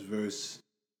Lopez versus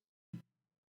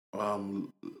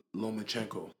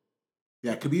Lomachenko.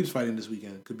 Yeah, Khabib's fighting this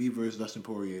weekend. Khabib versus Dustin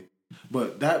Poirier.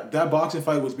 But that boxing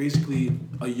fight was basically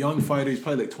a young fighter. He's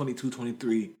probably like 22,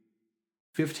 23,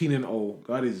 15-0.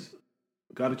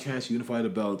 Got a chance to unify the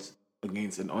belts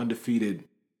against an undefeated,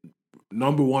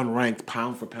 number 1 ranked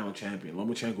pound for pound champion.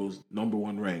 Lomachenko's number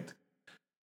 1 ranked.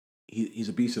 He's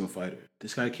a beast of a fighter.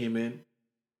 This guy came in,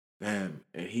 man,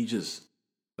 and he just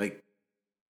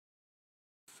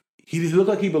he looked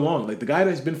like he belonged. Like the guy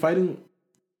that's been fighting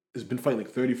has been fighting like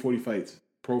 30, 40 fights,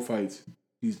 pro fights.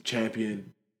 He's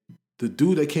champion. The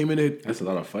dude that came in there, that's a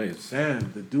lot of fights.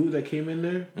 Sam, the dude that came in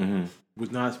there mm-hmm.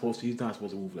 was not supposed to. He's not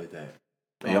supposed to move like that.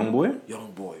 A young boy?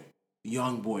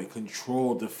 Young boy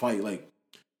controlled the fight.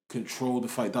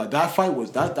 That fight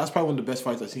was that's probably one of the best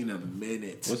fights I've seen in a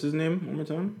minute. What's his name? One more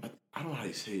time. I don't know how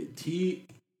you say it.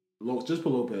 Just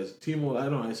put Lopez. Timo. I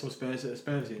don't know. It's some Spanish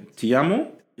name.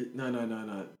 Tiamo?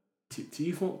 No.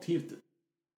 Timo,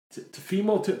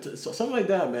 something like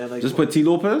that, man. Like Just put T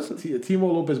Lopez.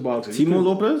 Timo Lopez boxing. Timo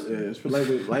Lopez. Yeah, it's for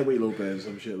lightweight Lopez,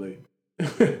 some shit like.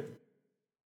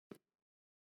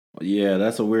 Yeah,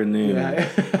 that's a weird name. Yeah.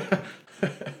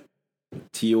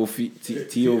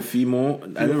 Teofimo.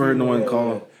 I never heard no one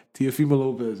call. Teofimo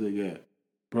Lopez. Yeah,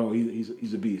 bro,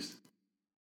 he's a beast.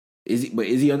 Is he? But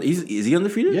is he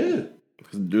undefeated? Yeah.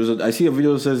 I see a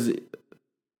video that says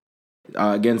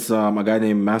against a guy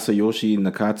named Masayoshi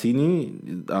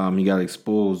Nakatini, he got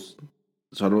exposed.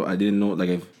 So I didn't know. Like,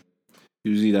 if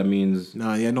usually that means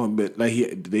but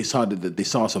like they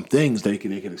saw some things they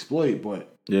could exploit,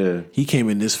 but yeah, he came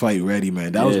in this fight ready,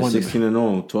 man. That was one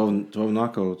 16-0, 12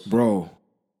 knockouts, bro.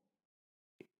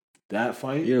 That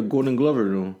fight, yeah, Golden Glover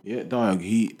though. Yeah, dog.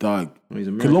 He's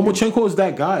American. Lomachenko is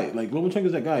that guy. Like Lomachenko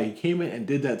is that guy. He came in and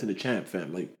did that to the champ,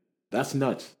 fam. Like that's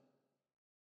nuts.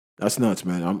 That's nuts,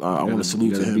 man. I want to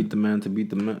salute to him. Beat the man to beat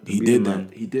the man. He did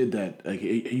that. He did that. Like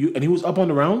and he was up on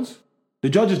the rounds. The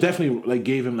judges definitely like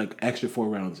gave him like extra 4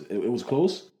 rounds. It was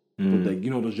close, but like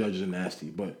those judges are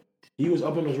nasty. But he was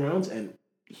up on those rounds and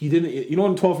he didn't. In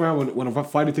the 12th round when a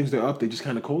fighter thinks they're up, they just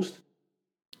kind of coast.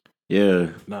 Yeah.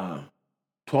 Nah.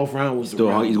 12th round was still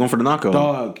the round. He's going for the knockout.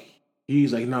 Dog.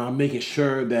 He's like, nah, I'm making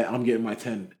sure that I'm getting my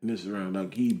 10 in this round.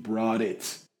 Like he brought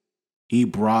it. He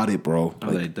brought it, bro. I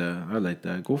like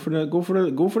that. Go for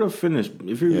the finish.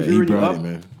 If you're he already brought up, it,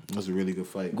 man. That was a really good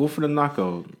fight. Go for the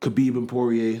knockout. Khabib and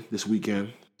Poirier this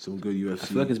weekend. Some good UFC. I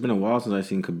feel like it's been a while since I've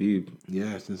seen Khabib.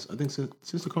 Yeah, since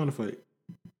the Conor fight.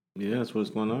 Yeah, that's what's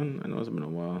going on. I know it's been a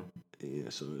while. Yeah,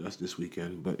 so that's this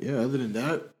weekend. But yeah, other than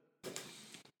that,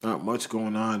 not much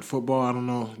going on. Football, I don't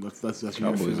know. That's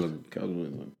Cowboys look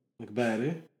bad,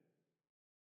 eh?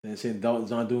 They're saying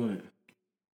Dalton's not doing it.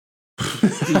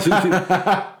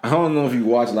 I don't know if you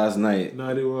watched last night. No,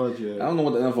 I didn't watch it. I don't know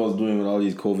what the NFL is doing with all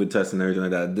these COVID tests and everything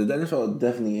like that. The NFL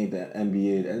definitely ain't that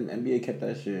NBA. The NBA kept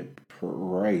that shit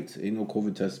right. Ain't no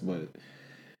COVID tests, but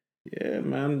yeah,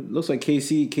 man. Looks like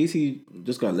KC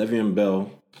just got Le'Veon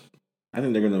Bell. I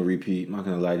think they're gonna repeat. I'm not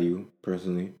gonna lie to you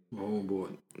personally. Oh boy.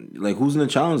 Like, who's gonna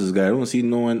challenge this guy? I don't see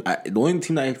no one. The only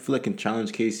team that I feel like can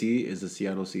challenge KC is the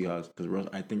Seattle Seahawks because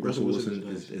I think Russell Wilson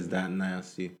is that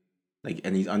nasty. Like,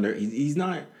 and he's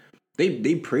not.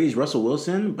 They praise Russell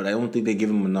Wilson, but I don't think they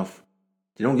give him enough.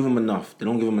 They don't give him enough.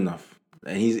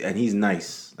 And he's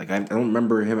nice. Like, I don't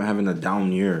remember him having a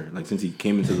down year. Like, since he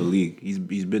came into the league, he's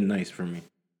been nice for me.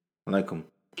 I like him.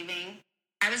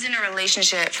 I was in a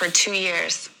relationship for 2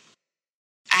 years.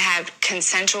 I had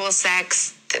consensual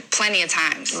sex plenty of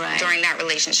times during that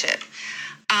relationship.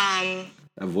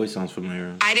 That voice sounds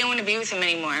familiar. I didn't want to be with him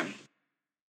anymore.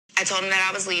 I told him that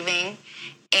I was leaving,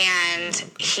 and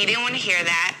he didn't want to hear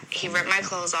that. He ripped my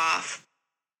clothes off.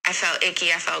 I felt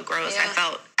icky. I felt gross.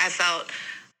 Yeah. I felt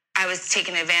I was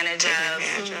taken advantage of.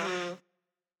 Mm-hmm.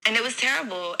 And it was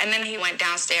terrible. And then he went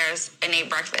downstairs and ate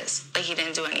breakfast. Like, he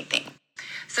didn't do anything.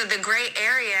 So the gray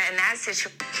area in that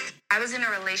situation, I was in a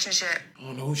relationship. I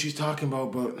don't know who she's talking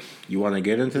about, but you want to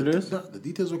get into this? The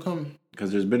details will come.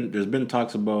 Because there's been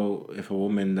talks about if a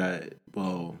woman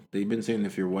they've been saying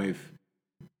if your wife.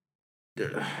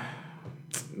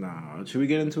 Nah, should we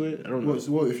get into it? I don't know.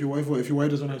 Well, if your wife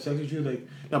doesn't have sex with you, like,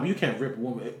 no, but you can't rip a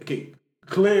woman. Okay,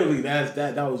 clearly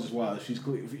that was just wild. She's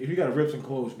clear. If you gotta rip some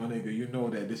clothes, my nigga, you know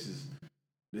that this is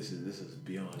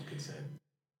beyond consent.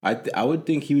 I would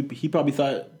think he probably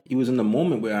thought he was in the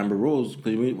moment with Amber Rose.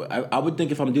 I would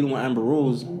think if I'm dealing with Amber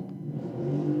Rose.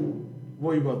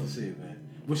 What are you about to say, man?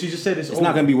 Well, she just said it's over.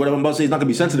 Not gonna be what I'm about to say. It's not gonna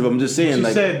be sensitive. I'm just saying.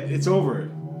 She said it's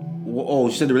over. Oh,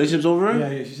 she said the relationship's over?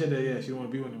 Yeah. She said that. Yeah, she don't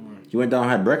want to be with him anymore. You went down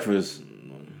and had breakfast.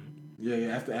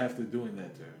 Yeah. After doing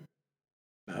that to her.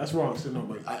 Nah, that's wrong. So no,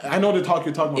 but I know the talk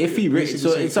you're talking about. If he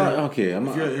so it's not okay.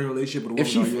 If you're in a relationship with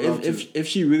a woman, if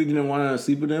she really didn't want to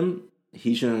sleep with him,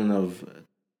 he shouldn't have.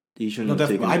 He shouldn't have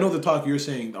taken. I know the talk you're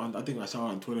saying. I think I saw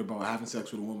on Twitter about having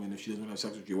sex with a woman if she doesn't want to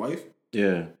have sex with your wife.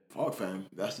 Yeah. Fuck, fam.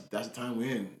 That's the time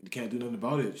we're in. You can't do nothing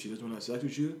about it. She doesn't want to have sex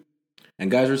with you. And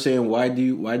guys were saying, why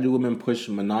do women push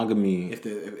monogamy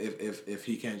if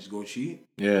he can't just go cheat?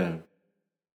 Yeah.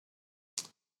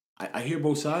 I hear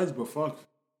both sides, but fuck.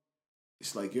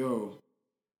 It's like, yo,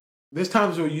 there's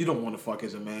times where you don't want to fuck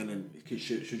as a man, and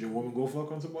should your woman go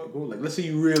fuck on somebody? Go, like, let's say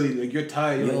you really, like, you're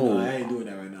tired. You're like, no, I ain't doing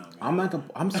that right now, man.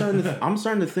 I'm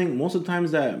starting to think most of the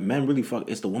times that men really fuck,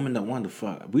 it's the woman that wanted to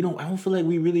fuck. I don't feel like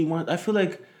we really want. I feel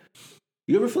like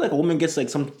You ever feel like a woman gets like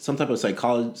some type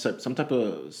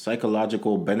of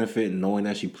psychological benefit in knowing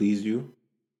that she pleased you?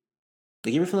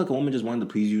 Like, you ever feel like a woman just wanted to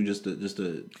please you just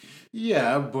to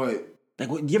Yeah, but like,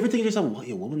 do you ever think to yourself, well,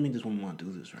 yeah, what would make this woman want to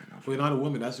do this right now? but you're not a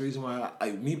woman. That's the reason why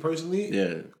me personally,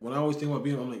 Yeah. when I always think about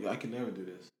being, I'm like, I can never do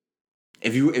this.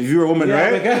 If you're a woman, Yeah,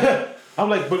 right? like, I'm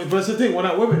like, but that's the thing. When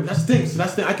I women, that's the thing. So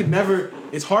that's the thing. I could never.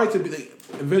 It's hard to be like,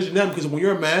 envision them because when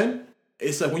you're a man,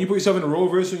 it's like when you put yourself in a role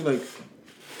verse, and you're like,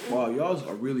 wow, y'all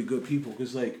are really good people.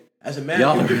 Because like as a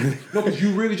man, because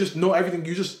you really just know everything.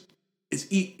 You just it's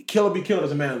kill or be killed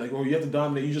as a man. Like, oh, you have to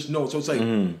dominate. You just know. So it's like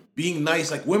being nice.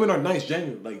 Like women are nice,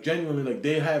 genuinely. Like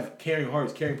they have caring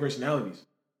hearts, caring personalities.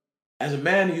 As a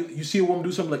man, you see a woman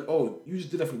do something like, oh, you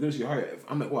just did that from the goodness of your heart.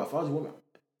 I'm like, wow, if I was a woman.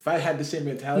 If I had the same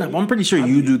mentality, No, I'm pretty sure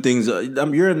you do things.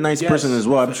 You're a nice person as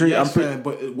well. I'm sure. Yes, man,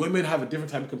 but women have a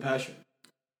different type of compassion.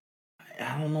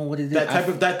 I don't know what it is. That type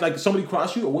of that, like somebody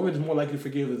cross you, a woman is more likely to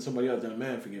forgive than somebody else than a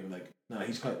man forgiving. Like, nah,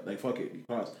 he's cut. Like, fuck it, he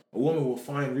crossed. A woman will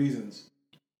find reasons.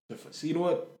 See, you know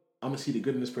what? I'm gonna see the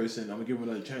good in this person. I'm gonna give him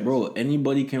another chance. Bro,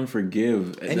 anybody can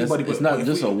forgive. Anybody, it's not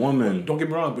just a woman. Don't get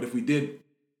me wrong, but if we did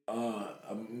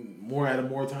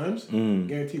more times,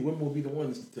 guarantee women will be the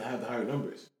ones to have the higher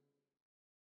numbers.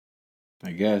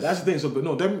 I guess That's the thing. So, but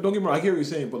no, don't get me wrong. I hear what you're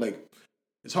saying, but like,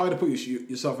 it's hard to put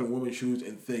yourself in a woman's shoes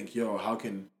and think, yo,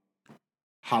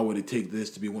 how would it take this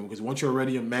to be a woman? Because once you're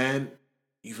already a man,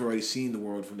 you've already seen the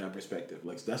world from that perspective.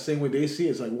 Like that same way they see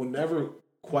it, it's like we'll never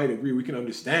quite agree. We can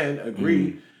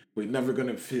agree, but we're never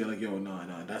gonna feel like, yo, no,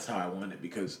 that's how I want it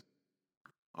because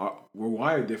we're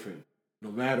wired different, no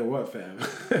matter what, fam.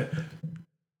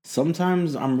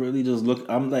 Sometimes I'm really just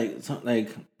I'm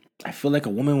like. I feel like a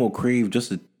woman will crave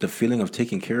just the feeling of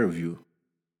taking care of you.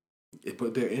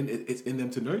 But it's in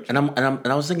them to nurture. And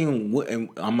I was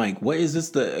thinking, I'm like, what is this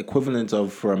the equivalent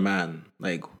of for a man?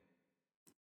 Like,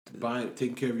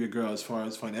 taking care of your girl as far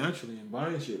as financially and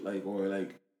buying shit, like, or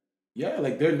like, yeah,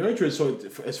 like they're nurtured. So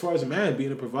as far as a man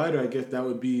being a provider, I guess that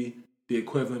would be the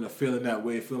equivalent of feeling that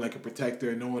way, feeling like a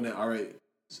protector, knowing that, all right,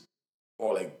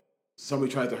 or like,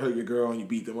 somebody tried to hurt your girl and you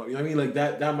beat them up. You know what I mean? Like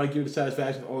that might give you the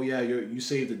satisfaction. Oh yeah, you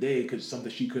saved the day because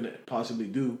something she couldn't possibly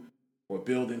do, or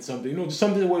building something. You know, just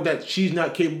something where that she's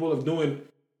not capable of doing.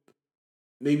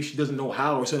 Maybe she doesn't know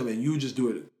how or something, and you just do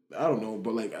it. I don't know,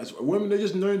 but like as women, they're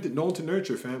just known to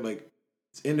nurture, fam. Like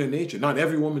it's in their nature. Not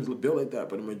every woman's built like that,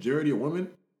 but a majority of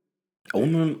women. A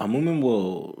woman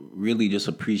will really just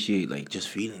appreciate like just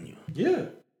feeding you. Yeah.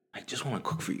 Like just want to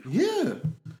cook for you. Yeah.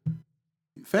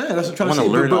 Fan, that's what I'm trying to say.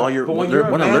 Want to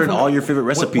learn all your favorite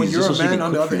recipes. When you're a man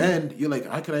on the other end, you're like,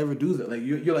 how could I ever do that? Like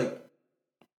you're like,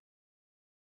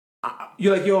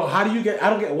 yo, how do you get?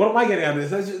 I don't get. What am I getting out of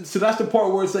this? So that's the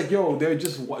part where it's like, yo, they're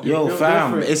just fam.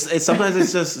 Different. It's sometimes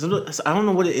it's just I don't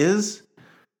know what it is.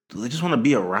 They just want to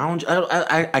be around you.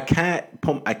 I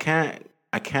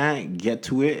can't get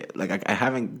to it. Like I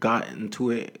haven't gotten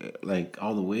to it like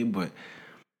all the way, but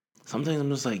sometimes I'm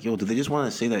just like, yo, do they just want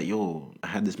to say that, yo, I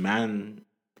had this man.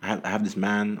 I have this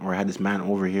man, or I had this man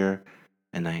over here,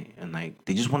 and like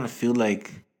they just want to feel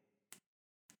like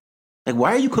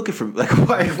why are you cooking for me? Like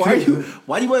why do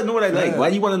you want to know what I like? Why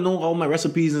do you want to know all my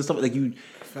recipes and stuff? Like you,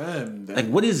 fam, like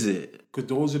what is it?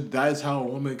 Because that is how a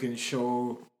woman can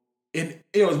show. And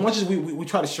as much as we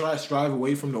try to strive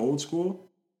away from the old school,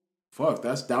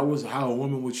 that was how a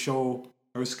woman would show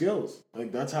her skills.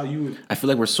 Like that's how you would. I feel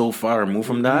like we're so far removed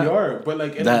from that. We are, but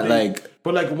like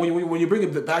but like when you bring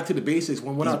it back to the basics,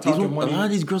 when we're not talking money, a lot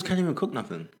of these girls can't even cook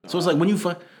nothing. So it's like when you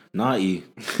E.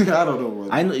 I don't know.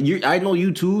 I know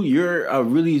you too. You're a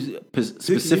really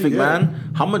specific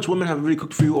man. How much women have really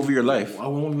cooked for you over your life? I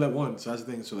will only let one. So that's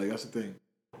the thing. So like that's the thing.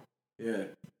 Yeah.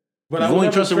 But I've only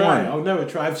trusted one. I'll never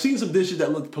try. I've seen some dishes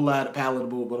that look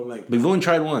palatable, but I'm like, but you've only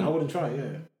tried one. I wouldn't try.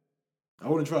 Yeah. I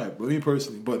wouldn't try it, but me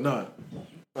personally, but nah.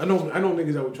 I know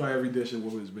niggas that would try every dish a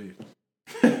woman's made.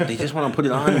 They just want to put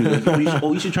it on you. Like,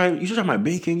 you should try my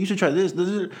baking. You should try this.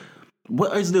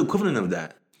 What is the equivalent of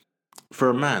that for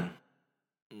a man?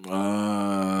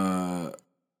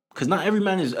 Because not every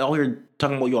man is out here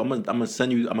talking about, yo, I'm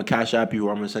gonna cash app you,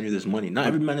 or I'm gonna send you this money. Not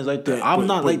every man is like that. I'm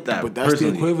not like that. But that's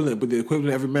personally the equivalent. But the equivalent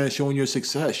of every man showing your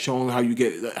success, showing how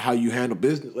you handle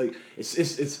business. Like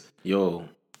it's. Yo,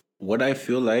 what I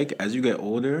feel like as you get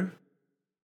older,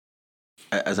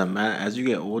 as a man, as you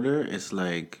get older, it's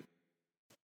like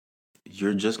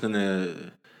you're just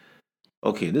gonna.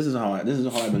 Okay, this is how I've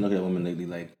been looking at women lately.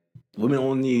 Like, women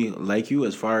only like you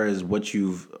as far as what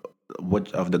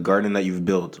of the garden that you've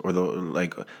built, or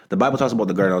the Bible talks about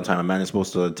the garden all the time. A man is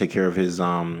supposed to take care of his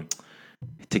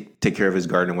take care of his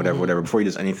garden, whatever, before he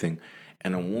does anything.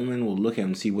 And a woman will look at him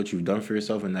and see what you've done for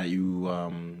yourself, and that you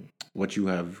what you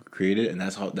have created, and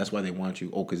that's why they want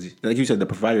you. Oh, because like you said, the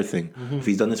provider thing. Mm-hmm. If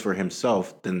he's done this for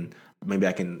himself, then maybe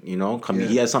I can, come.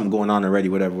 He has something going on already.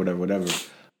 Whatever.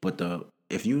 But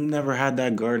if you never had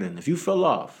that garden, if you fell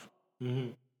off,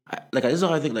 this is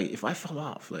how I think. Like if I fell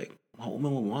off, like what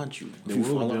woman would want you?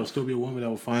 There'll still be a woman that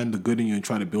will find the good in you and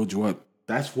try to build you up.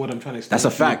 That's what I'm trying to explain. That's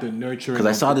a fact. Because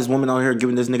I saw this woman out here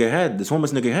giving this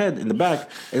homeless nigga head in the back,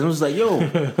 and it was like, yo,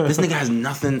 this nigga has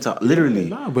nothing to literally.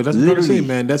 Nah, but that's what I'm saying,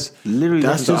 man. That's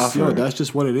just that's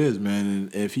just what it is,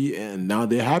 man. And now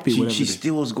they're happy. She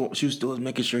still was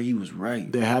making sure he was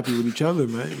right. They're happy with each other,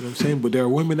 man. You know what I'm saying? But there are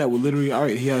women that will literally, all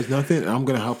right, he has nothing, and I'm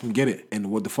gonna help him get it. And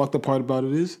what the fucked up part about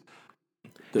it is,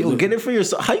 get it for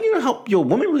yourself. How you gonna help? Yo,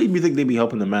 women really think they be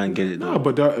helping the man get it? No,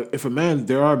 but there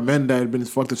are men that have been in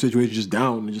fucked up situations just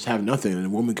down and just have nothing, and a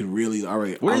woman can really, all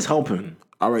right. What is helping?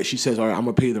 All right, she says, all right, I'm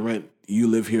gonna pay the rent. You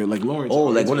live here, like Lawrence. Oh,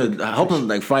 like want to help him,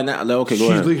 like find out. Like, okay, go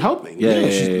she's ahead. like helping. Yeah,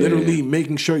 she's literally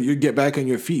making sure you get back on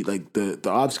your feet. Like the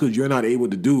obstacles you're not able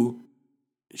to do,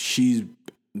 she's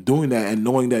doing that and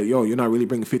knowing that you're not really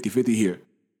bringing 50-50 here,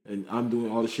 and I'm doing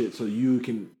all the shit so you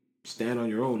can stand on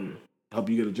your own. Help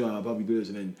you get a job, help you do this,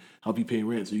 and then help you pay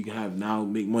rent so you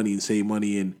can make money and save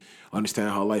money and understand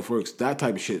how life works. That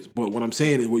type of shit. But what I'm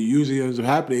saying is what usually ends up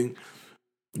happening,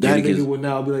 that nigga would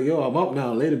now be like, yo, I'm up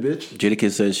now, later, bitch.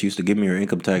 Jadakiss says she used to give me her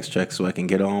income tax check so I can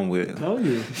get on with. I'm telling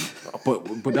you.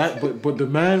 But the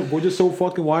man, we're just so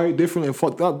fucking wired different and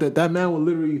fucked up that man will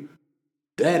literally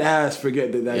dead ass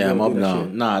forget that. Yeah, I'm up now.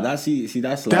 Shit. Nah, that's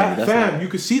like that fam. You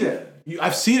could see that.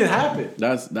 I've seen it happen.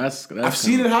 That's I've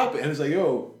seen it happen, and it's like,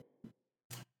 yo,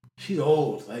 she's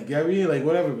old. Like Gary, like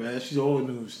whatever, man. She's old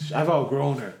news. I've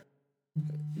outgrown her.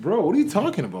 Bro, what are you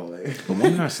talking about? Like, but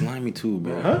women are slimy too,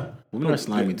 bro. Huh? Women are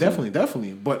slimy too.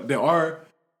 Definitely.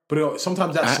 But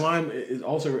sometimes that slime is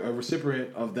also a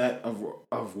recipient of that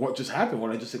of what just happened,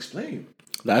 what I just explained.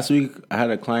 Last week, I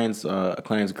had a client's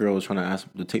girl was trying to ask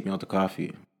to take me out to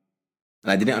coffee.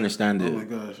 And I didn't understand it. Oh my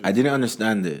gosh. I didn't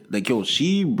understand it. Like, yo,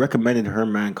 she recommended her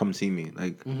man come see me.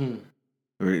 Like, you know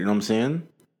what I'm saying?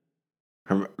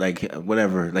 Her, like,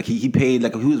 whatever. Like, he paid,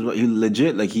 like, he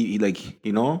legit. Like, he like,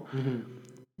 you know?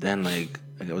 Then, like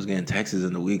I was getting texts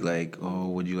in the week, like, oh,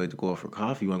 would you like to go out for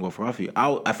coffee? You want to go for coffee?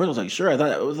 At first, I was like, sure. I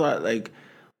thought it was like,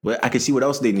 but I could see what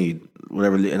else they need,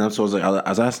 whatever. And so I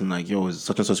was asking, like, yo, is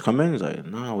such and such coming? He's like,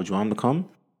 nah, would you want him to come?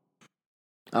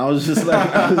 I was just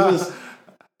like,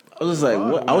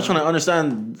 what? I was trying to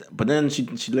understand, but then she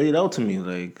laid it out to me,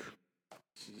 like,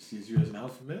 she sees you as an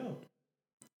alpha male.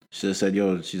 She just said,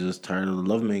 yo, she's just tired of the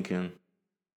love making.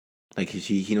 Like,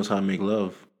 he knows how to make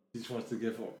love. He just wants to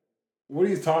give up. What are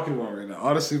you talking about right now?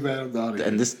 Honestly, man, I'm down here.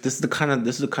 And this is the kind of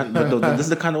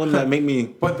women that make me.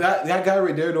 But that guy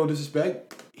right there, no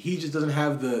disrespect, he just doesn't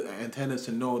have the antennas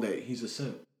to know that he's a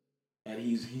simp, and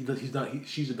he's not.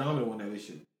 She's a dominant one in that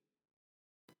relationship.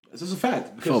 This is a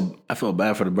fact. I feel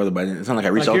bad for the brother, but it's not like I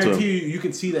reached out to him. You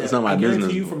can see that. It's not my business. I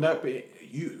guarantee you from that,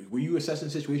 when you assessing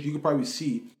the situation, you can probably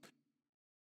see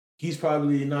he's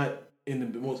probably not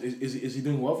in the most. Is he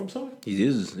doing well for himself? He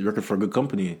is. He's working for a good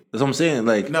company. That's what I'm saying.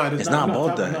 Like, it's not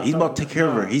about that. He's about to take care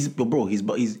of her. He's about to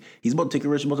take care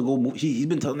of her. She's about to go move. He's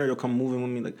been telling her to come move in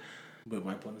with me. Like, but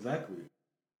my point exactly.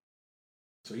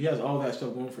 So he has all that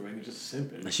stuff going for him, and he's just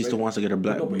simping. And she still wants to get her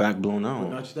back blown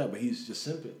out. Not just that, but he's just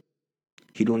simping.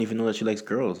 He don't even know that she likes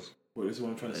girls. Well, this is what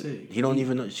I'm trying to say. He don't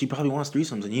even know. She probably wants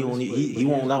threesomes, and he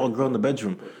won't allow a girl in the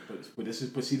bedroom. But this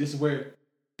is where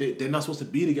they're not supposed to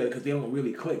be together because they don't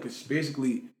really click. Because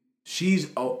basically,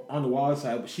 she's on the wild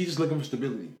side, but she's just looking for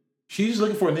stability. She's just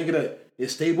looking for a nigga that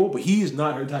is stable, but he's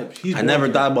not her type. I never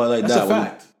thought about it like that. That's a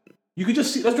fact. You could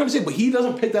just see. That's what I'm saying. But he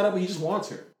doesn't pick that up, and he just wants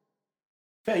her.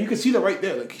 Fact, you can see that right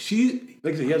there. Like I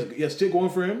said, he has shit going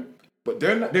for him, but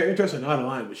their interests are not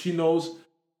aligned. But she knows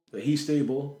that he's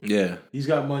stable. Yeah. He's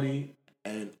got money,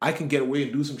 and I can get away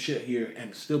and do some shit here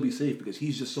and still be safe because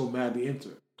he's just so madly into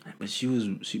her. But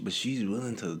she's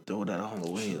willing to throw that all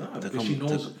away to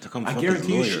come I fuck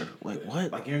guarantee his lawyer. Like,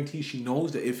 what? I guarantee she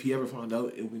knows that if he ever found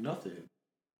out, it would be nothing.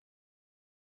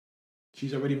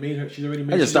 She's already made.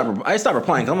 I stopped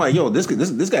replying. I'm like, yo, this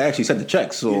guy actually sent the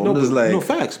check. So yeah, no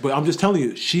facts. But I'm just telling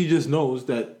you, she just knows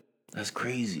that. That's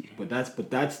crazy. But that's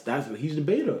he's the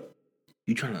beta.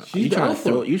 You trying to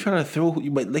throw,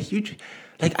 but like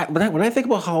when I think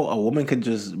about how a woman could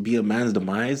just be a man's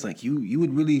demise, like you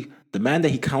would really, the man that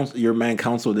your man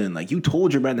counseled in, like you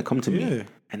told your man to come to me,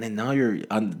 and then now you're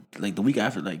on like the week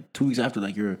after, like 2 weeks after,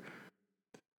 like you're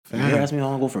asking me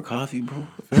how I go for coffee, bro.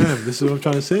 Fam, this is what I'm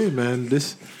trying to say, man.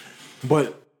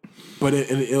 But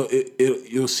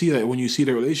you'll see that when you see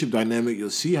the relationship dynamic, you'll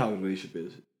see how the relationship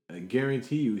is. I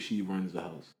guarantee you, she runs the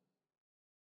house.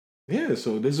 Yeah,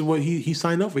 so this is what he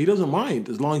signed up for. He doesn't mind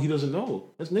as long as he doesn't know.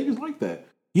 That's niggas like that.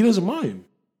 He doesn't mind.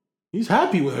 He's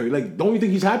happy with her. Like, don't you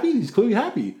think he's happy? He's clearly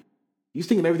happy. He's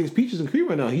thinking everything's peaches and cream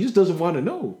right now. He just doesn't want to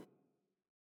know.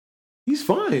 He's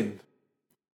fine.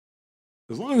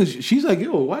 As long as she's like,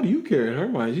 yo, why do you care? In her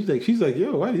mind, she's like,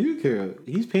 yo, why do you care?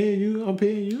 He's paying you, I'm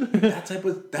paying you. that type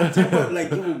of like,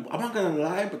 yo, I'm not gonna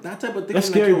lie, but that type of thing. That's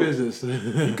scary like, business.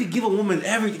 You could give a woman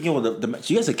everything. Yo,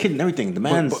 she has a kid and everything. The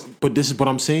man's but this is what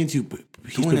I'm saying to you.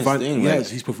 He's doing his providing, thing, yes, like-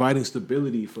 he's providing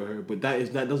stability for her. But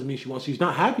that doesn't mean she's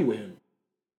not happy with him.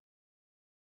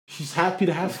 She's happy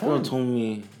to have girl fun. told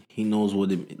me he knows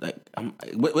what it like.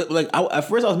 At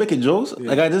first I was making jokes.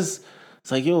 Yeah. Like it's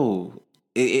like, yo,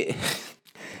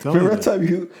 Tell me remember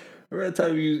that. that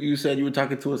time you said you were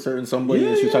talking to a certain somebody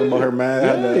and she was talking about her man.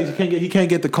 Yeah, he can't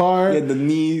get the car. He had the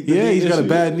knee. He's got a issue.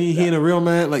 bad knee. He ain't a real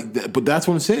man. Like, but that's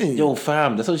what I'm saying. Yo,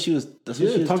 fam, that's what she was. That's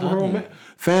what she was talking to her own man.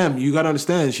 Fam, you gotta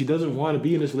understand. She doesn't want to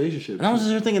be in this relationship. And I was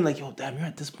just thinking, like, yo, damn, you're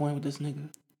at this point with this nigga.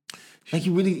 Like,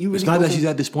 you really. It's not that she's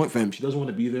at this point, fam. She doesn't want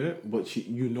to be there, but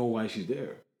you know why she's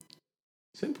there.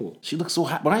 Simple. She looks so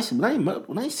happy.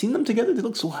 When I seen them together, they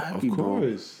look so happy, Of bro.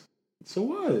 course. So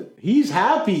what? He's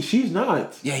happy. She's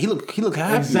not. Yeah, he look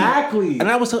happy. Exactly. And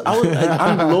I was like,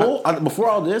 on the low, before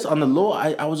all this, on the low,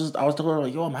 I was telling her,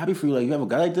 like, yo, I'm happy for you. Like, you have a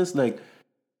guy like this, like,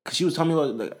 cause she was telling me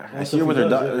about, like, I see her with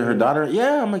her daughter.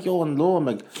 Yeah, I'm like, yo, on the low, I'm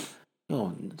like,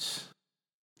 yo,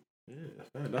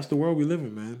 That's the world we live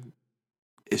in, man.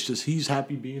 It's just he's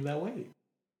happy being that way.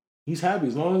 He's happy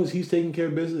as long as he's taking care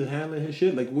of business and handling his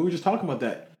shit. Like we were just talking about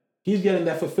that. He's getting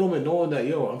that fulfillment, knowing that,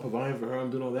 yo, I'm providing for her, I'm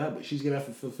doing all that, but she's getting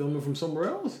that fulfillment from somewhere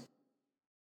else.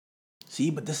 see,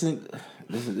 but this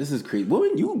is crazy.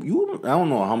 Women, you, I don't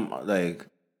know how, like,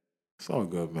 It's all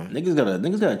good, man.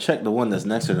 niggas gotta check the one that's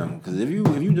next to them, because if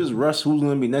you just rush who's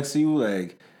gonna be next to you,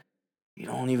 like, you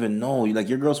don't even know. Like,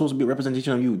 your girl's supposed to be a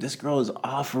representation of you. This girl is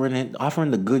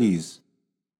offering the goodies.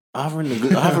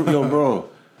 Yo, bro.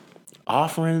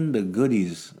 Offering the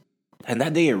goodies. And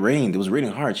that day it rained. It was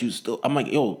raining hard. She was still, I'm like,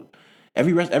 yo,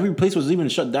 every place was even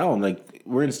shut down. Like,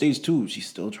 we're in stage 2. She's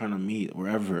still trying to meet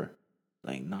wherever.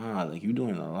 Like, nah, like, you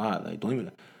doing a lot. Like, don't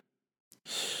even,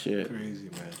 shit. Crazy,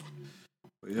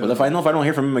 man. But if I don't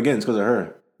hear from him again, it's because of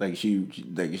her. Like, she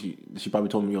probably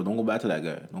told me, yo, don't go back to that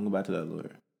guy. Don't go back to that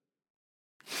lawyer.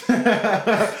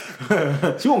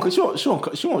 She won't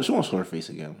show her face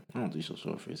again. I don't think she'll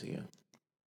show her face again.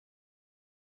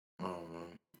 Oh,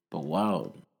 man. But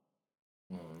wow.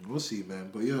 We'll see, man.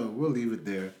 But yo, we'll leave it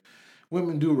there.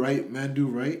 Women do right, men do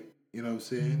right. You know what I'm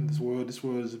saying? This world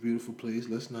is a beautiful place.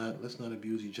 Let's not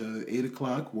abuse each other.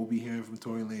 8:00, we'll be hearing from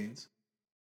Tory Lanez.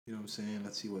 You know what I'm saying?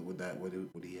 Let's see what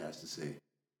he has to say.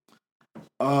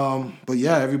 But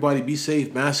yeah, everybody be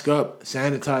safe, mask up,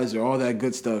 sanitizer, all that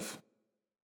good stuff.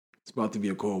 It's about to be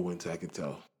a cold winter, I can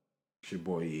tell. It's your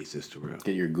boy E, Sister Real.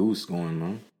 Get your goose going,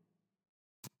 man.